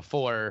that came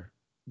before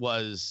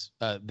was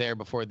there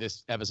before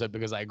this episode,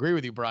 because I agree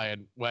with you,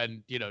 Brian,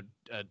 when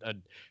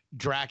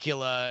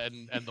Dracula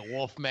and the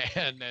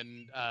Wolfman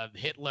and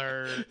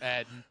Hitler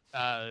and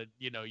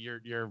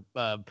your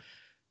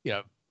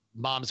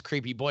mom's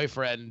creepy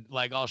boyfriend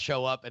like all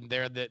show up and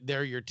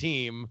they're your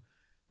team,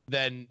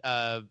 then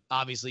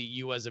obviously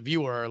you as a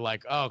viewer are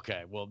like,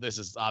 okay, well, this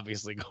is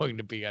obviously going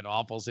to be an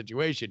awful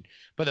situation.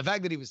 But the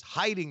fact that he was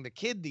hiding the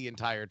kid the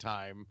entire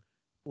time,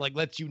 like,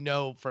 lets you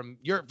know from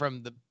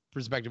the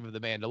perspective of the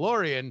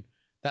Mandalorian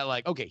that,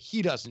 like, okay,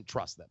 he doesn't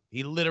trust them.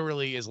 He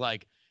literally is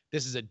like,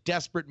 this is a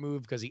desperate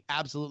move because he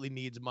absolutely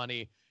needs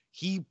money.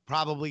 he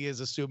probably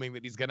is assuming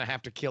that he's going to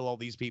have to kill all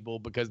these people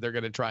because they're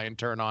going to try and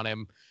turn on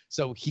him.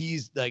 So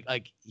he's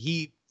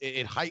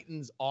it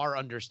heightens our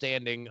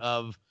understanding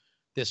of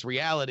this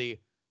reality,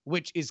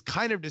 which is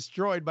kind of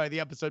destroyed by the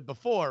episode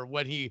before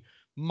when he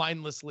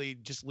mindlessly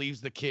just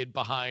leaves the kid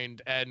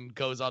behind and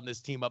goes on this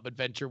team up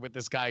adventure with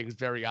this guy who's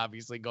very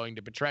obviously going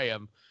to betray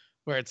him,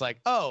 where it's like,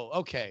 oh,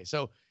 okay.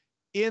 So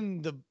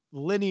in the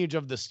lineage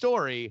of the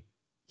story,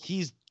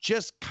 he's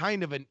just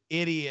kind of an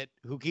idiot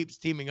who keeps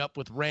teaming up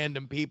with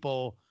random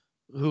people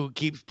who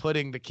keeps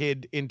putting the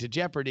kid into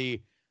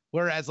jeopardy.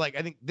 Whereas, like,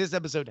 I think this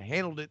episode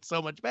handled it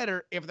so much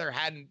better if there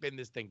hadn't been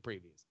this thing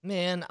previous.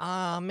 Man,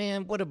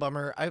 what a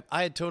bummer.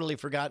 I had totally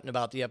forgotten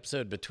about the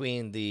episode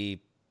between the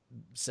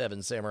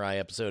Seven Samurai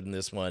episode and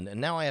this one,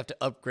 and now I have to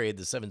upgrade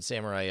the Seven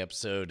Samurai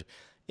episode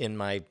in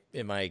my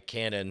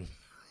canon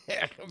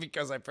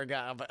because I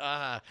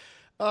forgot.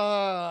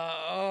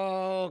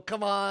 Oh,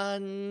 come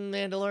on,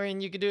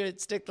 Mandalorian, you can do it.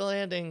 Stick the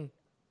landing.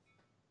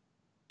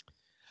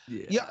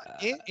 Yeah,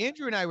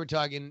 Andrew and I were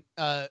talking.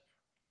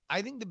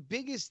 I think the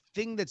biggest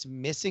thing that's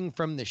missing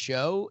from the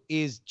show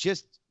is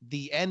just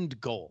the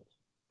end goal.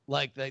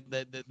 Like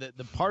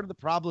the part of the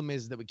problem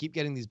is that we keep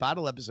getting these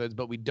bottle episodes,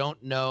 but we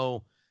don't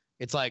know.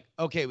 It's like,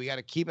 okay, we got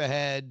to keep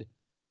ahead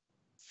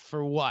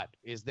for what?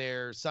 Is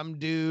there some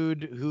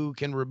dude who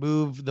can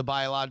remove the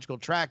biological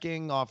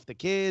tracking off the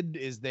kid?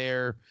 Is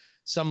there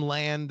some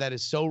land that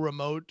is so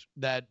remote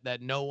that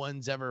no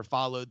one's ever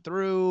followed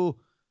through?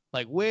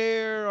 Like,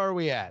 where are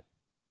we at?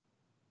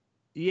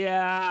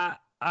 Yeah,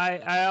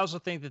 I also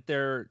think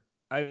that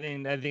I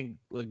think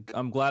like,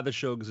 I'm glad the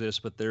show exists,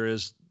 but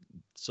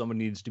someone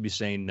needs to be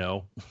saying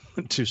no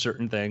to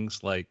certain things.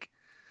 Like,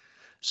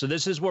 so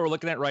this is what we're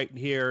looking at right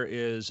here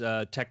is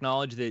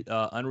technology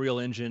that Unreal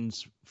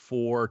Engines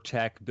 4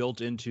 tech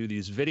built into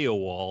these video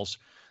walls,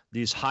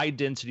 these high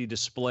density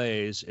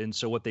displays. And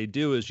so what they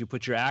do is you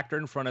put your actor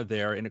in front of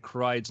there and it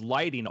provides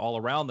lighting all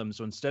around them.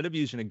 So instead of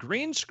using a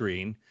green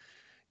screen,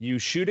 you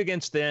shoot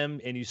against them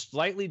and you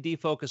slightly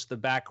defocus the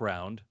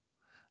background.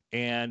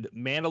 And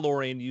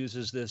Mandalorian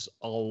uses this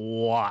a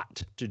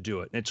lot to do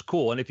it. And it's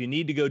cool. And if you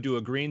need to go do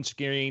a green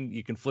screen,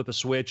 you can flip a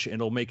switch and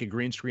it'll make a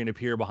green screen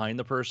appear behind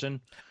the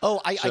person.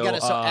 Oh, I got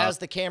it. So as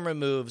the camera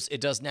moves,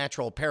 it does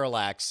natural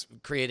parallax,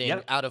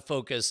 creating out of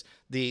focus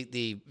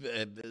the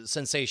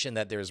sensation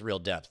that there's real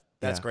depth.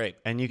 That's great.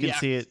 And you can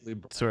see it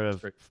sort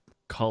of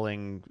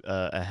culling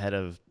ahead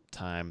of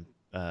time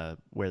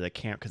where the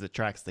camera, because it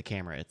tracks the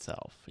camera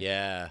itself.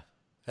 Yeah,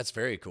 that's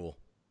very cool.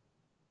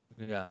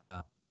 Yeah.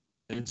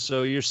 And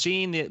so you're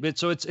seeing it.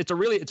 So it's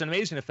an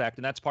amazing effect.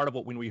 And that's part of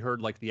what, when we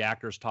heard like the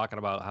actors talking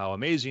about how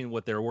amazing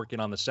what they're working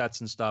on the sets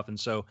and stuff. And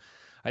so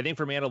I think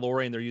for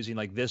Mandalorian, they're using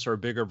like this or a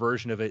bigger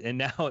version of it. And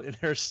now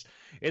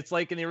it's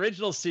like in the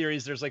original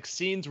series, there's like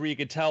scenes where you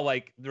could tell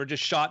like they're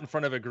just shot in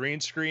front of a green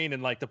screen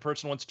and like the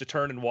person wants to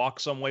turn and walk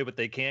some way, but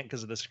they can't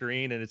because of the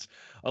screen. And it's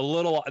there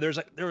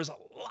was a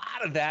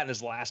lot of that in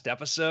his last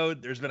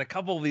episode. There's been a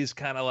couple of these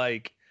kind of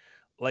like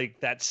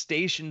that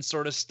station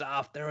sort of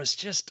stuff. There was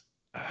just,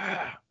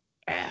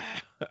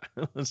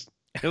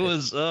 it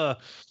was I've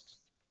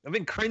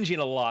been cringing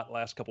a lot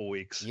last couple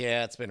weeks.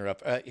 Yeah, it's been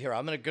rough. Here,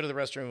 I'm gonna go to the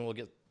restroom and we'll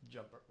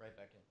jump right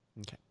back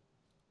in. Okay.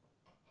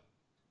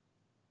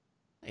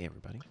 Hey,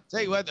 everybody.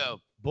 Tell you what, though,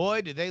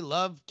 boy, do they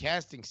love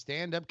casting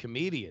stand-up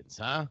comedians,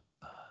 huh?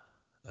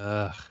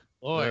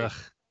 Boy,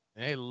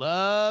 they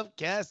love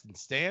casting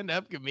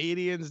stand-up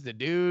comedians to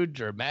do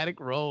dramatic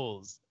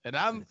roles, and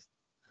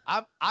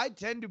I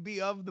tend to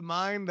be of the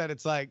mind that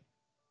it's like,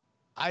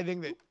 I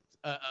think that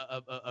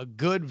a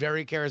good,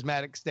 very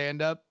charismatic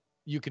stand-up,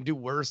 you can do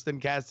worse than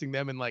casting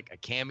them in like a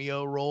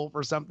cameo role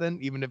for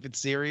something, even if it's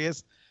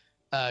serious.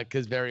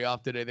 Because very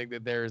often I think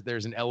that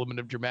there's an element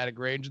of dramatic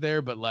range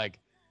there, but like,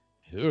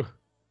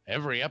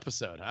 every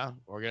episode, huh?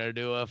 We're gonna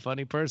do a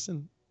funny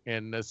person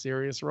in a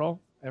serious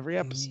role every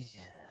episode.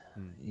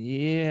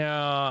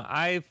 Yeah,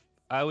 I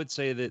would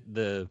say that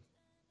the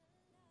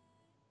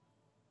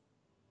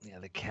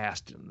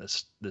cast in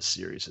this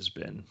series has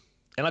been,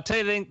 and I'll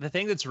tell you the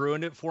thing that's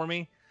ruined it for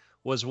me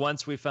was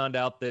once we found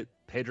out that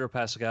Pedro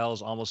Pascal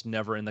is almost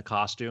never in the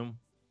costume.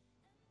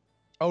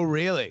 Oh,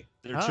 really?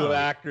 There are two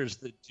actors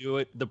that do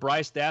it. They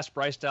asked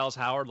Bryce Dallas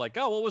Howard, like,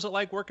 oh, what was it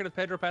like working with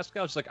Pedro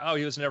Pascal? She's like, oh,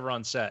 he was never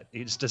on set.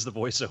 He just does the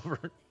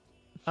voiceover.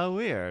 Oh,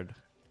 weird.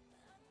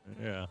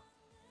 Yeah.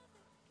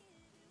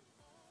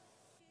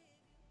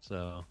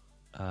 So,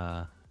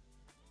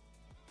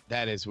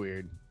 that is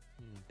weird.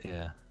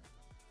 Yeah.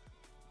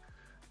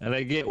 And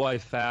I get why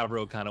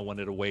Favreau kind of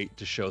wanted to wait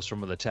to show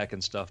some of the tech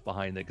and stuff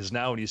behind it, because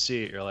now when you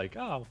see it, you're like,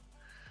 oh,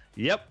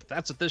 yep,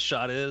 that's what this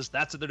shot is.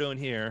 That's what they're doing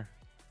here.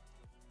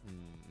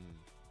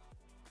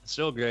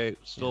 Still great.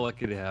 Still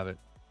lucky to have it.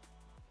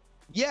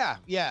 Yeah.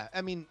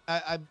 I mean,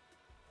 I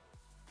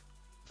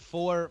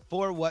for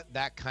what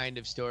that kind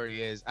of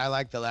story is, I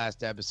like the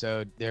last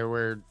episode. There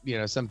were,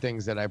 some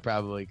things that I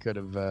probably could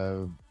have,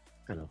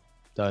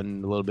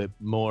 done a little bit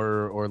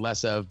more or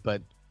less of,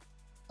 but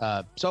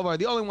so far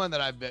the only one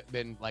that I've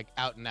been like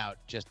out and out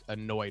just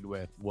annoyed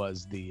with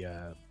was the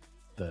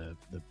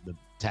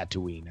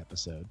Tatooine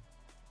episode.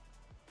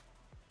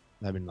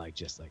 I've been like,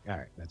 just like, all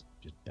right, that's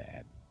just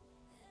bad.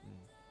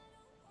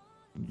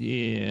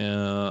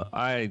 Yeah,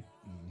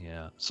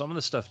 some of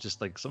the stuff just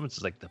like some of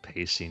it's like the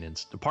pacing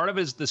and part of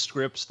it is the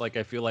scripts. Like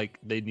I feel like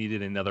they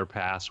needed another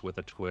pass with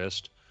a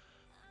twist,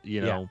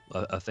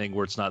 a thing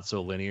where it's not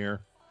so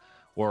linear.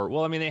 Or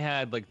well, I mean, they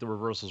had like the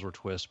reversals were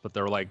twists, but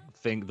they're like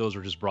those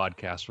were just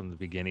broadcast from the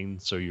beginning,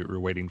 so you're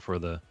waiting for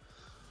the.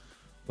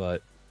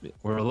 But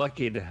we're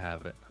lucky to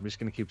have it. I'm just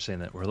gonna keep saying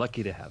that we're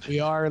lucky to have it. We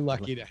are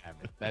lucky to have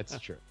it. That's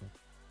true.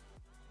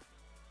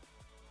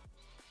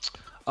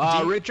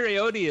 Richard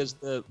Ayoade is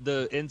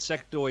the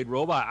insectoid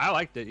robot. I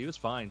liked it. He was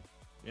fine,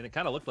 and it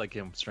kind of looked like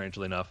him,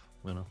 strangely enough.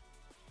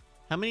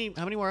 How many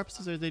more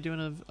episodes are they doing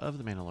of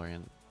the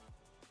Mandalorian?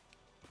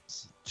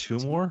 2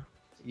 more.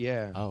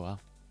 Yeah. Oh wow.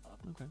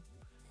 Okay.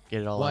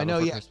 Get it all. Well, out I know.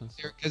 before Yeah, Christmas.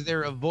 because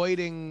they're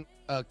avoiding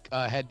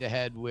a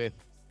head-to-head with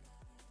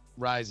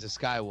Rise of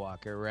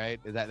Skywalker, right?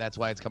 That's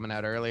why it's coming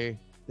out early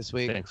this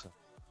week. Thanks.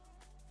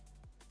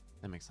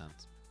 That makes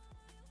sense.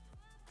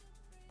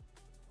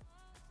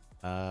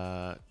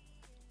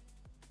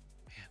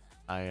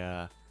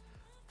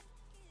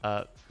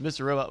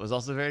 Mr. Robot was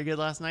also very good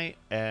last night,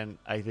 and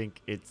I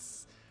think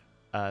it's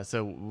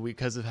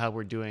because of how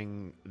we're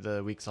doing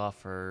the weeks off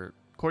for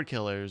Cord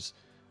Killers,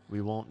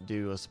 we won't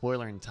do a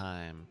spoiler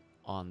time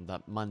on the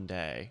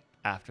Monday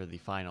after the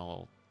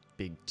final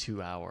big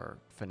 2-hour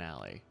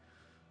finale.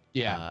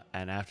 Yeah.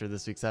 And after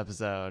this week's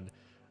episode,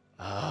 it's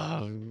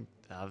gonna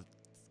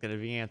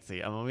be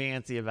antsy. I'm gonna be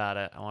antsy about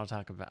it.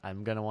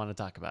 I'm gonna want to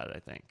talk about it, I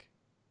think.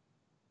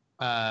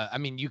 I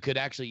mean, you could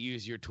actually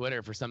use your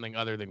Twitter for something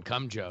other than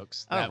cum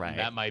jokes. That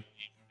might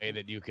be a way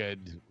that you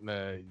could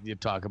you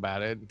talk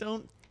about it.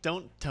 Don't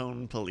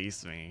tone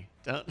police me.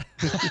 Don't.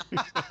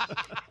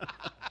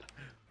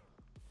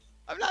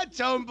 I'm not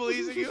tone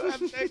policing you.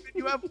 I'm saying that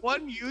you have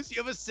one use. You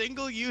have a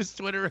single use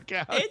Twitter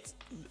account. It's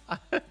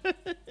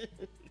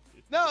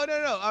no.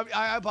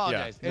 I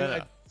apologize. Yeah,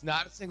 no. It's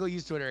not a single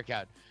use Twitter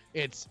account.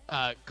 It's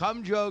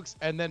cum jokes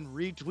and then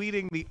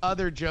retweeting the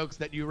other jokes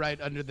that you write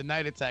under the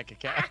Night Attack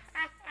account.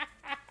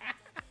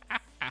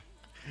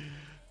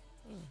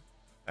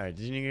 All right.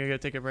 Did you go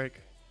take a break,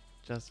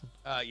 Justin?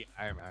 Yeah,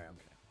 I'm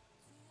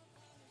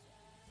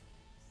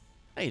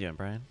How you doing,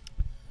 Brian?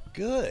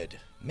 Good.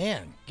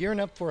 Man, gearing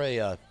up for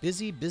a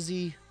busy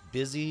week.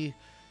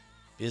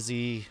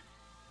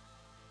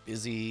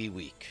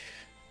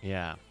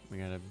 Yeah, we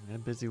got a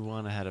busy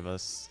one ahead of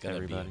us, It's gonna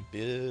everybody.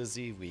 be a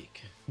busy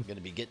week. I'm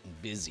gonna be getting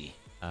busy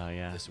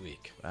Yeah. this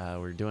week.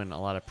 We're doing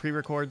a lot of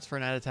pre-records for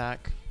Night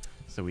Attack,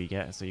 so you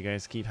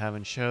guys keep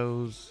having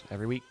shows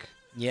every week.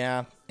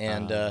 Yeah,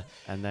 and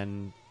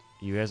then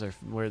you guys are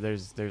where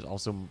there's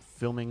also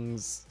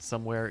filmings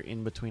somewhere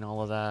in between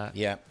all of that.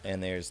 yeah,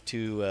 and there's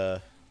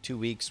 2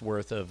 weeks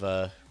worth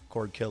of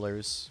Cord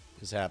Killers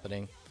is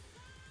happening.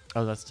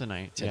 Oh, that's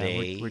tonight.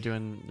 Today. Yeah, we're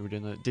doing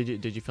the.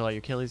 Did you fill out your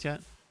Achilles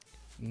yet?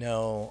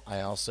 No,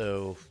 I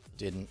also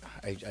didn't.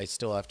 I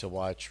still have to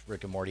watch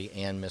Rick and Morty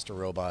and Mr.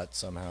 Robot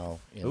somehow.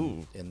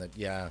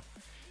 I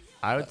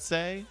would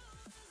say.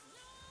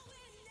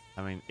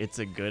 I mean, it's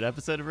a good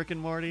episode of Rick and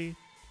Morty,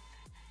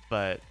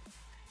 but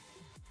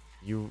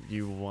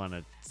you want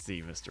to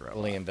see Mr. Robot.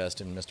 Only invest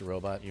in Mr.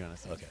 Robot. You want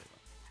to see? Okay.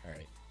 All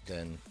right.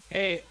 Then.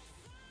 Hey,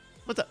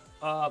 What's up?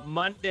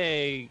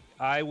 Monday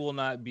I will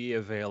not be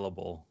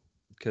available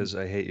because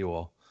I hate you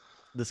all.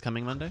 This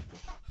coming Monday?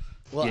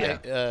 Well,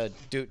 Yeah.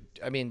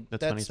 I mean, The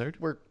that's 23rd?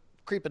 We're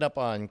creeping up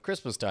on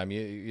Christmas time.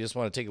 You just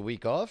want to take a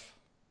week off?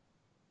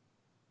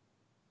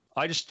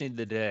 I just need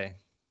the day.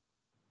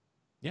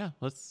 Yeah,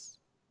 let's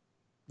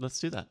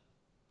do that.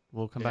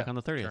 We'll come back on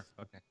the 30th. Sure.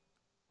 Okay.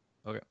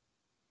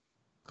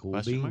 Cool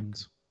Question mark?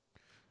 beans.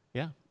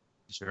 Yeah,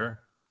 Sure.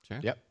 sure.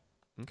 Yep.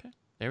 Okay,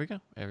 there we go,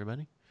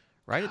 everybody.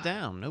 Write it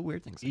down. No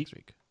weird things next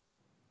week.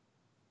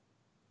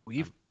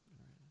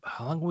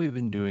 How long have we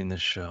been doing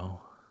this show?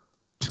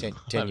 10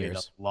 I mean,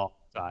 years. a long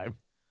time.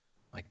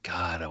 My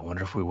God, I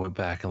wonder if we went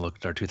back and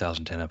looked at our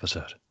 2010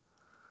 episode.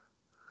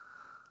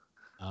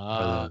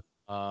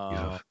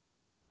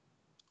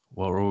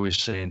 What were we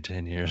saying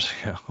 10 years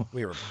ago?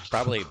 We were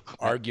probably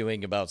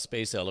arguing about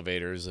space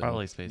elevators. And,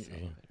 Probably space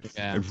elevators.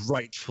 Yeah.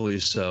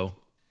 Rightfully so.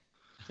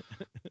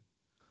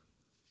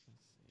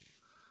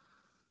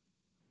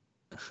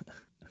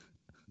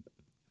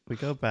 We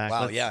go back.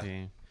 Wow, let's yeah.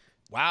 see.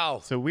 Wow.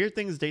 So Weird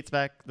Things dates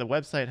back. The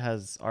website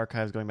has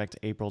archives going back to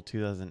April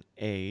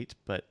 2008,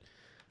 but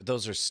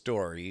Those are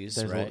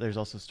stories, right? there's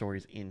also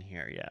stories in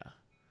here. Yeah.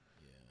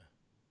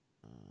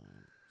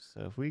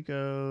 So if we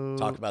go,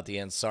 Talk about the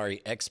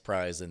Ansari X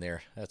Prize in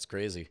there. That's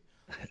crazy.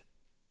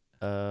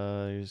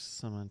 there's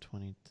some on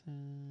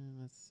 2010.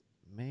 That's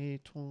May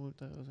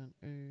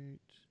 2008.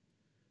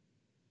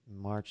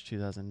 March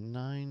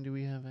 2009. Do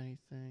we have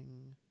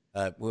anything?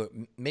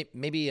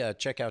 Maybe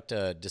check out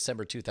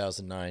December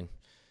 2009,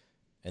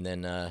 and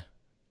then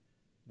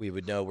we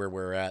would know where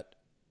we're at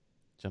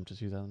Jump to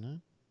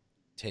 2009.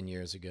 10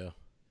 years ago.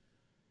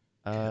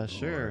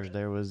 Sure.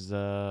 There was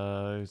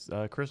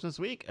Christmas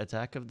week,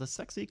 Attack of the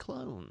Sexy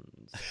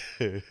Clones.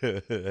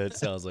 That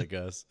sounds like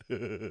us.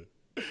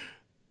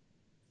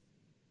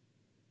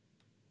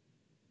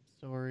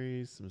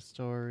 Some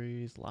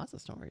stories, lots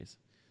of stories.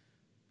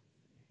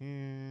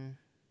 Here.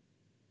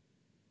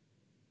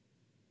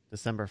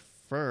 December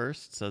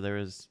 1st, so there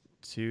was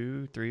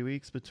 2-3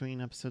 weeks between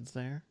episodes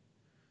there.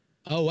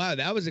 Oh, wow.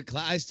 That was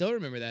I still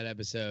remember that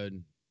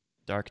episode.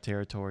 Dark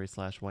Territory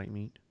 / White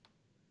Meat.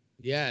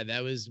 Yeah,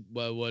 that was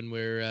one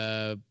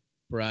where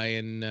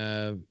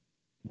Brian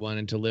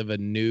wanted to live a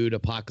nude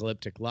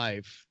apocalyptic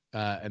life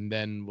and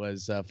then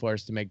was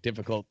forced to make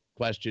difficult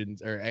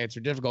questions or answer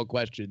difficult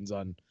questions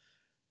on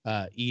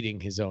eating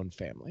his own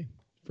family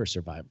for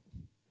survival.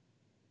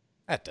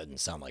 That doesn't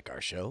sound like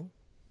our show.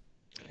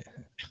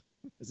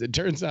 As it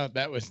turns out,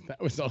 that was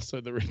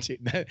also the routine.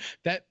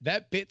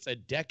 That bit's a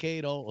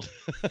decade old.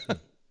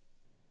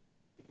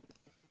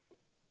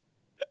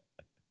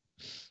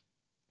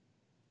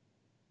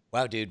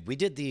 Wow, dude, we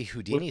did the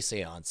Houdini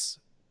seance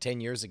 10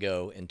 years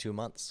ago in 2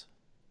 months.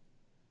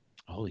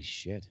 Holy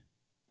shit.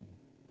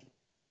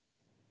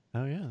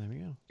 Oh, yeah, there we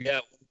go.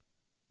 Yeah.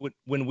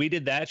 When we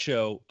did that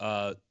show,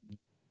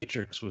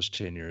 Matrix was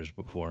 10 years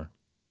before.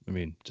 I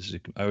mean,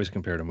 I always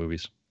compare to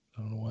movies.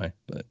 I don't know why,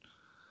 but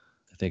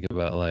I think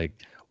about like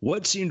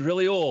what seemed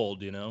really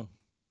old, you know?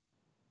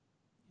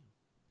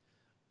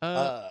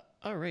 All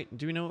right.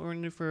 Do we know what we're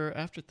going to do for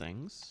After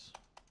Things?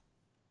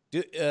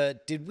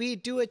 Did we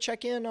do a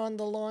check-in on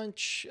the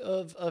launch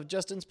of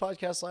Justin's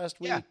podcast last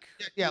week?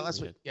 Yeah,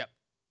 last week. Yeah.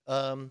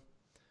 Do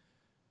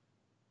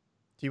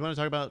you want to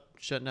talk about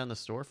shutting down the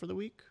store for the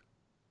week?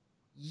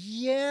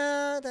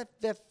 Yeah,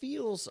 that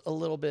feels a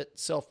little bit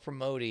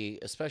self-promoty,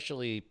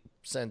 especially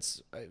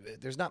since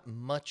there's not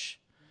much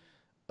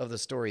of the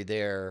story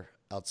there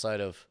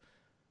outside of,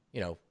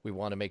 we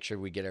want to make sure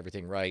we get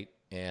everything right.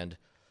 And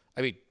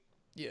I mean,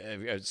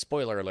 yeah,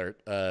 spoiler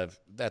alert,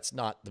 that's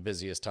not the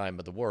busiest time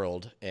of the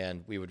world,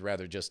 and we would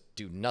rather just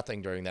do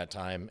nothing during that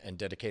time and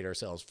dedicate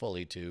ourselves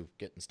fully to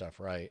getting stuff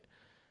right.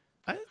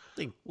 I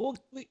think we'll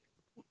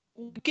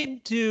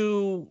get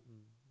to,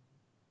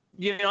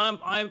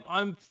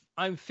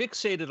 I'm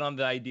fixated on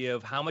the idea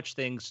of how much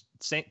things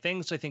I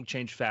think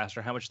change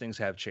faster, how much things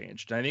have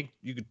changed. And I think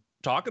you could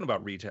talking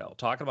about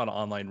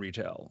online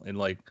retail and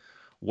like,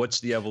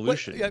 what's the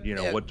evolution?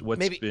 What's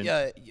maybe, been?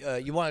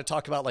 You want to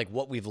talk about like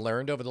what we've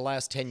learned over the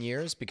last 10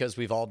 years because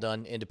we've all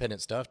done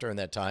independent stuff during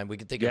that time. We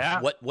could think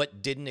of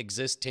what didn't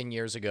exist 10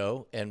 years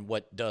ago and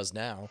what does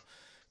now.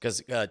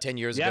 Because 10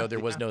 years ago, there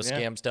was no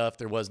scam stuff.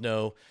 There was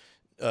no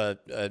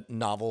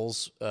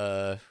novels.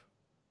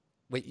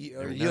 Wait,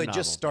 you had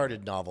just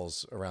started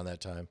novels around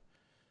that time.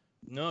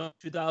 No,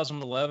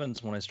 2011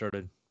 is when I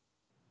started.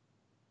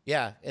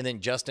 Yeah, and then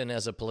Justin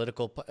as a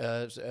political,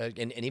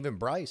 and even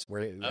Bryce.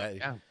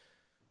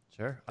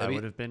 Sure. I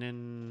would have been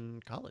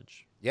in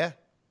college. Yeah.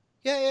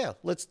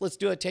 Let's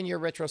do a 10-year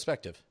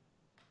retrospective.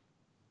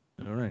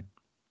 All right.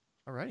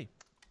 Well,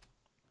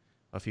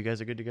 if you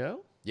guys are good to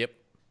go. Yep.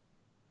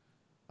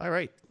 All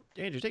right.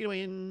 Andrew, take it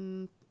away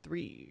in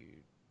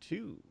 3,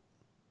 2.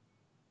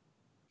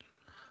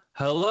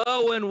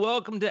 Hello and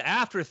welcome to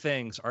After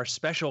Things, our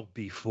special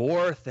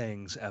Before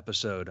Things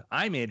episode.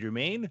 I'm Andrew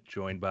Main,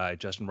 joined by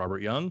Justin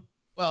Robert Young.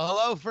 Well,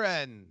 hello,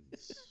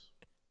 friends.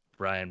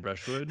 Brian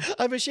Brushwood.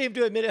 I'm ashamed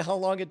to admit how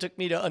long it took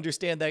me to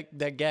understand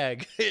that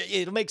gag.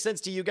 It'll make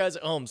sense to you guys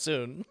at home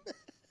soon.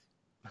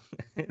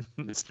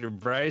 Mr.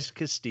 Bryce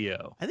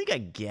Castillo. I think I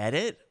get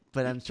it,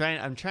 but I'm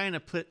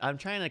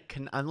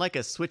like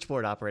a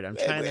switchboard operator. I'm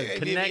trying to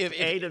connect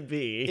A to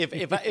B.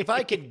 If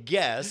I could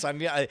guess,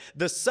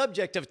 the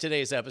subject of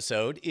today's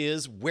episode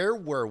is where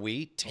were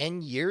we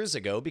 10 years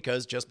ago?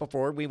 Because just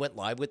before we went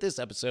live with this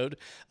episode,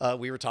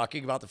 we were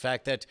talking about the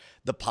fact that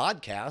the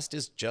podcast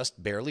is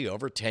just barely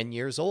over 10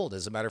 years old.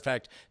 As a matter of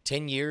fact,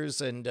 10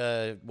 years and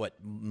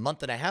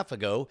month and a half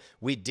ago,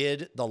 we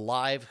did the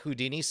live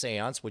Houdini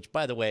seance, which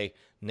by the way,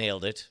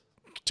 nailed it.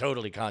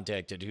 Totally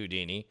contacted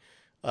Houdini.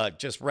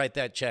 Just write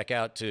that check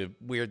out to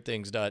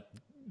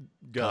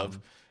weirdthings.gov.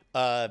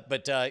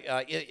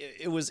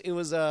 It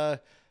was a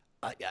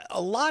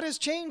lot has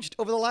changed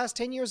over the last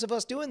 10 years of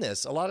us doing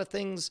this. A lot of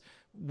things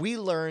we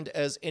learned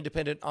as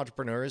independent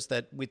entrepreneurs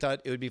that we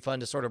thought it would be fun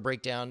to sort of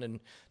break down and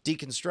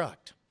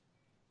deconstruct.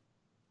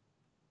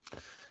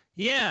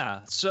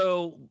 Yeah.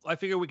 So I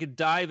figure we could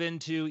dive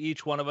into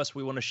each one of us.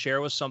 We want to share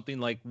with something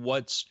like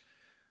what's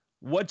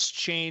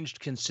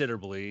changed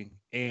considerably.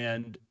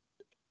 And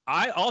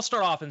I'll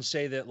start off and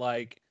say that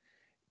like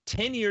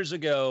 10 years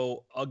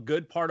ago, a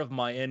good part of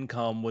my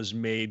income was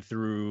made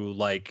through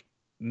like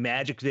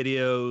magic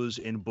videos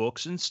and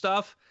books and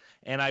stuff.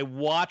 And I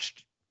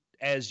watched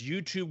as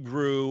YouTube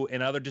grew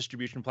and other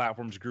distribution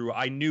platforms grew.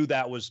 I knew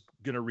that was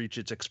going to reach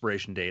its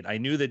expiration date. I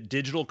knew that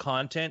digital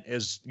content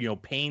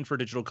paying for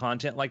digital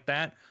content like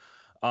that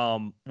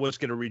was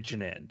going to reach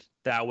an end.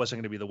 That wasn't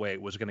going to be the way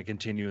it was going to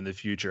continue in the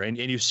future. And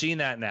you've seen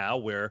that now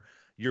where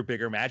your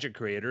bigger magic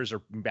creators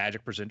or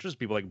magic presenters,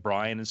 people like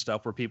Brian and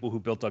stuff, were people who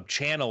built up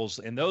channels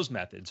in those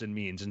methods and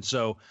means. And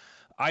so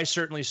I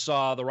certainly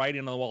saw the writing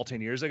on the wall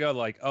 10 years ago,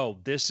 like, oh,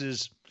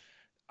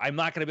 I'm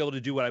not going to be able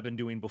to do what I've been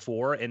doing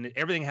before. And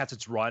everything has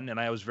its run. And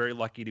I was very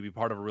lucky to be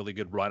part of a really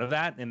good run of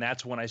that. And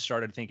that's when I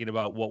started thinking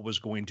about what was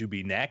going to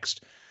be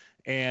next.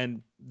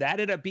 And that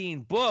ended up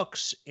being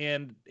books.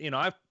 And,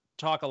 I've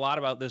talked a lot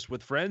about this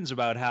with friends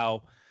about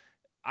how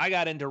I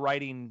got into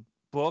writing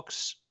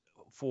books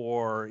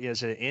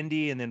as an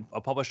indie and then a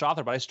published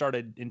author, but I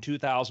started in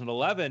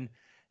 2011,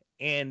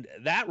 and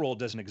that role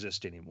doesn't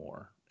exist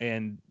anymore.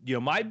 And,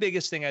 my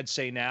biggest thing I'd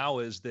say now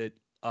is that,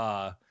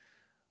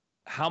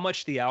 how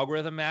much the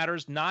algorithm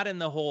matters, not in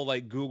the whole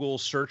like Google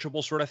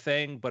searchable sort of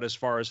thing, but as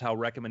far as how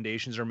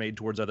recommendations are made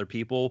towards other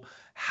people.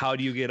 How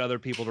do you get other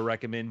people to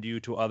recommend you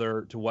to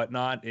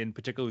whatnot? In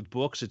particular with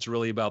books, it's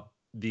really about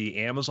the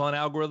Amazon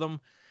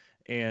algorithm.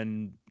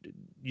 And,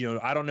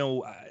 I don't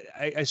know.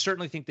 I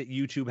certainly think that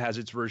YouTube has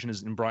its version,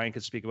 and Brian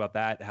could speak about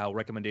that, how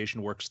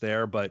recommendation works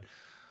there. But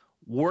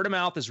word of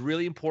mouth is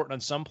really important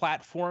on some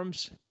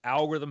platforms.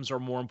 Algorithms are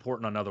more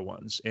important on other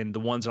ones. And the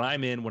ones that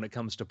I'm in when it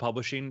comes to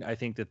publishing, I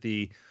think that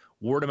the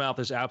word of mouth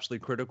is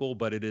absolutely critical,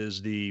 but it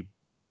is the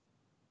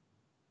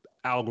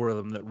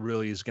algorithm that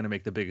really is going to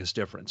make the biggest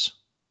difference.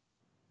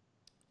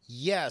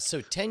 Yeah. So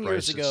 10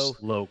 years ago,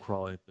 low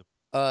crawling.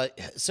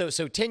 So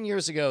 10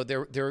 years ago,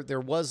 there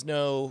was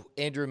no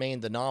Andrew Mayne,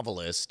 the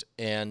novelist.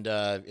 And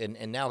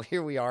now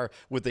here we are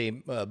with a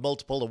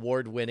multiple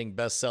award-winning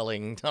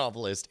best-selling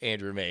novelist,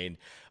 Andrew Mayne.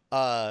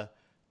 10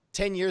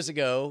 years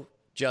ago,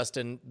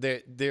 Justin,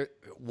 there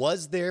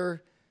was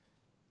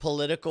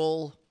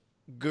political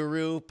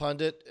guru,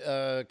 pundit,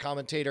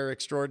 commentator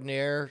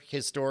extraordinaire,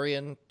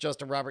 historian,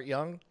 Justin Robert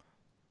Young?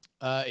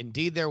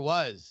 Indeed there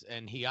was,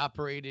 and he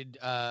operated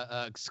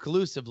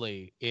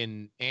exclusively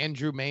in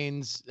Andrew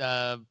Mayne's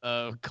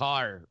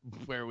car,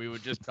 where we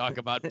would just talk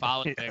about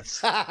politics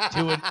to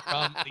and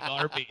from the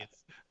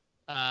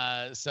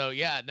Arby's. So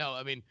yeah, no,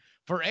 I mean,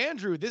 for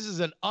Andrew, this is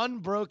an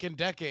unbroken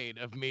decade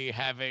of me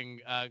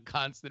having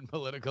constant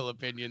political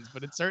opinions,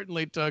 but it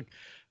certainly took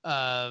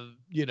half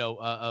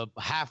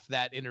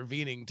that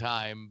intervening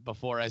time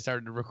before I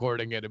started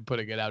recording it and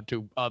putting it out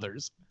to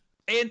others.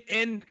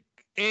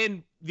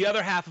 And the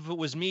other half of it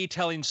was me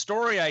telling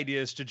story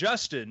ideas to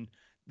Justin,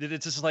 that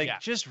it's just like,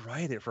 just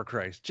write it, for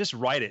Christ, just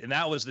write it. And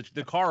that was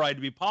the car ride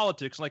to be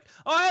politics. Like,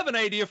 oh, I have an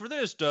idea for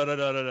this. Da da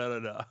da da da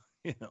da.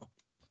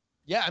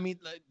 Yeah, I mean,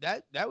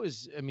 that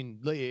was, I mean,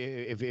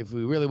 if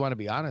we really want to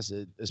be honest,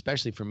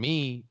 especially for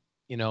me,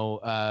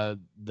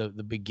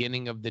 the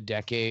beginning of the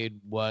decade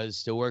was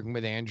still working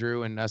with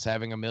Andrew and us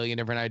having a million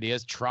different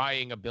ideas,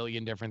 trying a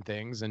billion different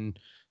things, and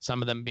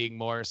some of them being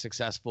more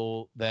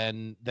successful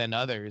than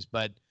others.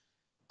 But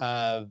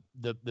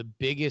the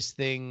biggest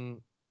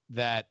thing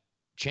that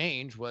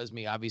changed was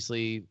me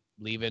obviously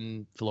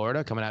leaving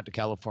Florida, coming out to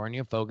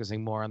California,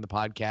 focusing more on the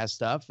podcast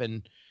stuff,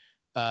 and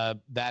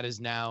that is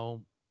now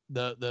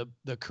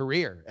the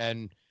career.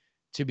 And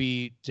to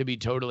be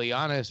totally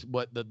honest,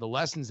 what the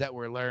lessons that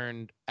were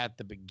learned at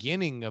the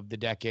beginning of the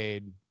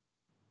decade,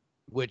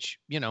 which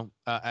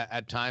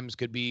at times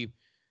could be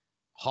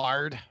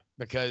hard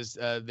because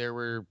there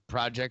were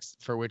projects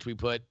for which we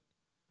put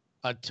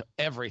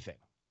everything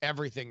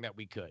that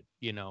we could,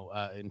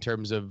 in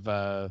terms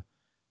of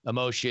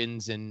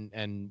emotions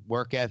and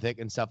work ethic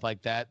and stuff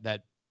like that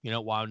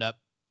wound up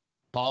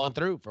falling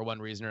through for one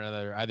reason or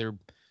another, either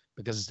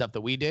because of stuff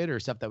that we did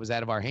or stuff that was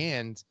out of our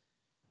hands.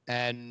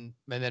 And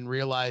then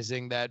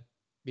realizing that,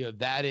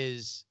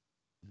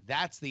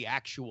 that's the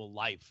actual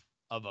life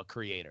of a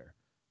creator.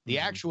 The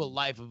actual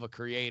life of a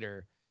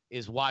creator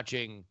is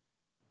watching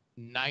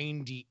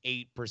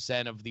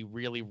 98% of the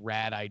really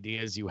rad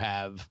ideas you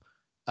have,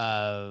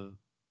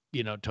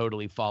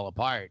 totally fall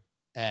apart.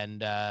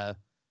 And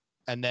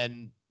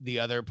then the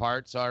other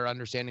parts are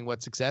understanding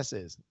what success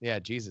is. Yeah,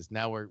 Jesus.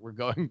 Now we're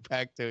going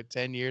back to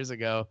 10 years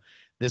ago.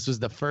 This was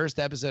the first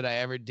episode I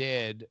ever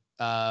did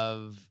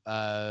of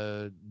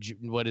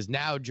what is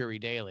now Jury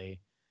Daily.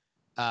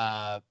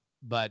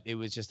 But it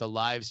was just a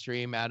live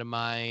stream out of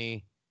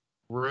my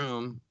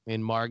room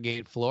in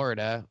Margate,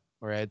 Florida,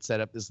 where I had set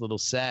up this little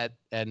set.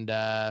 And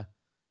that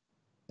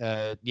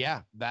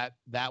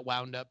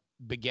wound up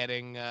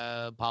begetting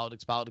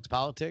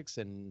politics.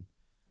 And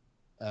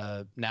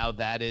now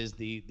that is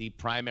the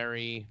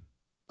primary,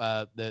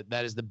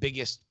 that is the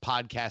biggest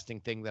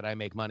podcasting thing that I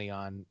make money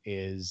on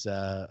is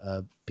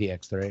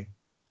PX3.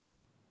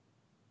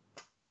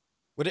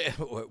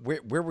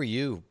 Where were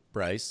you,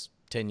 Bryce,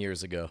 10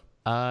 years ago?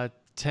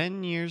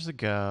 10 years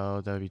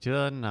ago, that would be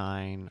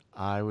 2009,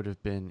 I would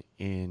have been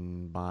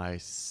in my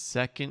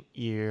second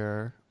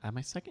year. Would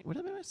it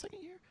have been my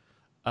second year?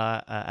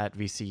 At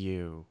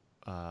VCU.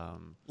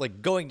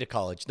 Like going to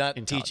college, not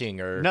teaching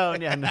college. No,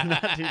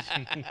 not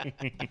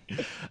teaching.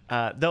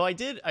 Though I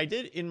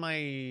did in my,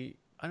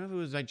 I don't know if it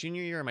was my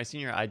junior year or my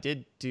senior year, I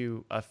did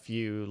do a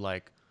few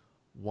like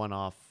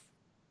one-off,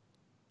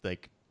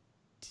 like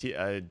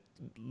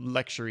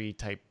lecture-y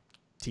type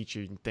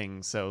teaching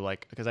things. So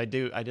like, because I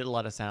did a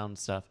lot of sound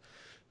stuff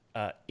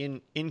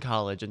in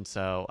college, and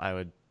so I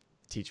would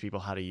teach people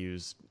how to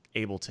use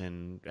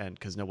Ableton, and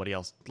because nobody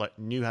else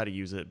knew how to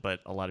use it,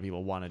 but a lot of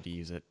people wanted to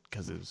use it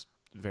because it was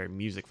very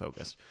music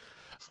focused.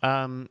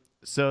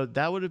 So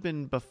that would have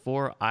been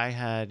before I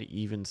had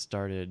even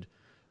started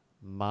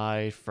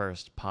my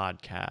first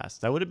podcast.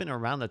 That would have been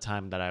around the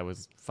time that I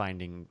was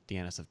finding the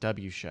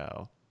NSFW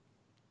show.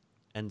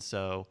 And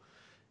so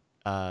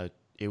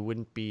it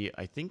wouldn't be,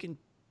 I think,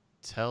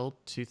 until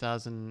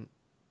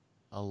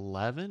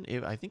 2011.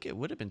 I think it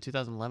would have been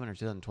 2011 or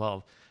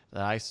 2012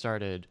 that I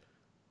started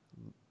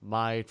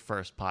my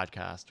first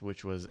podcast,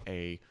 which was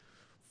a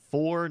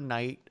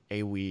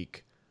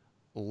 4-night-a-week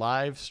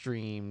live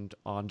streamed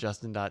on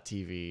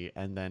Justin.tv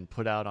and then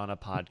put out on a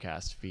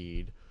podcast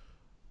feed.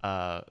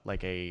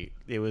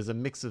 It was a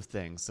mix of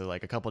things. So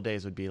like a couple of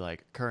days would be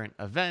like current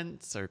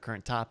events or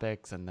current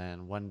topics, and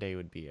then one day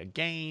would be a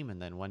game,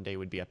 and then one day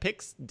would be a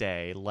picks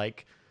day,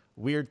 like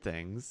Weird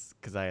Things,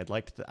 because I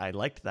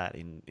liked that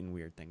in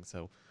Weird Things.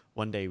 So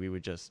one day we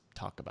would just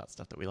talk about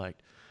stuff that we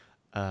liked.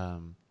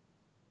 And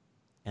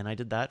I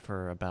did that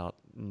for about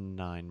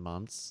 9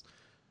 months.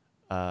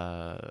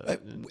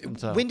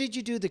 When did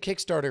you do the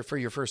Kickstarter for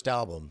your first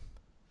album?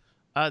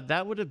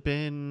 That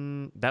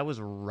was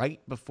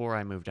right before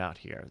I moved out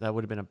here. That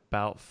would have been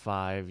about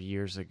 5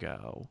 years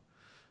ago.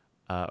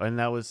 And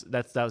that was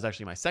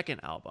actually my second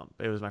album.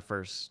 It was my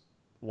first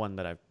one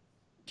that I've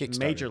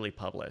majorly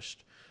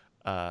published,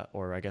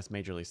 or I guess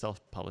majorly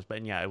self-published.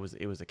 But yeah, it was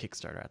a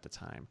Kickstarter at the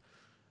time.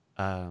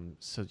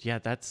 So yeah,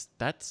 that's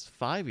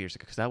 5 years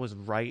ago, because that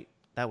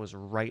was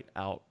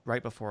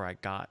right before I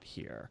got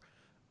here.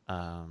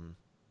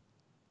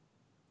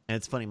 And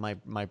it's funny,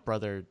 my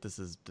brother, this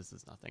is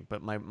nothing,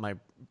 but my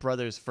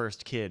brother's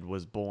first kid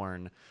was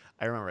born.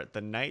 I remember it.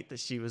 The night that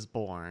she was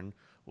born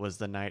was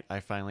the night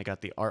I finally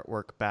got the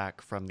artwork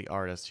back from the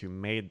artist who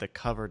made the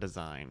cover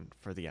design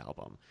for the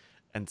album.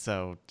 And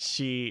so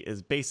she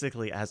is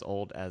basically as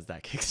old as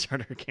that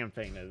Kickstarter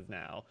campaign is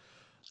now.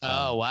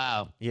 Oh,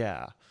 wow.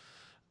 Yeah.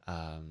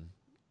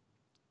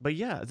 But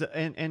yeah,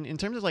 and in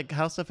terms of like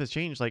how stuff has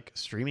changed, like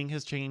streaming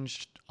has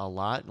changed a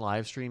lot.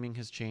 Live streaming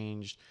has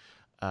changed.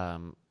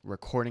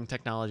 Recording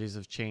technologies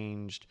have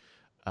changed.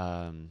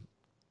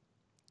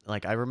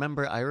 Like I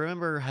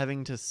remember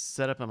having to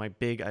set up on I had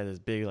this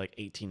big like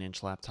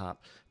 18-inch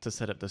laptop to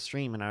set up the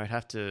stream, and I would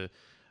have to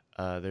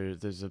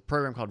there's a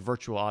program called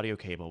Virtual Audio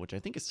Cable, which I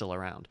think is still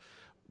around,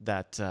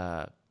 that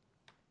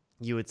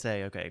you would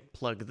say, okay,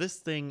 plug this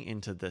thing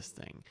into this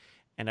thing,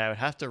 and I would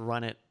have to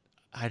run it.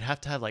 I'd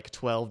have to have like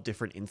 12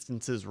 different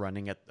instances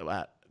running at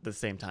the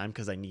same time,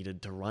 because I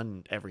needed to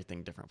run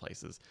everything different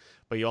places.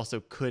 But you also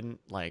couldn't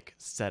like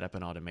set up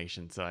an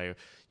automation, so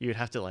you'd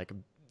have to like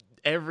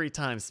every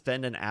time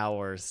spend an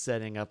hour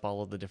setting up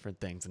all of the different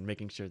things and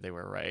making sure they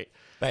were right.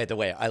 By the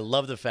way, I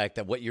love the fact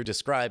that what you're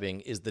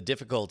describing is the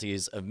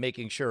difficulties of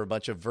making sure a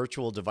bunch of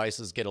virtual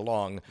devices get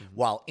along,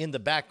 while in the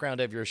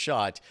background of your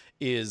shot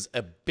is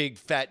a big,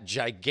 fat,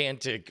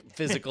 gigantic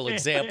physical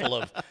example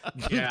of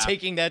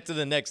taking that to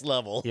the next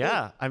level.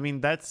 Yeah, I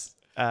mean, that's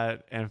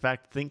in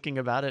fact, thinking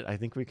about it, I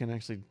think we can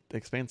actually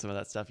expand some of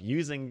that stuff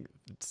using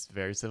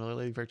very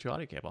similarly Virtual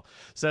Audio Cable.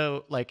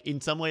 So like in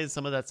some ways,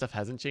 some of that stuff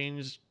hasn't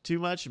changed too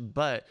much,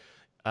 but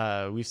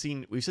we've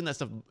seen that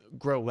stuff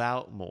grow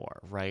out more,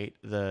 right?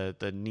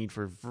 The need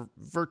for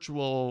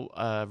virtual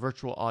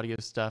audio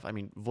stuff. I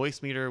mean,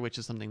 Voicemeeter, which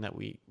is something that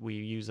we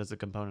use as a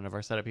component of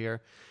our setup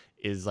here,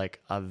 is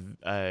like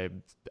a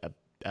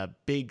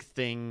big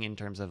thing in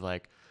terms of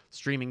like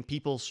streaming.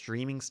 People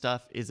streaming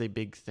stuff is a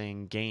big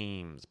thing.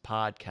 Games,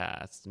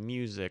 podcasts,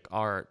 music,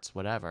 arts,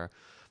 whatever.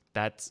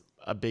 That's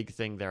a big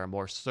thing. There are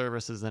more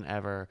services than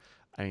ever.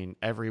 I mean,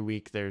 every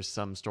week there's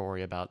some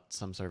story about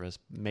some service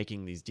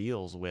making these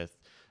deals with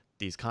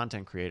these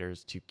content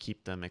creators to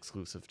keep them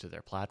exclusive to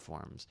their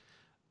platforms.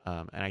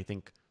 And I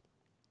think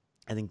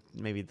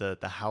maybe the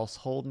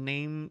household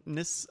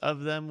nameness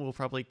of them will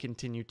probably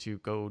continue to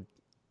go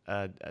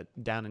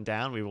down and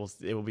down.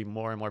 It will be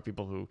more and more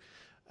people who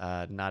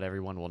not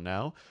everyone will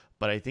know,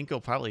 but I think you'll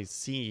probably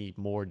see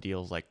more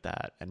deals like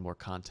that and more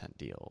content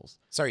deals.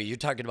 Sorry, you're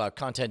talking about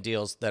content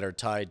deals that are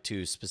tied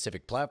to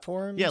specific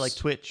platforms? Yeah, like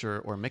Twitch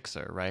or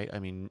Mixer, right? I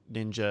mean,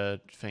 Ninja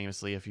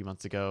famously a few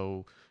months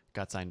ago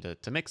got signed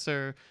to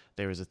Mixer.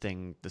 There was a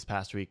thing this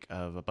past week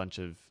of a bunch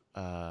of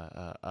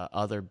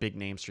other big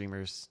name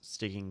streamers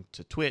sticking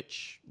to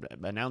Twitch,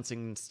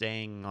 announcing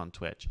staying on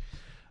Twitch.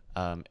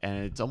 And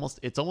it's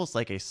almost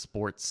like a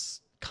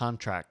sports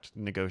contract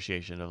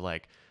negotiation of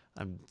like,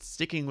 I'm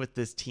sticking with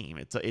this team.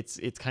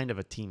 It's kind of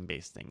a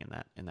team-based thing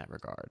in that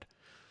regard.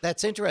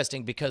 That's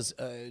interesting because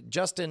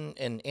Justin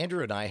and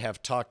Andrew and I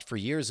have talked for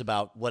years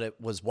about what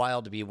it was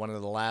wild to be one of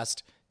the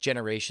last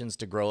generations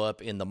to grow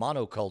up in the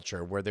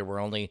monoculture, where there were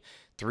only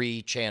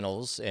 3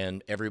 channels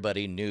and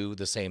everybody knew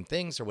the same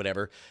things or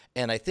whatever.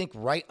 And I think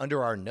right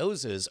under our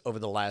noses over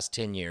the last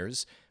 10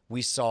 years,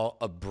 we saw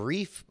a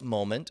brief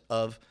moment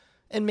of,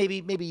 and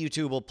maybe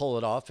YouTube will pull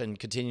it off and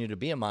continue to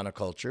be a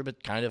monoculture,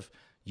 but kind of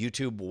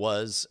YouTube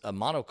was a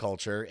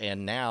monoculture,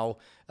 and now,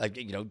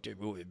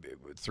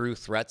 through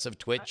threats of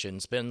Twitch and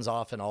spins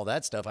off and all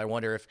that stuff, I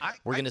wonder if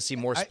we're going to see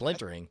more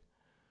splintering.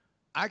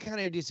 I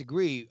kind of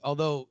disagree,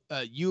 although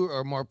you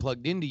are more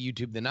plugged into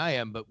YouTube than I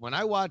am. But when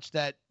I watched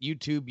that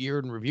YouTube year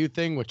in review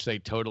thing, which they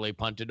totally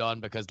punted on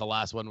because the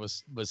last one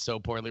was so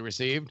poorly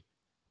received,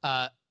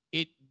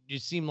 it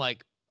just seemed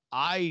like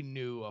I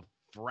knew a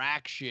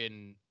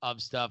fraction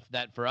of stuff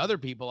that for other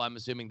people, I'm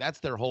assuming that's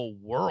their whole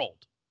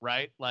world,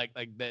 right? Like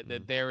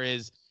that there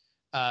is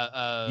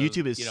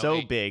YouTube is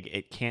so big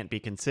it can't be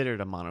considered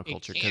a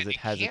monoculture because it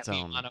has its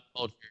own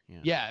monoculture.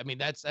 Yeah, I mean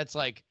that's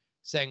like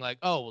saying like,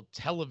 oh, well,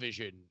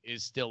 television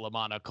is still a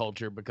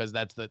monoculture because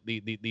that's the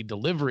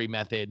delivery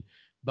method,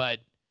 but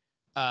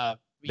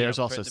there's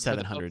also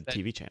 700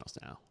 TV channels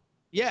now.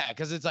 Yeah,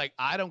 because it's like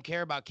I don't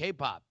care about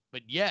K-pop,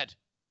 but yet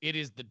it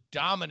is the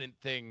dominant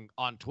thing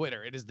on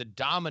Twitter. It is the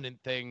dominant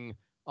thing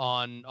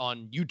on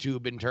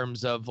YouTube in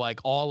terms of like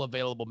all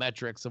available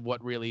metrics of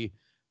what really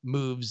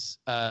moves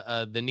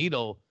the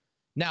needle.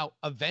 Now,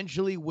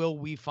 eventually, will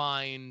we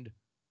find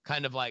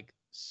kind of like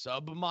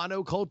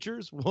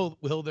sub-monocultures?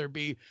 Will there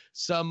be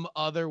some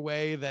other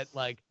way that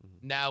like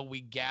now we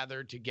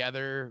gather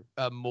together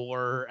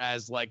more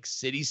as like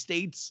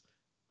city-states?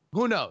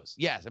 Who knows?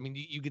 Yes, I mean,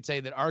 you could say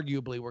that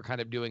arguably we're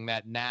kind of doing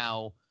that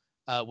now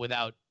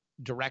without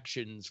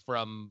directions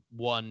from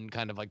one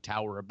kind of like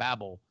Tower of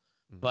Babel.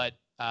 But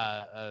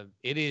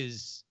it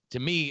is, to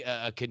me,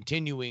 a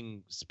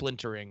continuing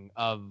splintering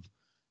of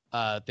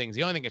things.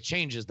 The only thing that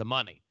changes is the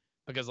money,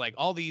 because like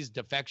all these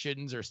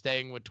defections or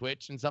staying with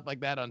Twitch and stuff like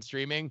that on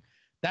streaming,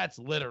 that's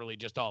literally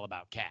just all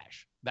about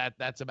cash.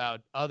 That's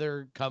about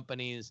other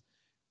companies,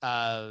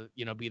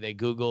 be they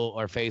Google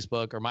or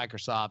Facebook or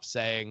Microsoft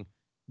saying,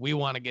 we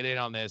want to get in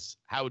on this.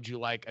 How would you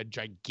like a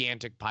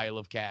gigantic pile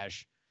of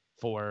cash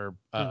for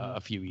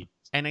a few years?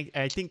 And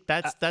I think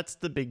that's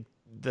the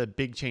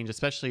big change,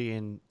 especially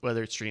in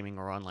whether it's streaming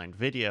or online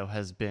video,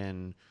 has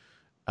been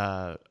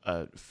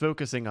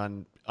focusing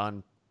on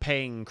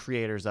paying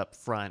creators up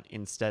front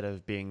instead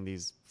of being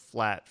these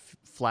flat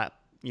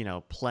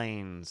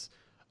planes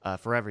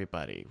for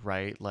everybody,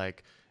 right?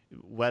 Like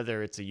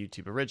whether it's a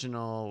YouTube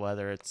original,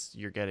 whether it's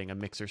you're getting a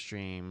Mixer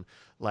stream,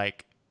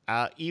 like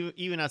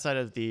even outside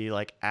of the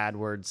like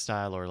AdWords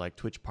style or like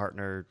Twitch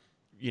partner,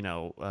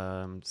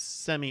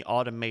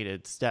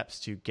 semi-automated steps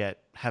to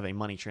have a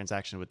money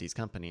transaction with these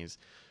companies,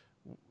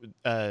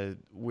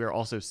 we're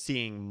also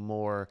seeing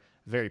more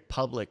very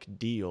public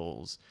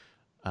deals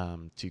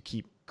to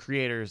keep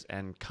creators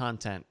and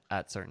content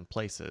at certain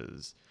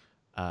places.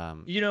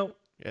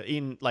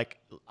 In like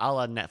a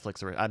la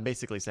Netflix, I'm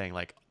basically saying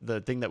like the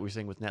thing that we're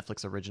seeing with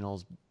Netflix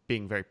originals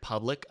being very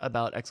public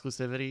about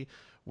exclusivity,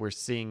 we're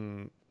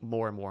seeing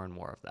more and more and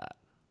more of that.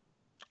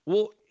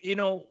 Well,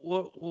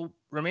 what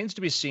remains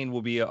to be seen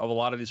will be of a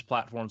lot of these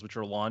platforms which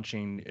are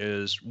launching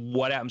is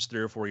what happens 3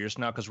 or 4 years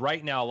from now. Because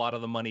right now, a lot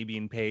of the money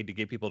being paid to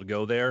get people to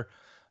go there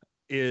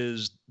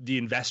is the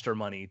investor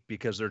money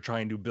because they're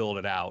trying to build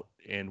it out.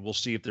 And we'll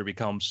see if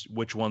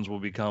which ones will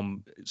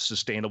become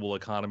sustainable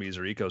economies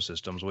or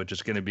ecosystems, which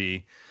is going to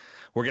be,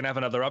 we're going to have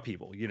another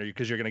upheaval,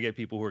 because you're going to get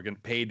people who are getting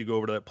paid to go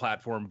over to that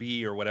platform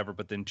B or whatever.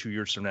 But then 2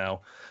 years from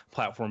now,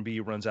 platform B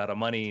runs out of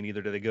money, and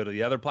either do they go to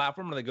the other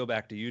platform or they go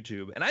back to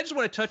YouTube. And I just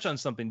want to touch on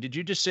something. Did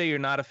you just say you're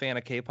not a fan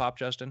of K-pop,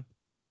 Justin?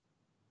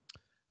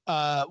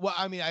 Well,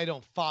 I mean, I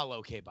don't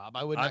follow K-pop.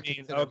 I would not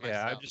consider okay.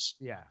 myself. I'm just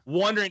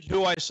wondering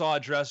who I saw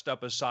dressed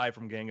up aside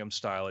from Gangnam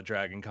Style at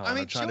Dragon Con. I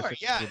mean, sure,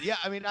 yeah.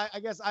 I mean,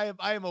 I guess I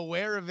am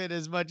aware of it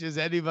as much as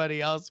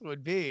anybody else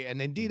would be, and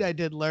indeed, I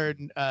did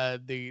learn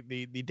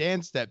the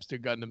dance steps to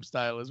Gangnam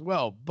Style as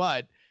well.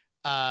 But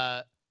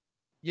I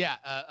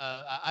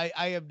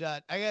have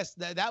done. I guess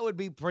that would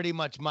be pretty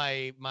much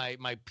my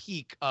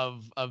peak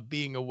of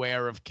being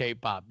aware of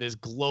K-pop, this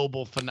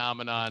global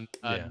phenomenon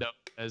known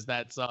as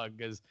that song,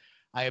 because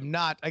I am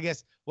not. I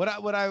guess what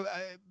I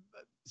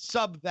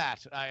sub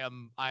that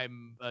I'm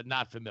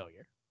not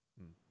familiar.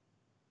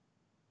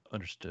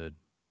 Understood.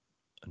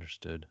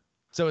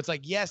 So it's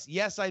like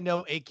yes, I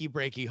know "Achy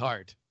Breaky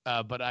Heart,"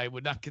 but I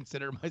would not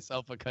consider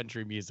myself a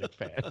country music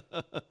fan.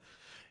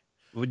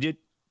 Did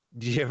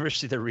you ever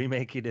see the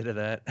remake he did of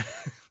that?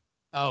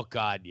 Oh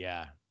God,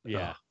 yeah.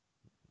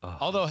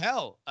 Although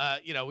hell,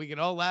 we can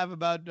all laugh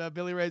about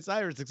Billy Ray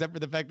Cyrus, except for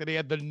the fact that he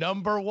had the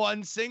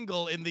 #1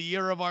 single in the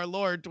year of our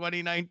Lord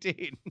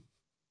 2019.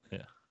 Yeah,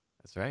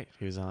 that's right.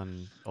 He was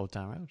on Old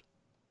Town Road.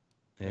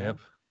 Yep,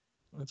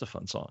 that's a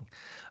fun song.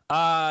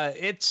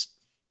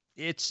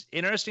 It's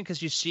interesting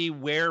because you see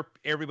where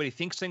everybody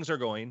thinks things are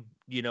going.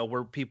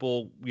 Where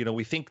people,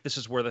 we think this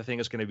is where the thing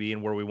is going to be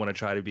and where we want to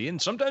try to be.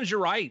 And sometimes you're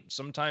right.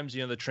 Sometimes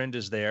the trend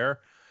is there.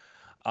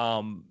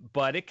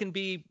 But it can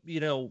be,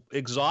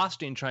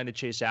 exhausting trying to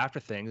chase after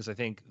things. I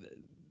think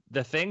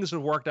the things that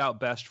worked out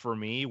best for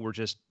me were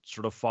just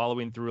sort of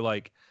following through.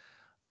 Like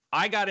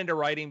I got into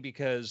writing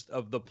because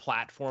of the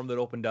platform that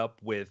opened up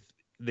with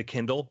the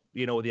Kindle,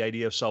 with the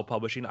idea of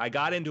self-publishing. I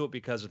got into it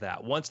because of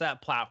that. Once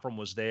that platform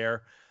was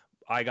there,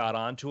 I got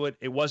onto it.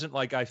 It wasn't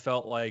like I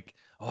felt like,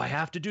 oh, I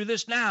have to do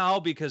this now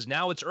because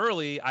now it's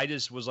early. I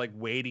just was like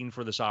waiting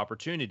for this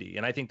opportunity.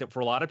 And I think that for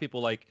a lot of people,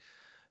 like,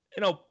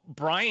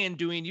 Brian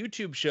doing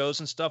YouTube shows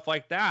and stuff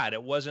like that.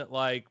 It wasn't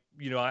like,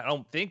 I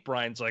don't think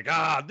Brian's like,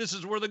 this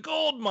is where the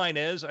gold mine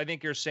is. I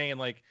think you're saying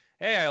like,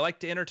 hey, I like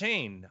to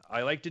entertain.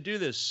 I like to do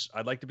this.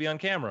 I'd like to be on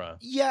camera.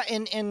 Yeah.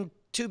 And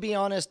to be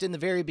honest, in the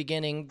very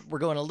beginning, we're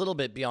going a little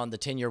bit beyond the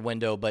 10-year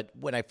window, but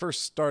when I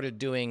first started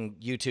doing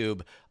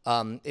YouTube,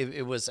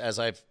 it was, as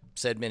I've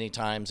said many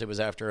times, it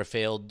was after a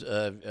failed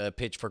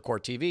pitch for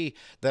Court TV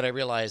that I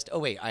realized, oh,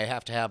 wait, I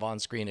have to have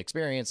on-screen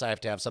experience. I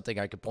have to have something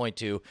I could point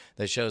to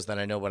that shows that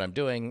I know what I'm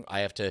doing.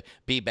 I have to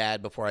be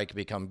bad before I can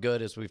become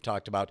good, as we've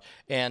talked about.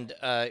 And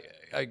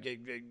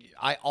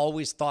I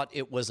always thought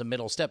it was a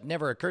middle step.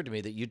 Never occurred to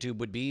me that YouTube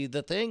would be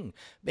the thing.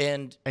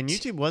 And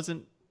YouTube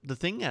wasn't the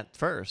thing at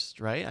first,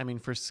 right? I mean,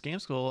 for Scam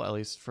School, at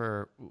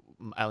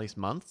least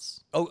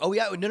months. Oh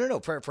yeah, no.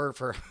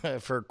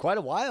 For quite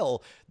a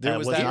while, there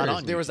was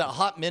that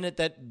hot minute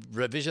that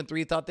Revision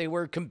 3 thought they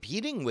were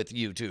competing with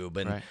YouTube,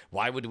 and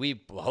why would we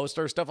host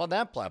our stuff on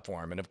that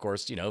platform? And of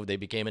course, they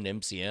became an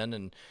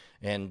MCN,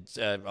 and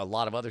a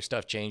lot of other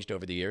stuff changed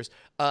over the years.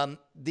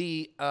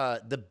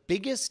 The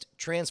biggest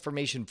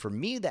transformation for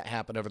me that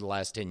happened over the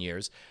last 10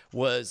 years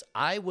was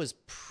I was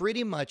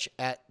pretty much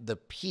at the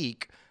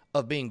peak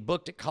of being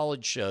booked at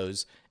college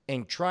shows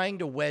and trying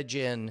to wedge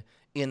in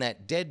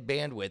that dead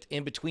bandwidth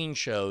in between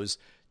shows,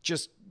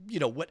 just,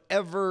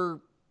 whatever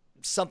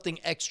something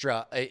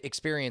extra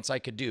experience I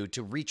could do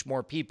to reach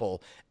more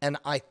people. And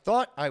I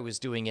thought I was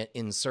doing it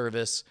in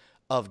service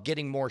of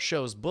getting more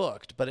shows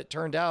booked, but it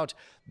turned out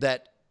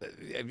that,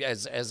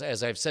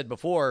 as I've said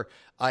before,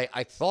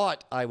 I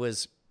thought I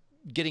was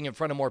getting in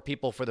front of more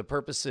people for the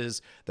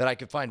purposes that I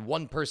could find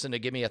one person to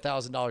give me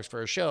 $1,000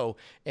 for a show.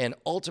 And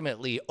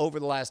ultimately, over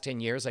the last 10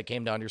 years, I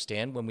came to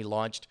understand when we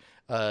launched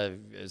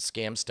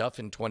Scam Stuff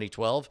in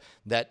 2012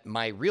 that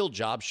my real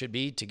job should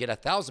be to get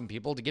 1,000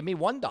 people to give me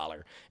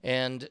 $1.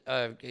 And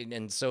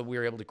so we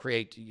were able to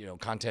create,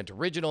 content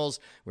originals.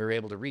 We were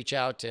able to reach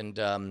out and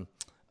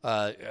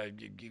I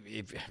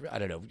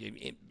don't know.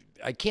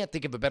 I can't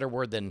think of a better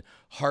word than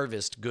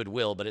harvest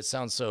goodwill, but it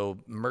sounds so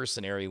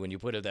mercenary when you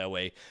put it that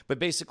way. But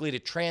basically to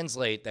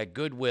translate that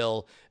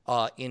goodwill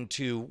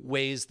into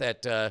ways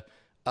that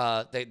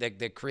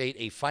that create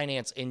a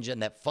finance engine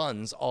that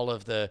funds all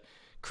of the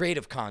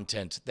creative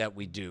content that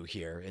we do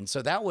here. And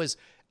so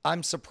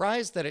I'm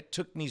surprised that it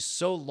took me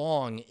so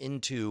long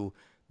into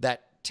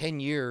that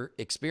 10-year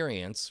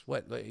experience,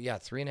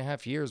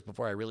 3.5 years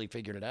before I really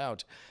figured it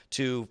out,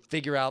 to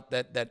figure out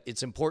that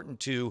it's important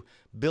to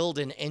build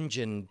an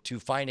engine to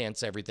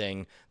finance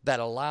everything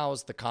that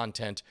allows the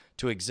content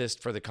to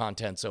exist for the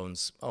content's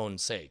own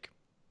sake.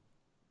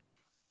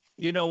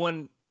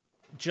 When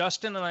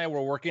Justin and I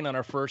were working on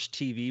our first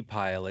TV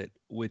pilot,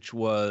 which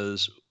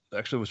was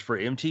for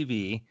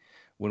MTV,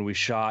 when we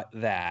shot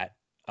that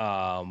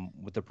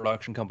with the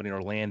production company in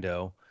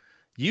Orlando,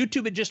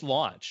 YouTube had just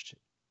launched,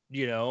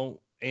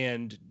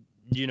 and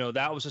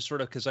that was just sort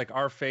of because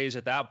our phase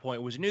at that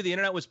point was the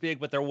internet was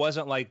big, but there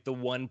wasn't like the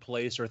one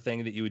place or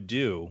thing that you would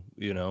do,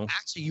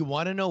 Actually, you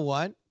want to know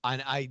what?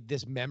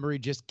 This memory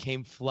just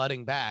came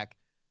flooding back.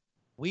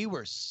 We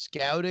were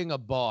scouting a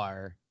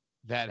bar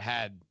that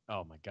had,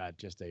 oh my God,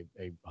 just a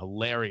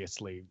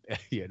hilariously,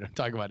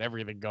 talking about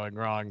everything going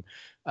wrong,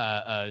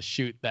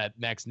 shoot that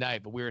next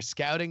night. But we were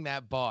scouting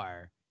that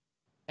bar,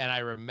 and I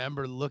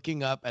remember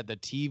looking up at the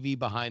TV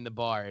behind the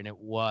bar, and it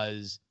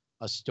was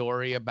a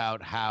story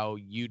about how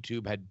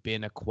YouTube had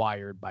been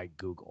acquired by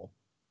Google.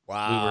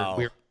 Wow.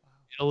 We were in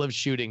the middle of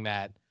shooting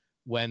that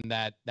when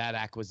that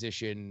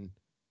acquisition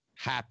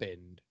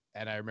happened.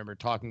 And I remember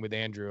talking with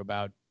Andrew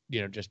about,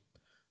 just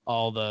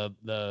all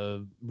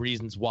the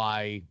reasons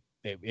why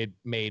it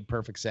made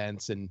perfect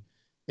sense. And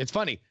it's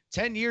funny,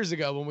 10 years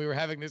ago when we were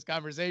having this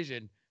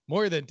conversation,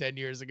 more than 10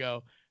 years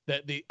ago,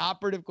 that the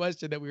operative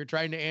question that we were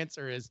trying to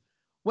answer is,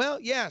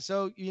 well, yeah,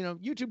 so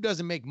YouTube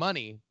doesn't make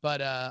money,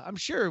 but I'm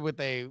sure with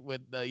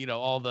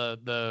all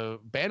the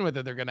bandwidth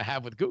that they're going to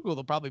have with Google,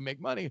 they'll probably make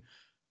money.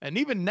 And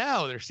even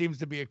now, there seems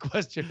to be a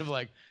question of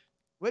like,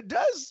 what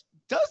does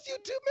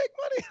YouTube make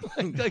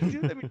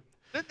money?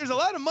 There's a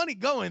lot of money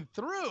going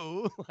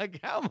through. Like,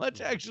 how much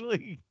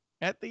actually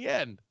at the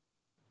end?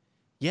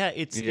 Yeah,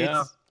 it's.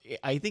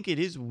 I think it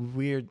is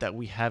weird that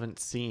we haven't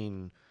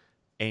seen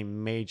a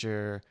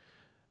major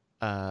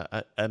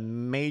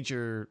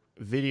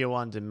video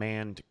on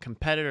demand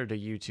competitor to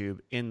YouTube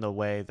in the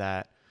way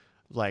that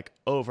like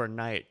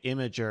overnight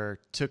Imager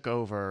took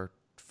over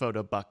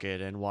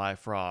PhotoBucket and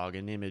YFrog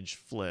and Image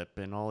Flip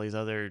and all these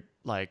other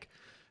like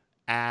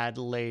ad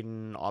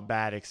laden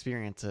bad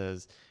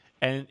experiences.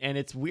 And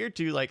it's weird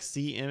to like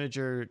see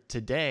Imager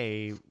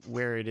today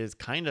where it is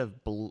kind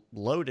of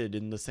bloated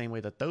in the same way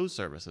that those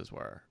services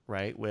were,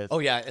 right? With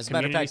as a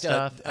matter of fact,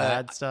 stuff,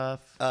 ad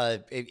stuff.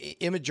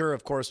 Imager,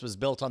 of course, was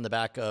built on the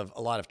back of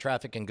a lot of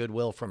traffic and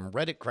goodwill from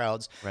Reddit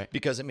crowds, right?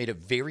 Because it made it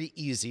very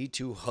easy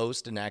to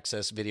host and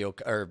access video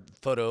or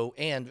photo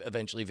and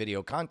eventually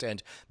video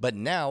content. But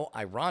now,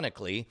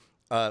 ironically,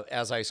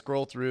 as I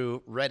scroll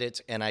through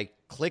Reddit and I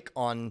click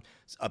on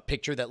a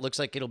picture that looks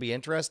like it'll be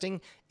interesting,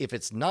 if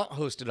it's not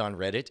hosted on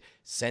Reddit,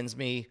 sends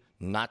me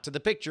not to the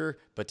picture,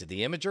 but to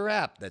the Imgur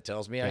app that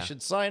tells me I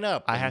should sign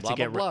up. I had to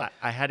get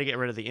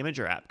rid of the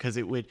Imgur app because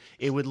it would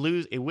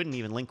lose. It wouldn't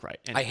even link right.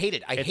 And I hate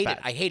it. I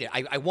hate it.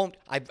 I won't.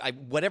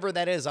 Whatever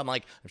that is, I'm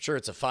like, I'm sure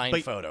it's a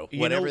fine photo,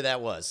 whatever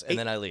that was, and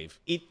then I leave.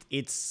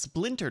 It's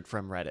splintered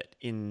from Reddit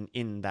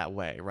in that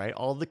way, right?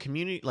 All the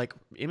community, like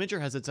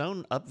Imgur has its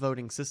own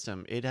upvoting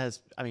system. It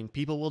has. I mean,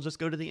 people will just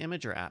go to the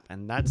Imgur app,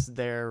 and that's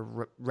their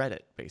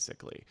Reddit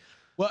basically.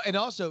 Well, and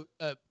also.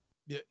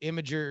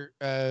 Imgur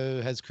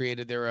has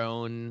created their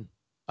own.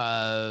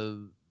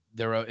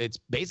 It's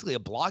basically a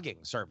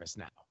blogging service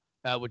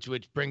now, which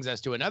brings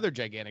us to another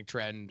gigantic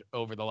trend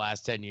over the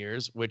last 10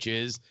 years, which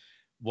is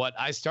what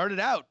I started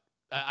out.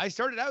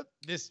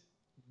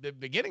 The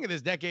beginning of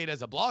this decade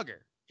as a blogger.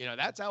 You know,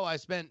 that's how I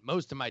spent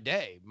most of my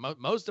day.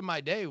 Most of my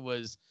day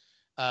was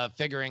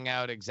figuring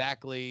out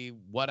exactly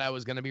what I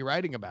was going to be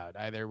writing about,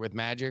 either with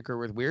magic or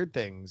with weird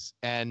things,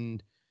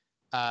 and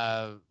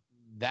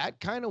that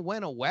kind of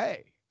went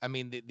away. I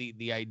mean,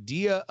 the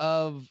idea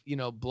of,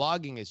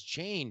 blogging has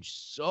changed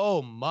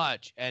so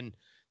much. And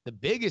the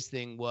biggest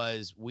thing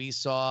was we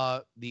saw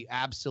the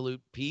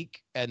absolute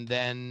peak and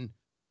then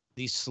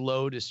the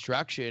slow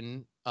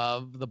destruction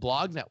of the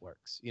blog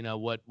networks.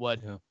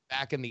 What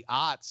back in the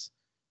aughts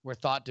were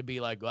thought to be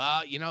like,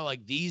 well,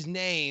 like these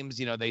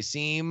names, they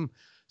seem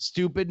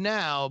stupid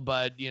now,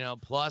 but,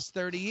 plus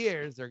 30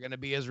 years, they're going to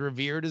be as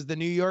revered as the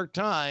New York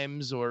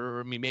Times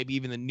or maybe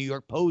even the New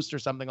York Post or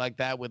something like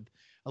that with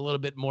a little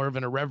bit more of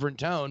an irreverent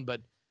tone. But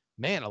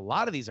man, a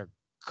lot of these are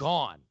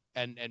gone,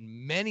 and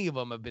many of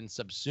them have been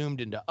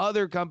subsumed into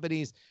other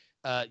companies.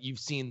 You've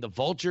seen the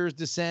vultures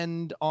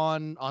descend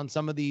on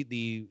some of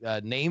the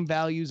name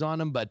values on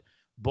them, but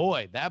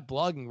boy, that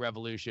blogging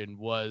revolution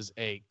was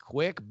a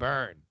quick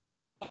burn.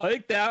 I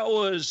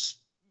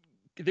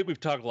think we've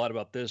talked a lot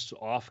about this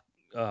off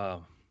the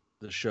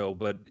show,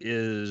 but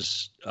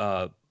is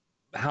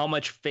how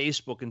much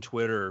Facebook and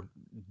Twitter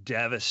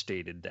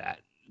devastated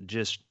that.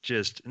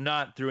 Just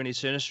not through any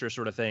sinister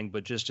sort of thing,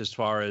 but just as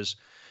far as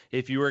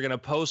if you were going to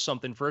post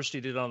something, first you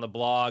did it on the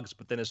blogs,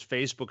 but then as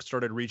Facebook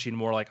started reaching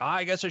more like,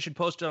 I guess I should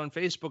post it on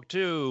Facebook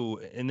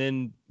too. And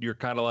then you're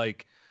kind of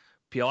like,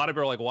 a lot of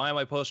people are like, why am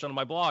I posting on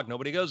my blog?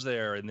 Nobody goes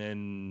there. And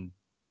then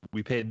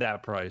we paid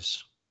that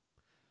price.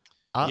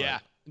 Yeah.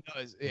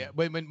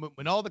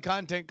 When all the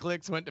content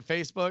clicks went to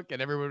Facebook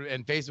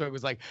and Facebook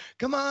was like,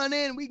 come on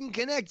in, we can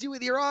connect you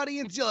with your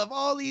audience. You'll have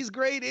all these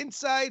great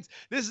insights.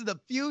 This is the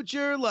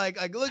future. Like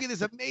look at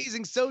this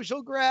amazing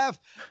social graph.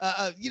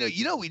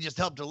 We just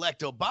helped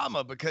elect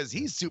Obama because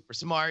he's super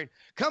smart.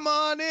 Come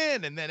on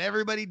in. And then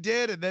everybody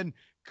did. And then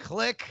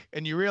click.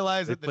 And you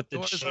realize that the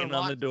doors chain are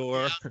on the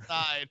door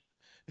outside.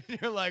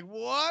 You're like,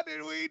 what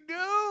did we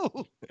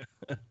do?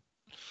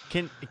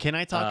 Can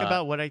I talk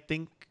about what I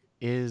think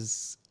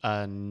is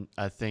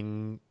a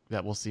thing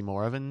that we'll see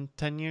more of in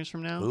 10 years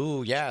from now?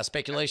 Ooh, yeah,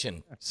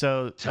 speculation.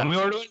 So tell me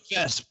where to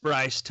invest,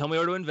 Bryce. Tell me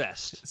where to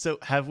invest. So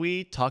have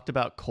we talked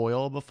about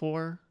Coil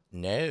before?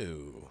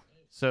 No.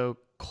 So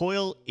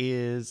Coil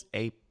is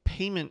a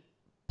payment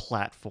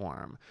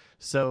platform.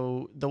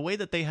 So the way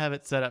that they have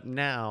it set up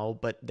now,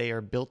 but they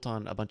are built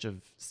on a bunch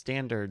of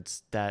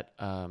standards that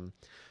are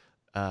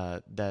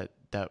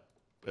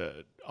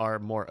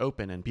more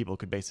open and people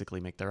could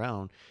basically make their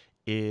own,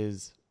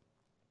 is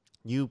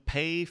you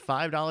pay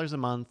 $5 a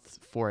month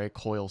for a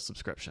Coil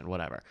subscription,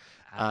 whatever.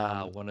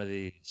 One of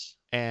these.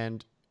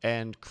 And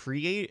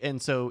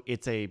so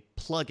it's a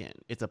plugin.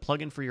 It's a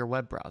plugin for your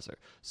web browser.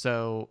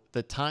 So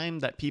the time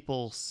that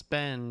people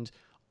spend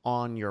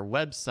on your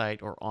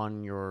website or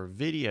on your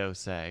video,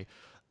 say,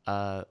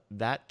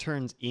 that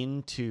turns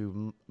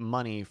into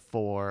money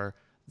for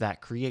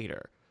that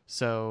creator.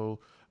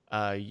 So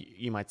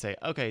you might say,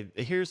 okay,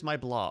 here's my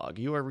blog.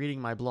 You are reading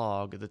my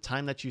blog. The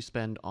time that you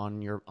spend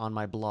on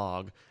my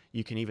blog,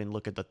 you can even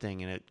look at the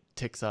thing and it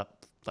ticks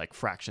up like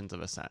fractions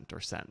of a cent or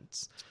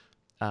cents.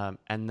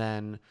 And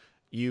then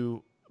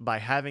by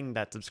having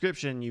that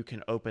subscription, you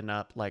can open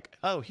up like,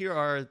 oh, here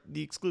are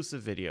the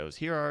exclusive videos.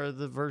 Here's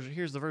the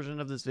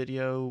version of this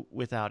video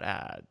without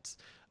ads.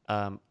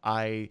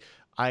 I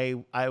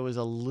was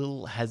a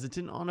little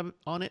hesitant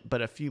on it,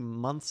 but a few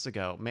months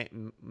ago,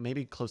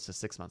 maybe close to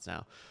 6 months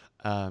now,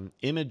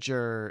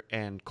 Imgur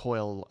and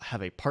Coil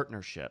have a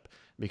partnership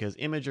because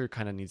Imgur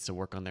kind of needs to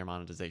work on their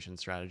monetization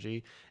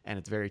strategy, and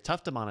it's very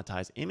tough to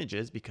monetize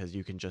images because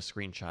you can just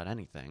screenshot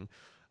anything.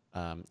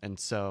 And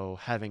so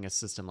having a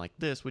system like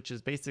this, which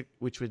is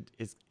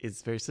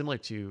very similar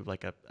to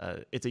like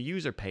it's a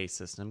user pay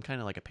system,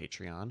 kind of like a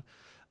Patreon.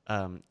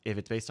 If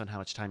it's based on how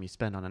much time you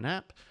spend on an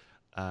app,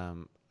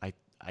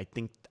 I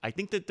think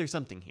that there's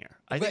something here.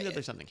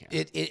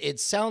 It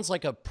sounds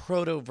like a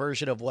proto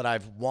version of what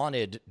I've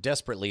wanted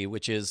desperately,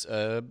 which is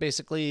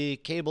basically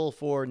cable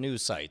for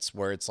news sites,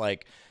 where it's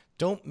like,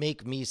 don't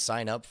make me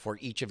sign up for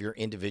each of your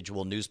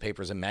individual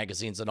newspapers and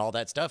magazines and all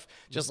that stuff.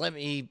 Just let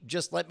me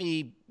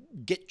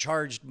get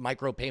charged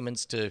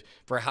micropayments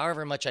for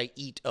however much I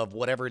eat of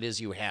whatever it is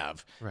you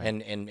have, right.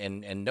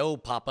 and no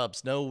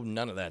pop-ups,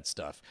 none of that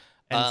stuff.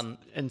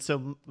 And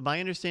so my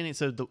understanding,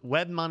 so the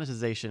web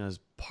monetization as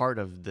part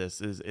of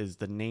this is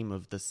the name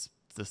of the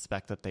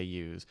spec that they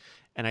use.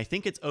 And I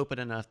think it's open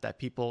enough that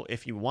people,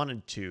 if you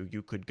wanted to,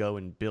 you could go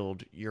and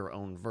build your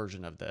own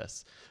version of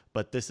this.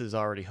 But this is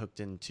already hooked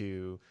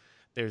into,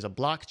 there's a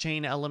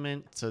blockchain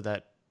element so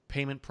that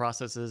payment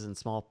processes and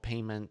small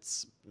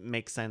payments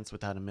make sense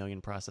without a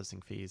million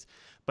processing fees.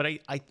 But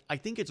I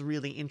think it's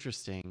really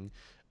interesting,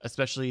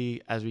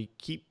 especially as we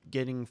keep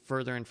getting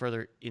further and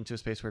further into a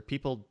space where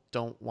people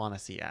don't want to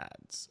see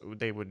ads.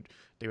 They would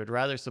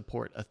rather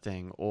support a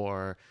thing,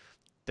 or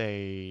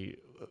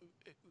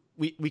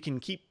we can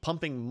keep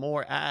pumping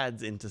more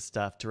ads into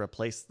stuff to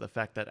replace the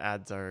fact that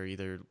ads are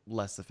either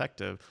less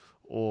effective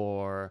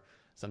or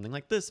something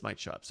like this might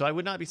show up. So I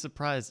would not be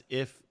surprised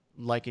if,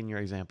 like in your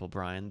example,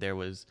 Brian, there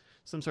was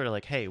some sort of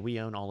like, hey, we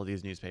own all of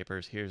these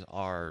newspapers. Here's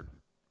our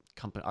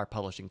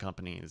publishing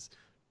company's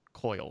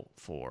coil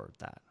for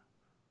that.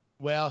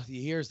 Well,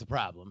 here's the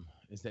problem,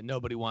 is that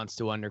nobody wants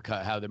to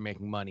undercut how they're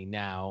making money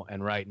now.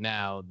 And right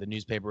now, the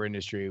newspaper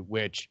industry,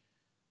 which,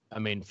 I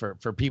mean, for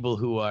people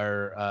who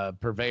are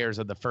purveyors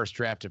of the first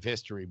draft of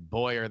history,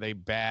 boy, are they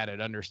bad at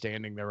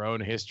understanding their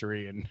own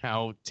history and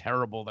how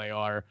terrible they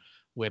are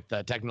with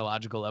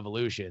technological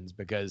evolutions,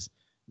 because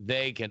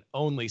they can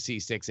only see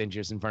 6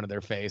 inches in front of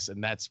their face.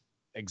 And that's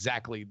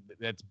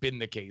been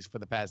the case for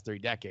the past 3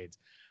 decades.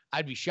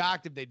 I'd be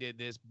shocked if they did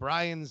this.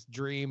 Brian's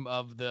dream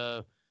of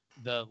the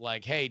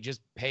like, hey,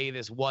 just pay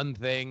this one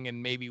thing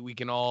and maybe we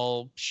can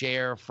all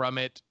share from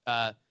it,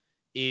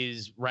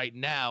 is right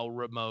now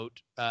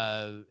remote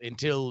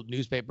until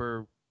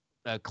newspaper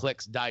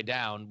clicks die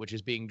down, which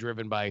is being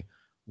driven by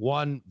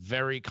one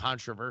very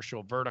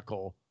controversial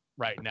vertical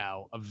right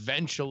now.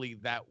 Eventually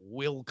that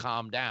will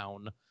calm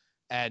down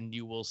and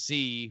you will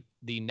see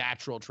the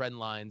natural trend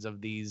lines of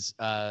these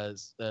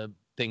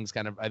things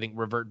kind of, I think,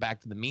 revert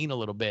back to the mean a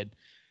little bit.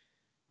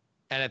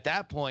 And at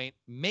that point,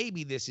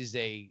 maybe this is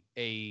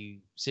a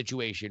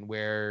situation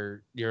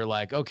where you're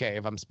like, okay,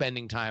 if I'm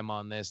spending time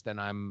on this, then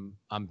I'm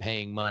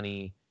paying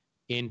money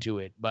into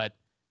it. But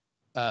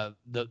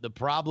the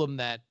problem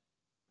that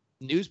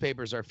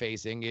newspapers are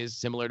facing is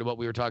similar to what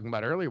we were talking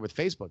about earlier with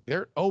Facebook.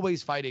 They're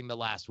always fighting the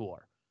last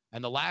war.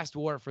 And the last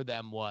war for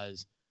them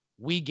was,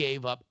 we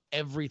gave up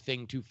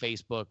everything to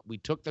Facebook. We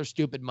took their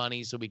stupid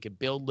money so we could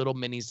build little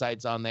mini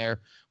sites on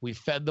there. We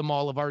fed them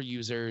all of our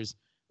users.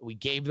 We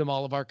gave them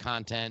all of our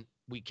content.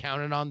 We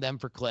counted on them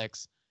for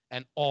clicks,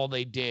 and all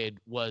they did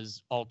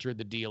was alter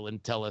the deal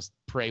and tell us,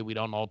 pray we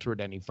don't alter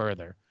it any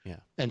further. Yeah.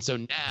 And so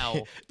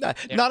now,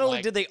 not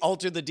only did they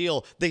alter the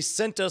deal, they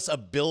sent us a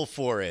bill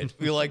for it.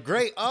 We were like,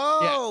 great.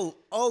 Oh,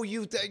 yeah. Oh,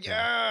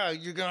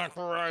 you're gonna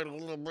cry a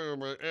little bit,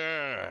 but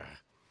yeah.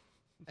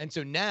 And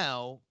so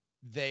now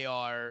they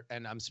are,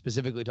 and I'm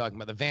specifically talking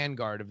about the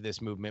vanguard of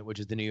this movement, which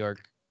is the New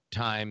York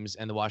Times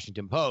and the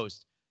Washington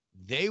Post.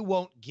 They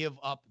won't give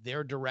up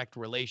their direct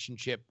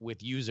relationship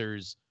with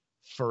users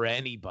for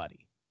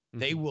anybody. Mm-hmm.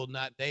 They will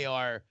not. They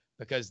are,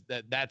 because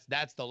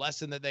that's the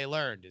lesson that they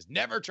learned, is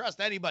never trust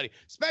anybody,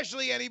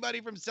 especially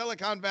anybody from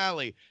Silicon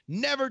Valley.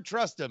 Never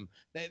trust them.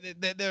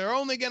 They're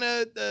only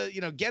gonna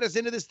get us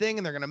into this thing,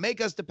 and they're gonna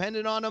make us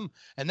dependent on them,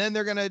 and then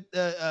they're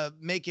gonna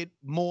make it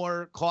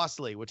more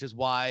costly, which is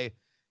why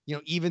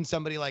even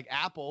somebody like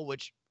Apple,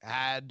 which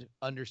had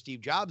under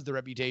Steve Jobs the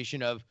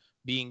reputation of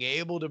being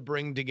able to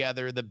bring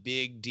together the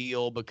big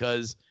deal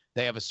because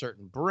they have a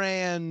certain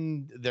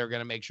brand, they're going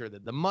to make sure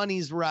that the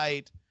money's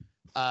right.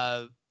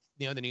 The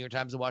New York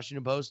Times and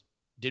Washington Post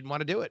didn't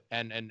want to do it.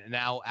 And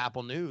now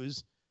Apple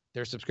News,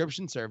 their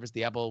subscription service,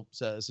 the Apple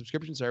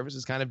subscription service,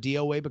 is kind of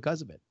DOA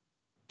because of it.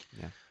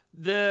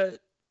 Yeah.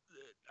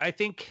 I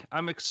think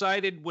I'm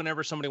excited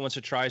whenever somebody wants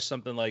to try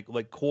something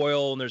like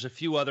Coil, and there's a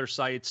few other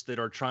sites that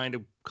are trying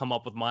to come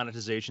up with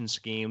monetization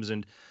schemes,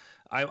 and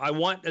I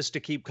want us to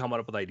keep coming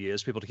up with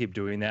ideas, people to keep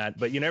doing that.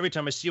 But every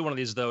time I see one of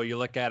these, though, you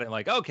look at it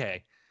like,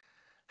 okay,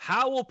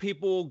 how will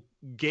people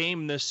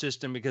game this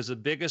system? Because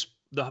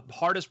the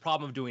hardest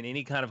problem of doing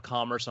any kind of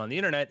commerce on the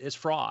internet is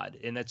fraud,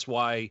 and that's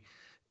why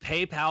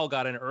PayPal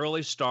got an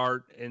early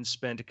start and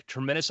spent a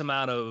tremendous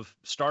amount of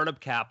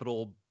startup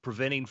capital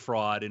preventing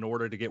fraud in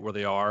order to get where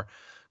they are.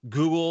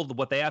 Google,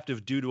 what they have to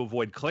do to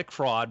avoid click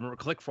fraud. Remember,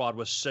 click fraud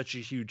was such a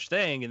huge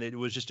thing, and it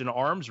was just an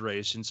arms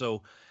race. And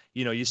so,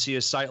 you see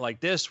a site like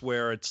this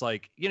where it's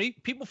like,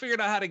 people figured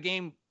out how to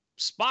game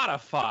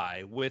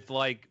Spotify with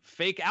like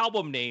fake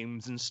album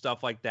names and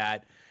stuff like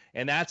that.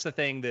 And that's the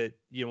thing that,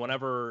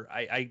 whenever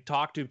I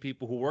talk to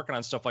people who are working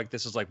on stuff like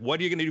this, is like, what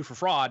are you going to do for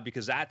fraud?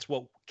 Because that's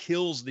what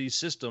kills these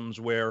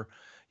systems where,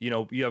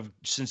 you have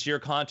sincere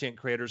content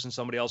creators and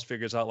somebody else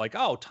figures out like,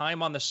 oh,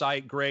 time on the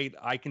site, great.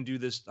 I can do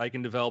this. I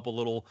can develop a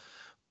little,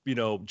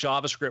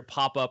 JavaScript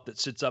pop-up that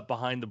sits up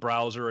behind the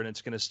browser and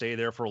it's going to stay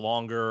there for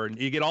longer. And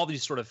you get all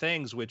these sort of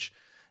things, which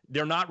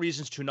they're not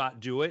reasons to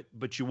not do it,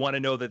 but you want to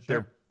know that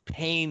they're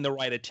paying the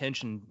right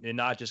attention and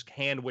not just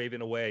hand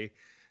waving away,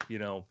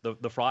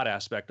 the fraud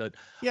aspect.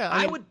 Yeah,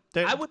 I would.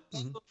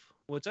 Mm-hmm.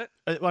 What's that?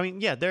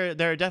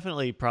 There are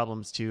definitely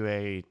problems to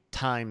a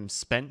time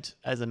spent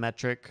as a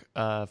metric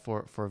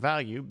for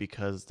value,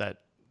 because that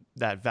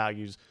that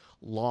values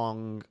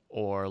long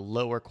or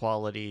lower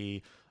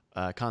quality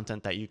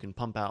content that you can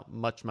pump out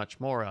much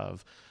more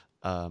of,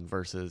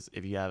 versus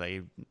if you have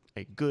a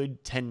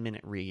good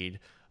 10-minute read,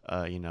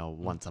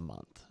 once a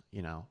month,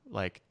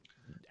 like.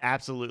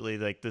 Absolutely,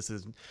 like this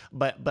is,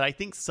 but I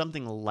think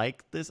something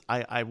like this,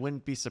 I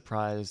wouldn't be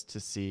surprised to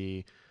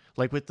see,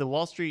 like with the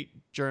Wall Street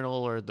Journal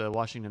or the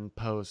Washington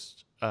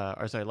Post,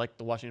 like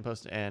the Washington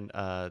Post and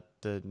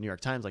the New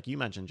York Times, like you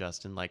mentioned,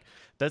 Justin, like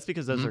that's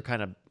because those are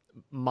kind of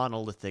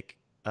monolithic,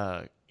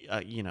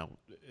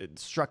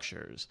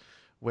 structures.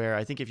 Where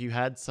I think if you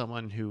had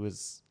someone who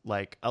was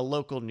like a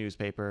local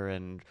newspaper,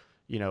 and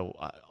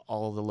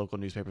all of the local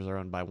newspapers are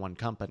owned by one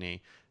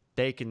company,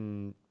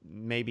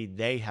 maybe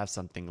they have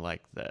something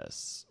like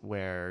this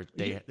where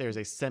there's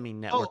a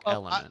semi-network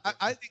element.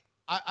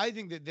 I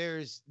think that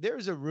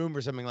there's a room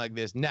for something like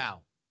this.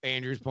 Now,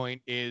 Andrew's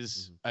point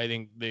is, I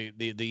think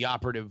the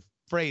operative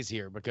phrase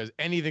here, because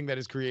anything that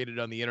is created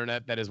on the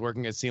internet that is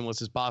working as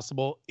seamless as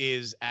possible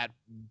is at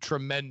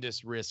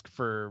tremendous risk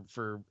for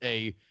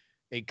a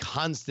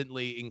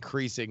constantly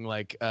increasing,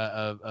 like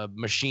a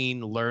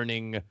machine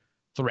learning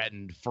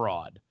threatened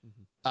fraud.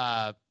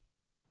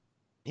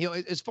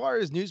 As far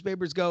as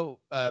newspapers go,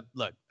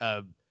 look,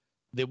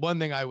 the one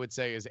thing I would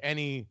say is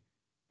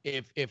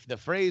if the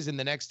phrase in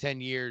the next 10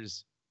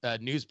 years,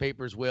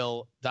 newspapers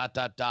will ...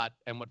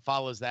 and what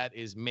follows that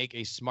is make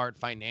a smart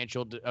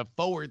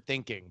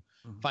forward-thinking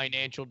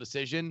financial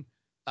decision,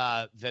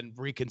 then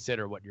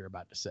reconsider what you're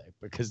about to say,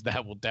 because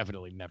that will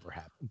definitely never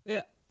happen.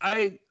 Yeah,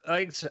 I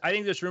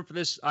think there's room for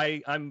this.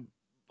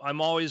 I'm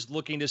always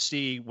looking to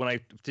see when I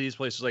to these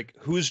places, like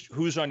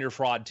who's on your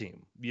fraud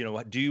team.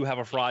 Do you have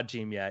a fraud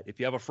team yet? If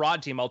you have a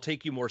fraud team, I'll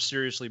take you more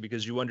seriously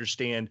because you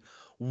understand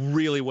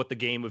really what the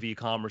game of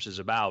e-commerce is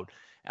about.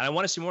 And I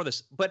want to see more of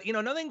this. But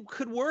nothing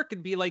could work.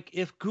 It'd be like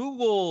if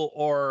Google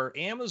or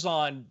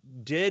Amazon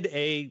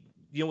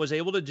was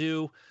able to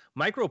do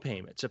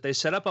micropayments. If they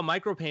set up a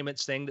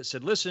micropayments thing that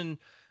said, listen,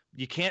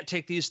 you can't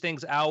take these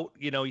things out.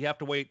 You have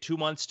to wait 2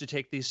 months to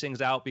take these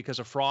things out because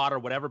of fraud or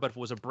whatever. But if it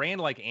was a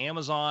brand like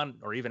Amazon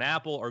or even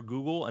Apple or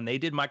Google, and they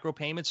did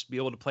micropayments to be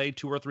able to pay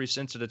 2 or 3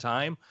 cents at a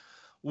time,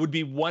 would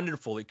be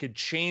wonderful. It could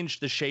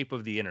change the shape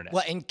of the internet.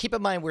 Well, and keep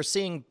in mind, we're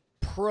seeing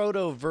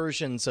proto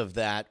versions of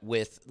that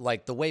with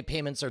like the way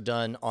payments are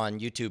done on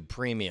YouTube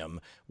Premium,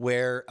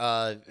 where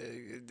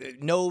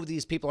no,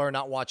 these people are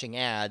not watching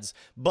ads,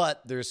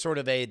 but there's sort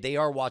of they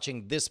are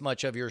watching this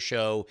much of your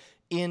show.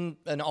 In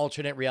an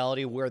alternate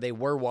reality where they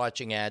were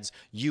watching ads,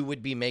 you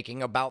would be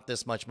making about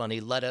this much money.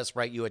 Let us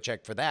write you a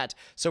check for that.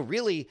 So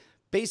really,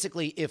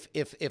 basically,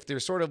 if there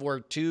sort of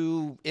were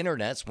two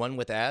internets, one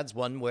with ads,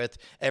 one with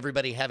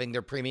everybody having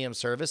their premium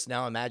service.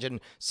 Now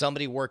imagine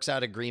somebody works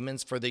out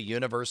agreements for the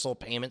universal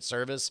payment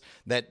service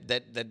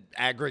that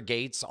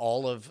aggregates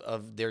all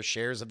of their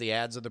shares of the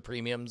ads or the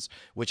premiums,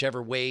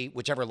 whichever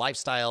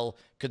lifestyle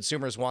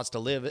consumers wants to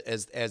live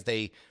as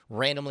they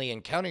randomly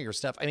encounter your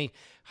stuff. I mean,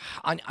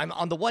 I'm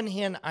on the one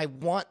hand, I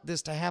want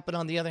this to happen.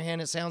 On the other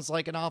hand, it sounds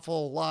like an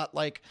awful lot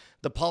like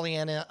the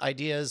Pollyanna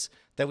ideas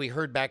that we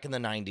heard back in the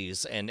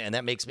 90s, and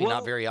that makes me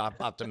not very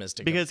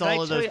optimistic. Because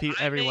all of those people,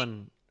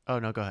 everyone... Oh,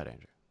 no, go ahead,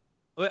 Andrew.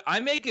 I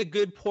make a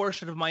good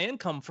portion of my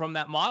income from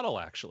that model,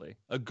 actually.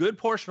 A good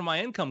portion of my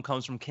income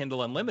comes from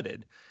Kindle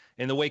Unlimited.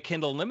 And the way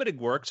Kindle Unlimited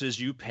works is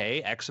you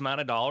pay X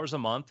amount of dollars a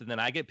month, and then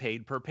I get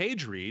paid per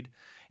page read.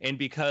 And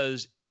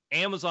because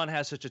Amazon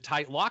has such a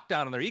tight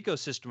lockdown on their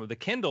ecosystem of the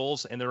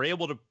Kindles, and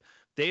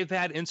they've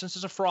had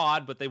instances of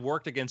fraud, but they've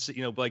worked against it.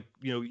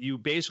 You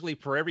basically,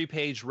 for every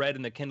page read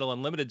in the Kindle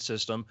Unlimited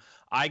system,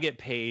 I get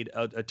paid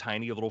a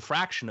tiny little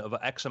fraction of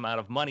X amount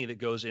of money that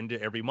goes into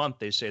every month.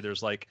 They say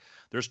there's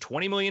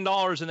 $20 million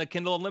in the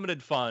Kindle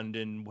Unlimited fund,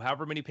 and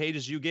however many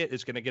pages you get,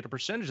 it's going to get a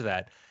percentage of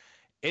that.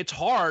 It's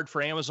hard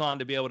for Amazon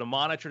to be able to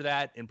monitor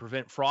that and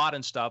prevent fraud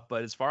and stuff.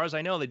 But as far as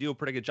I know, they do a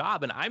pretty good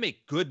job, and I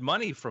make good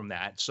money from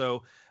that.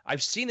 So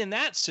I've seen in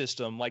that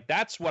system, like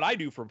that's what I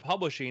do for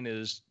publishing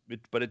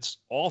but it's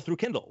all through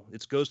Kindle.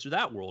 It goes through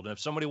that world. And if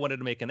somebody wanted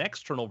to make an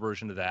external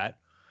version of that,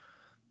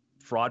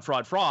 fraud.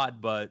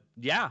 But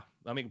yeah,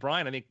 I mean,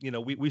 Brian, I think,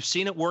 we've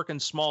seen it work in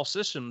small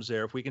systems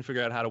there. If we can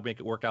figure out how to make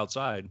it work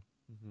outside.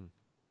 Mm-hmm.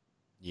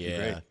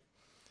 Yeah.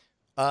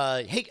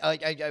 Hey,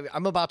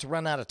 I'm about to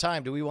run out of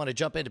time. Do we want to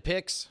jump into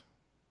picks?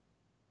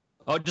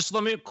 Oh, just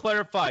let me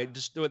clarify.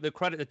 Just the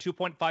credit, the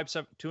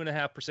 2.57,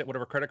 2.5%,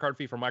 whatever credit card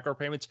fee for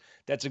micropayments.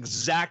 That's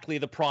exactly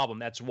the problem.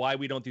 That's why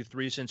we don't do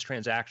 3 cents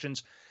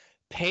transactions.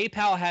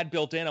 PayPal had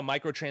built in a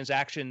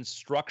microtransaction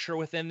structure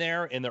within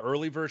there in the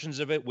early versions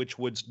of it, which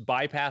would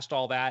bypass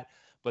all that.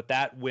 But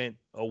that went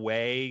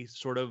away,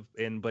 sort of.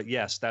 But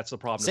yes, that's the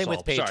problem. Same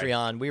with Patreon.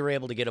 Sorry. We were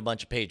able to get a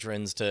bunch of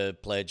patrons to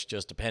pledge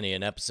just a penny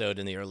an episode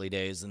in the early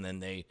days, and then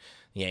they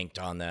yanked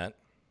on that.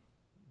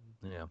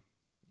 Yeah.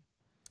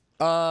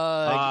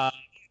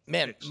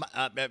 Man,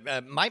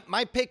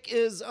 my pick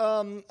is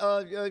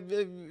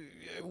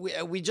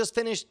we just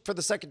finished for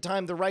the second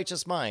time The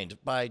Righteous Mind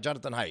by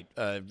Jonathan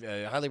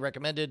Haidt. Highly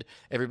recommended.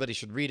 Everybody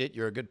should read it.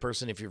 You're a good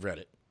person if you've read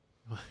it.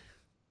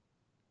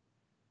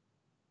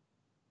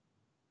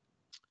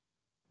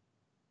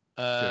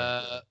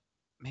 Man,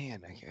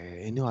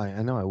 I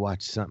know I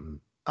watched something.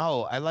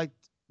 Oh, I liked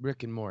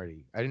Rick and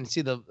Morty. I didn't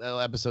see the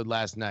episode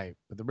last night,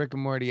 but the Rick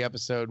and Morty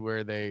episode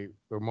where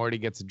Morty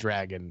gets a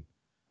dragon.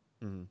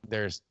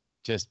 There's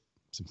just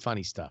some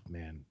funny stuff,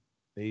 man.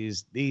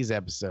 These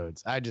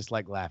episodes, I just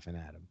like laughing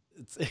at them.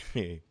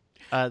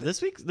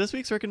 This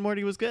week's Rick and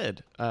Morty was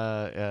good.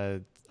 I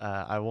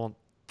won't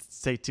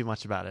say too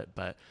much about it,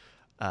 but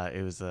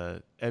it was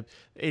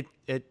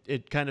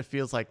it kind of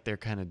feels like they're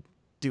kind of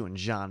doing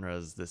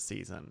genres this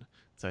season.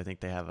 So I think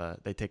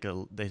they take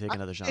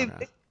another genre.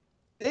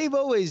 They've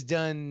always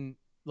done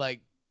like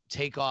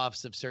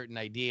takeoffs of certain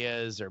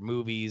ideas or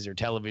movies or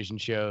television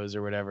shows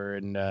or whatever.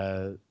 And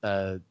so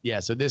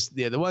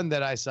the one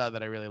that I saw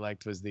that I really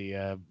liked was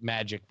the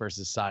magic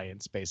versus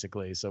science,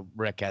 basically. So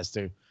Rick has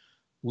to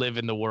live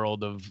in the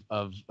world of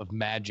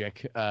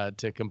magic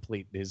to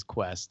complete his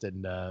quest.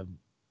 And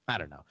I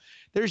don't know.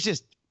 There's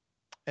just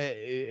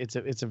it's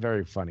a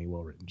very funny,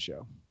 well written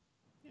show.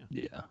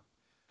 Yeah.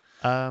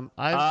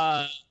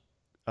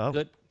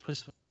 Good.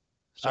 Please.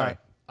 Sorry.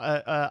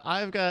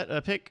 I've got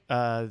a pick.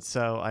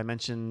 So I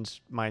mentioned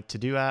my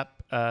to-do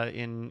app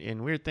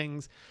in Weird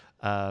Things,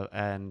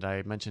 and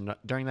I mentioned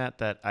during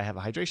that I have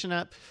a hydration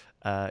app.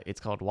 It's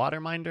called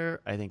Waterminder.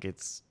 I think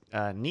it's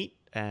neat,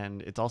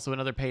 and it's also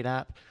another paid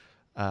app.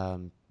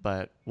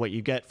 But what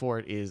you get for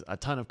it is a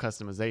ton of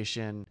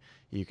customization.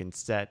 You can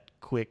set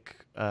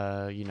quick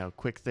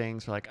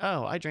things for like,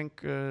 oh, I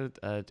drink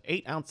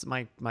 8 ounces.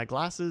 My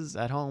glasses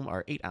at home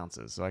are 8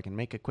 ounces, so I can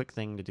make a quick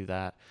thing to do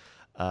that.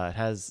 It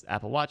has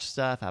Apple Watch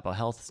stuff, Apple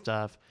Health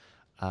stuff.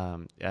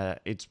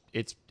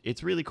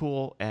 It's really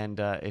cool. And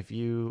if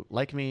you,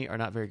 like me, are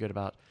not very good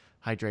about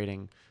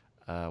hydrating,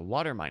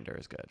 Waterminder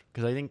is good,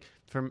 because I think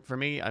for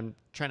me, I'm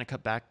trying to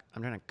cut back a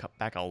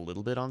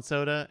little bit on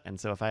soda, and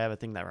so if I have a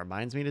thing that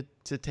reminds me to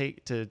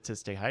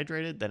stay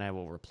hydrated, then I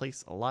will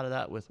replace a lot of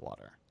that with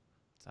water.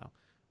 So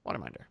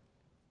Waterminder.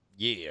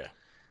 Yeah.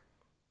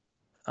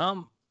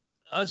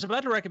 I was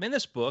about to recommend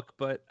this book,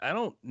 but I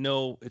don't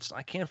know.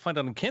 I can't find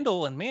it on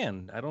Kindle, and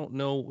man, I don't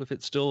know if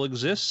it still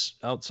exists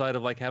outside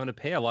of like having to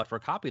pay a lot for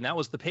a copy. And that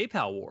was the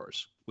PayPal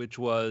Wars, which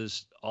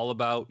was all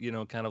about,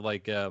 kind of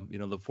like,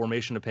 the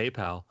formation of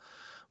PayPal.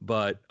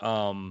 But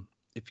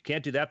if you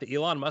can't do that, the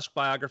Elon Musk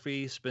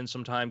biography, spend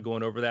some time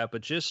going over that.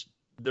 But just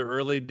the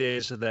early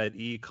days of that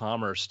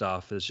e-commerce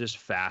stuff is just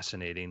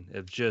fascinating.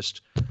 Of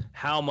just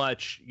how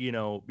much,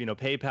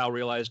 PayPal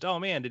realized, oh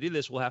man, to do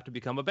this, we'll have to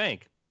become a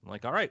bank. I'm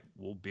like, all right,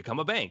 we'll become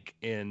a bank.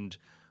 And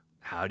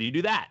how do you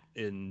do that?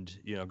 And,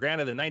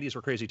 granted, the 90s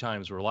were crazy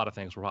times where a lot of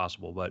things were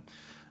possible, but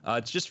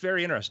it's just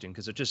very interesting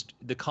because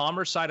the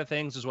commerce side of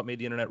things is what made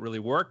the internet really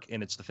work.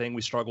 And it's the thing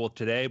we struggle with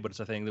today, but it's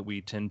a thing that we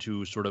tend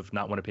to sort of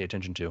not want to pay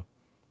attention to.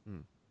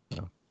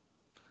 So.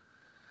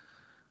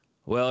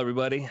 Well,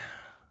 everybody,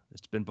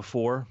 it's been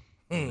before.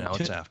 Now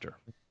it's after.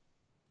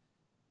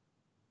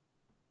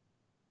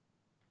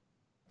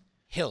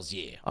 Hells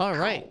yeah. All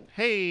right.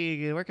 Hey,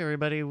 good work,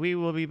 everybody. We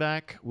will be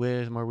back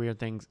with more Weird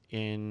Things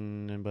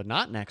but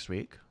not next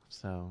week.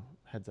 So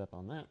heads up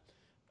on that.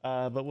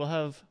 But we'll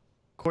have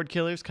Cord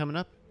Killers coming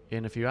up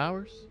in a few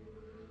hours.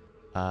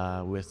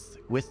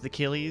 With the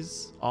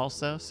Killies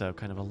also. So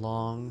kind of a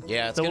long.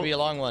 Yeah, it's gonna be a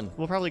long one.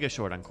 We'll probably go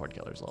short on Cord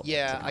Killers a little bit.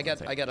 Yeah, I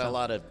got a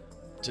lot of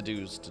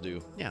to-dos to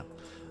do. Yeah.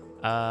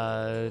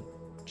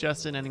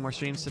 Justin, any more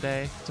streams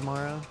today,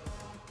 tomorrow?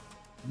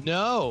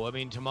 No, I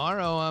mean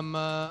tomorrow I'm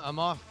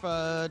off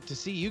to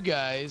see you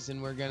guys,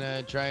 and we're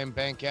gonna try and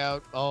bank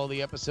out all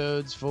the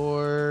episodes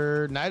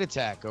for Night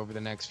Attack over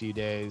the next few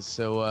days.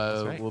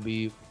 So right. We'll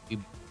be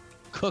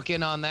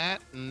cooking on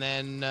that, and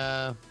then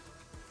I'm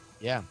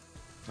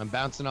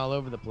bouncing all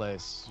over the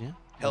place. Yeah,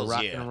 hell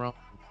yeah. And roll.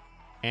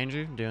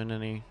 Andrew, doing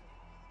any?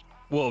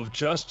 Well, if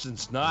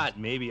Justin's not,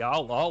 maybe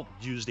I'll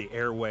use the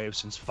airwaves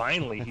since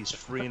finally he's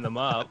freeing them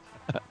up.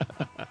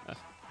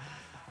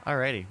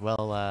 Alrighty,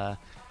 well.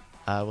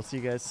 We'll see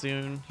you guys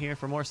soon here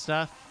for more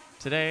stuff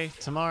today,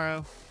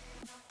 tomorrow,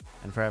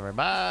 and forever.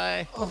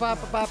 Bye.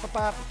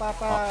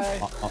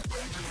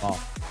 Bye.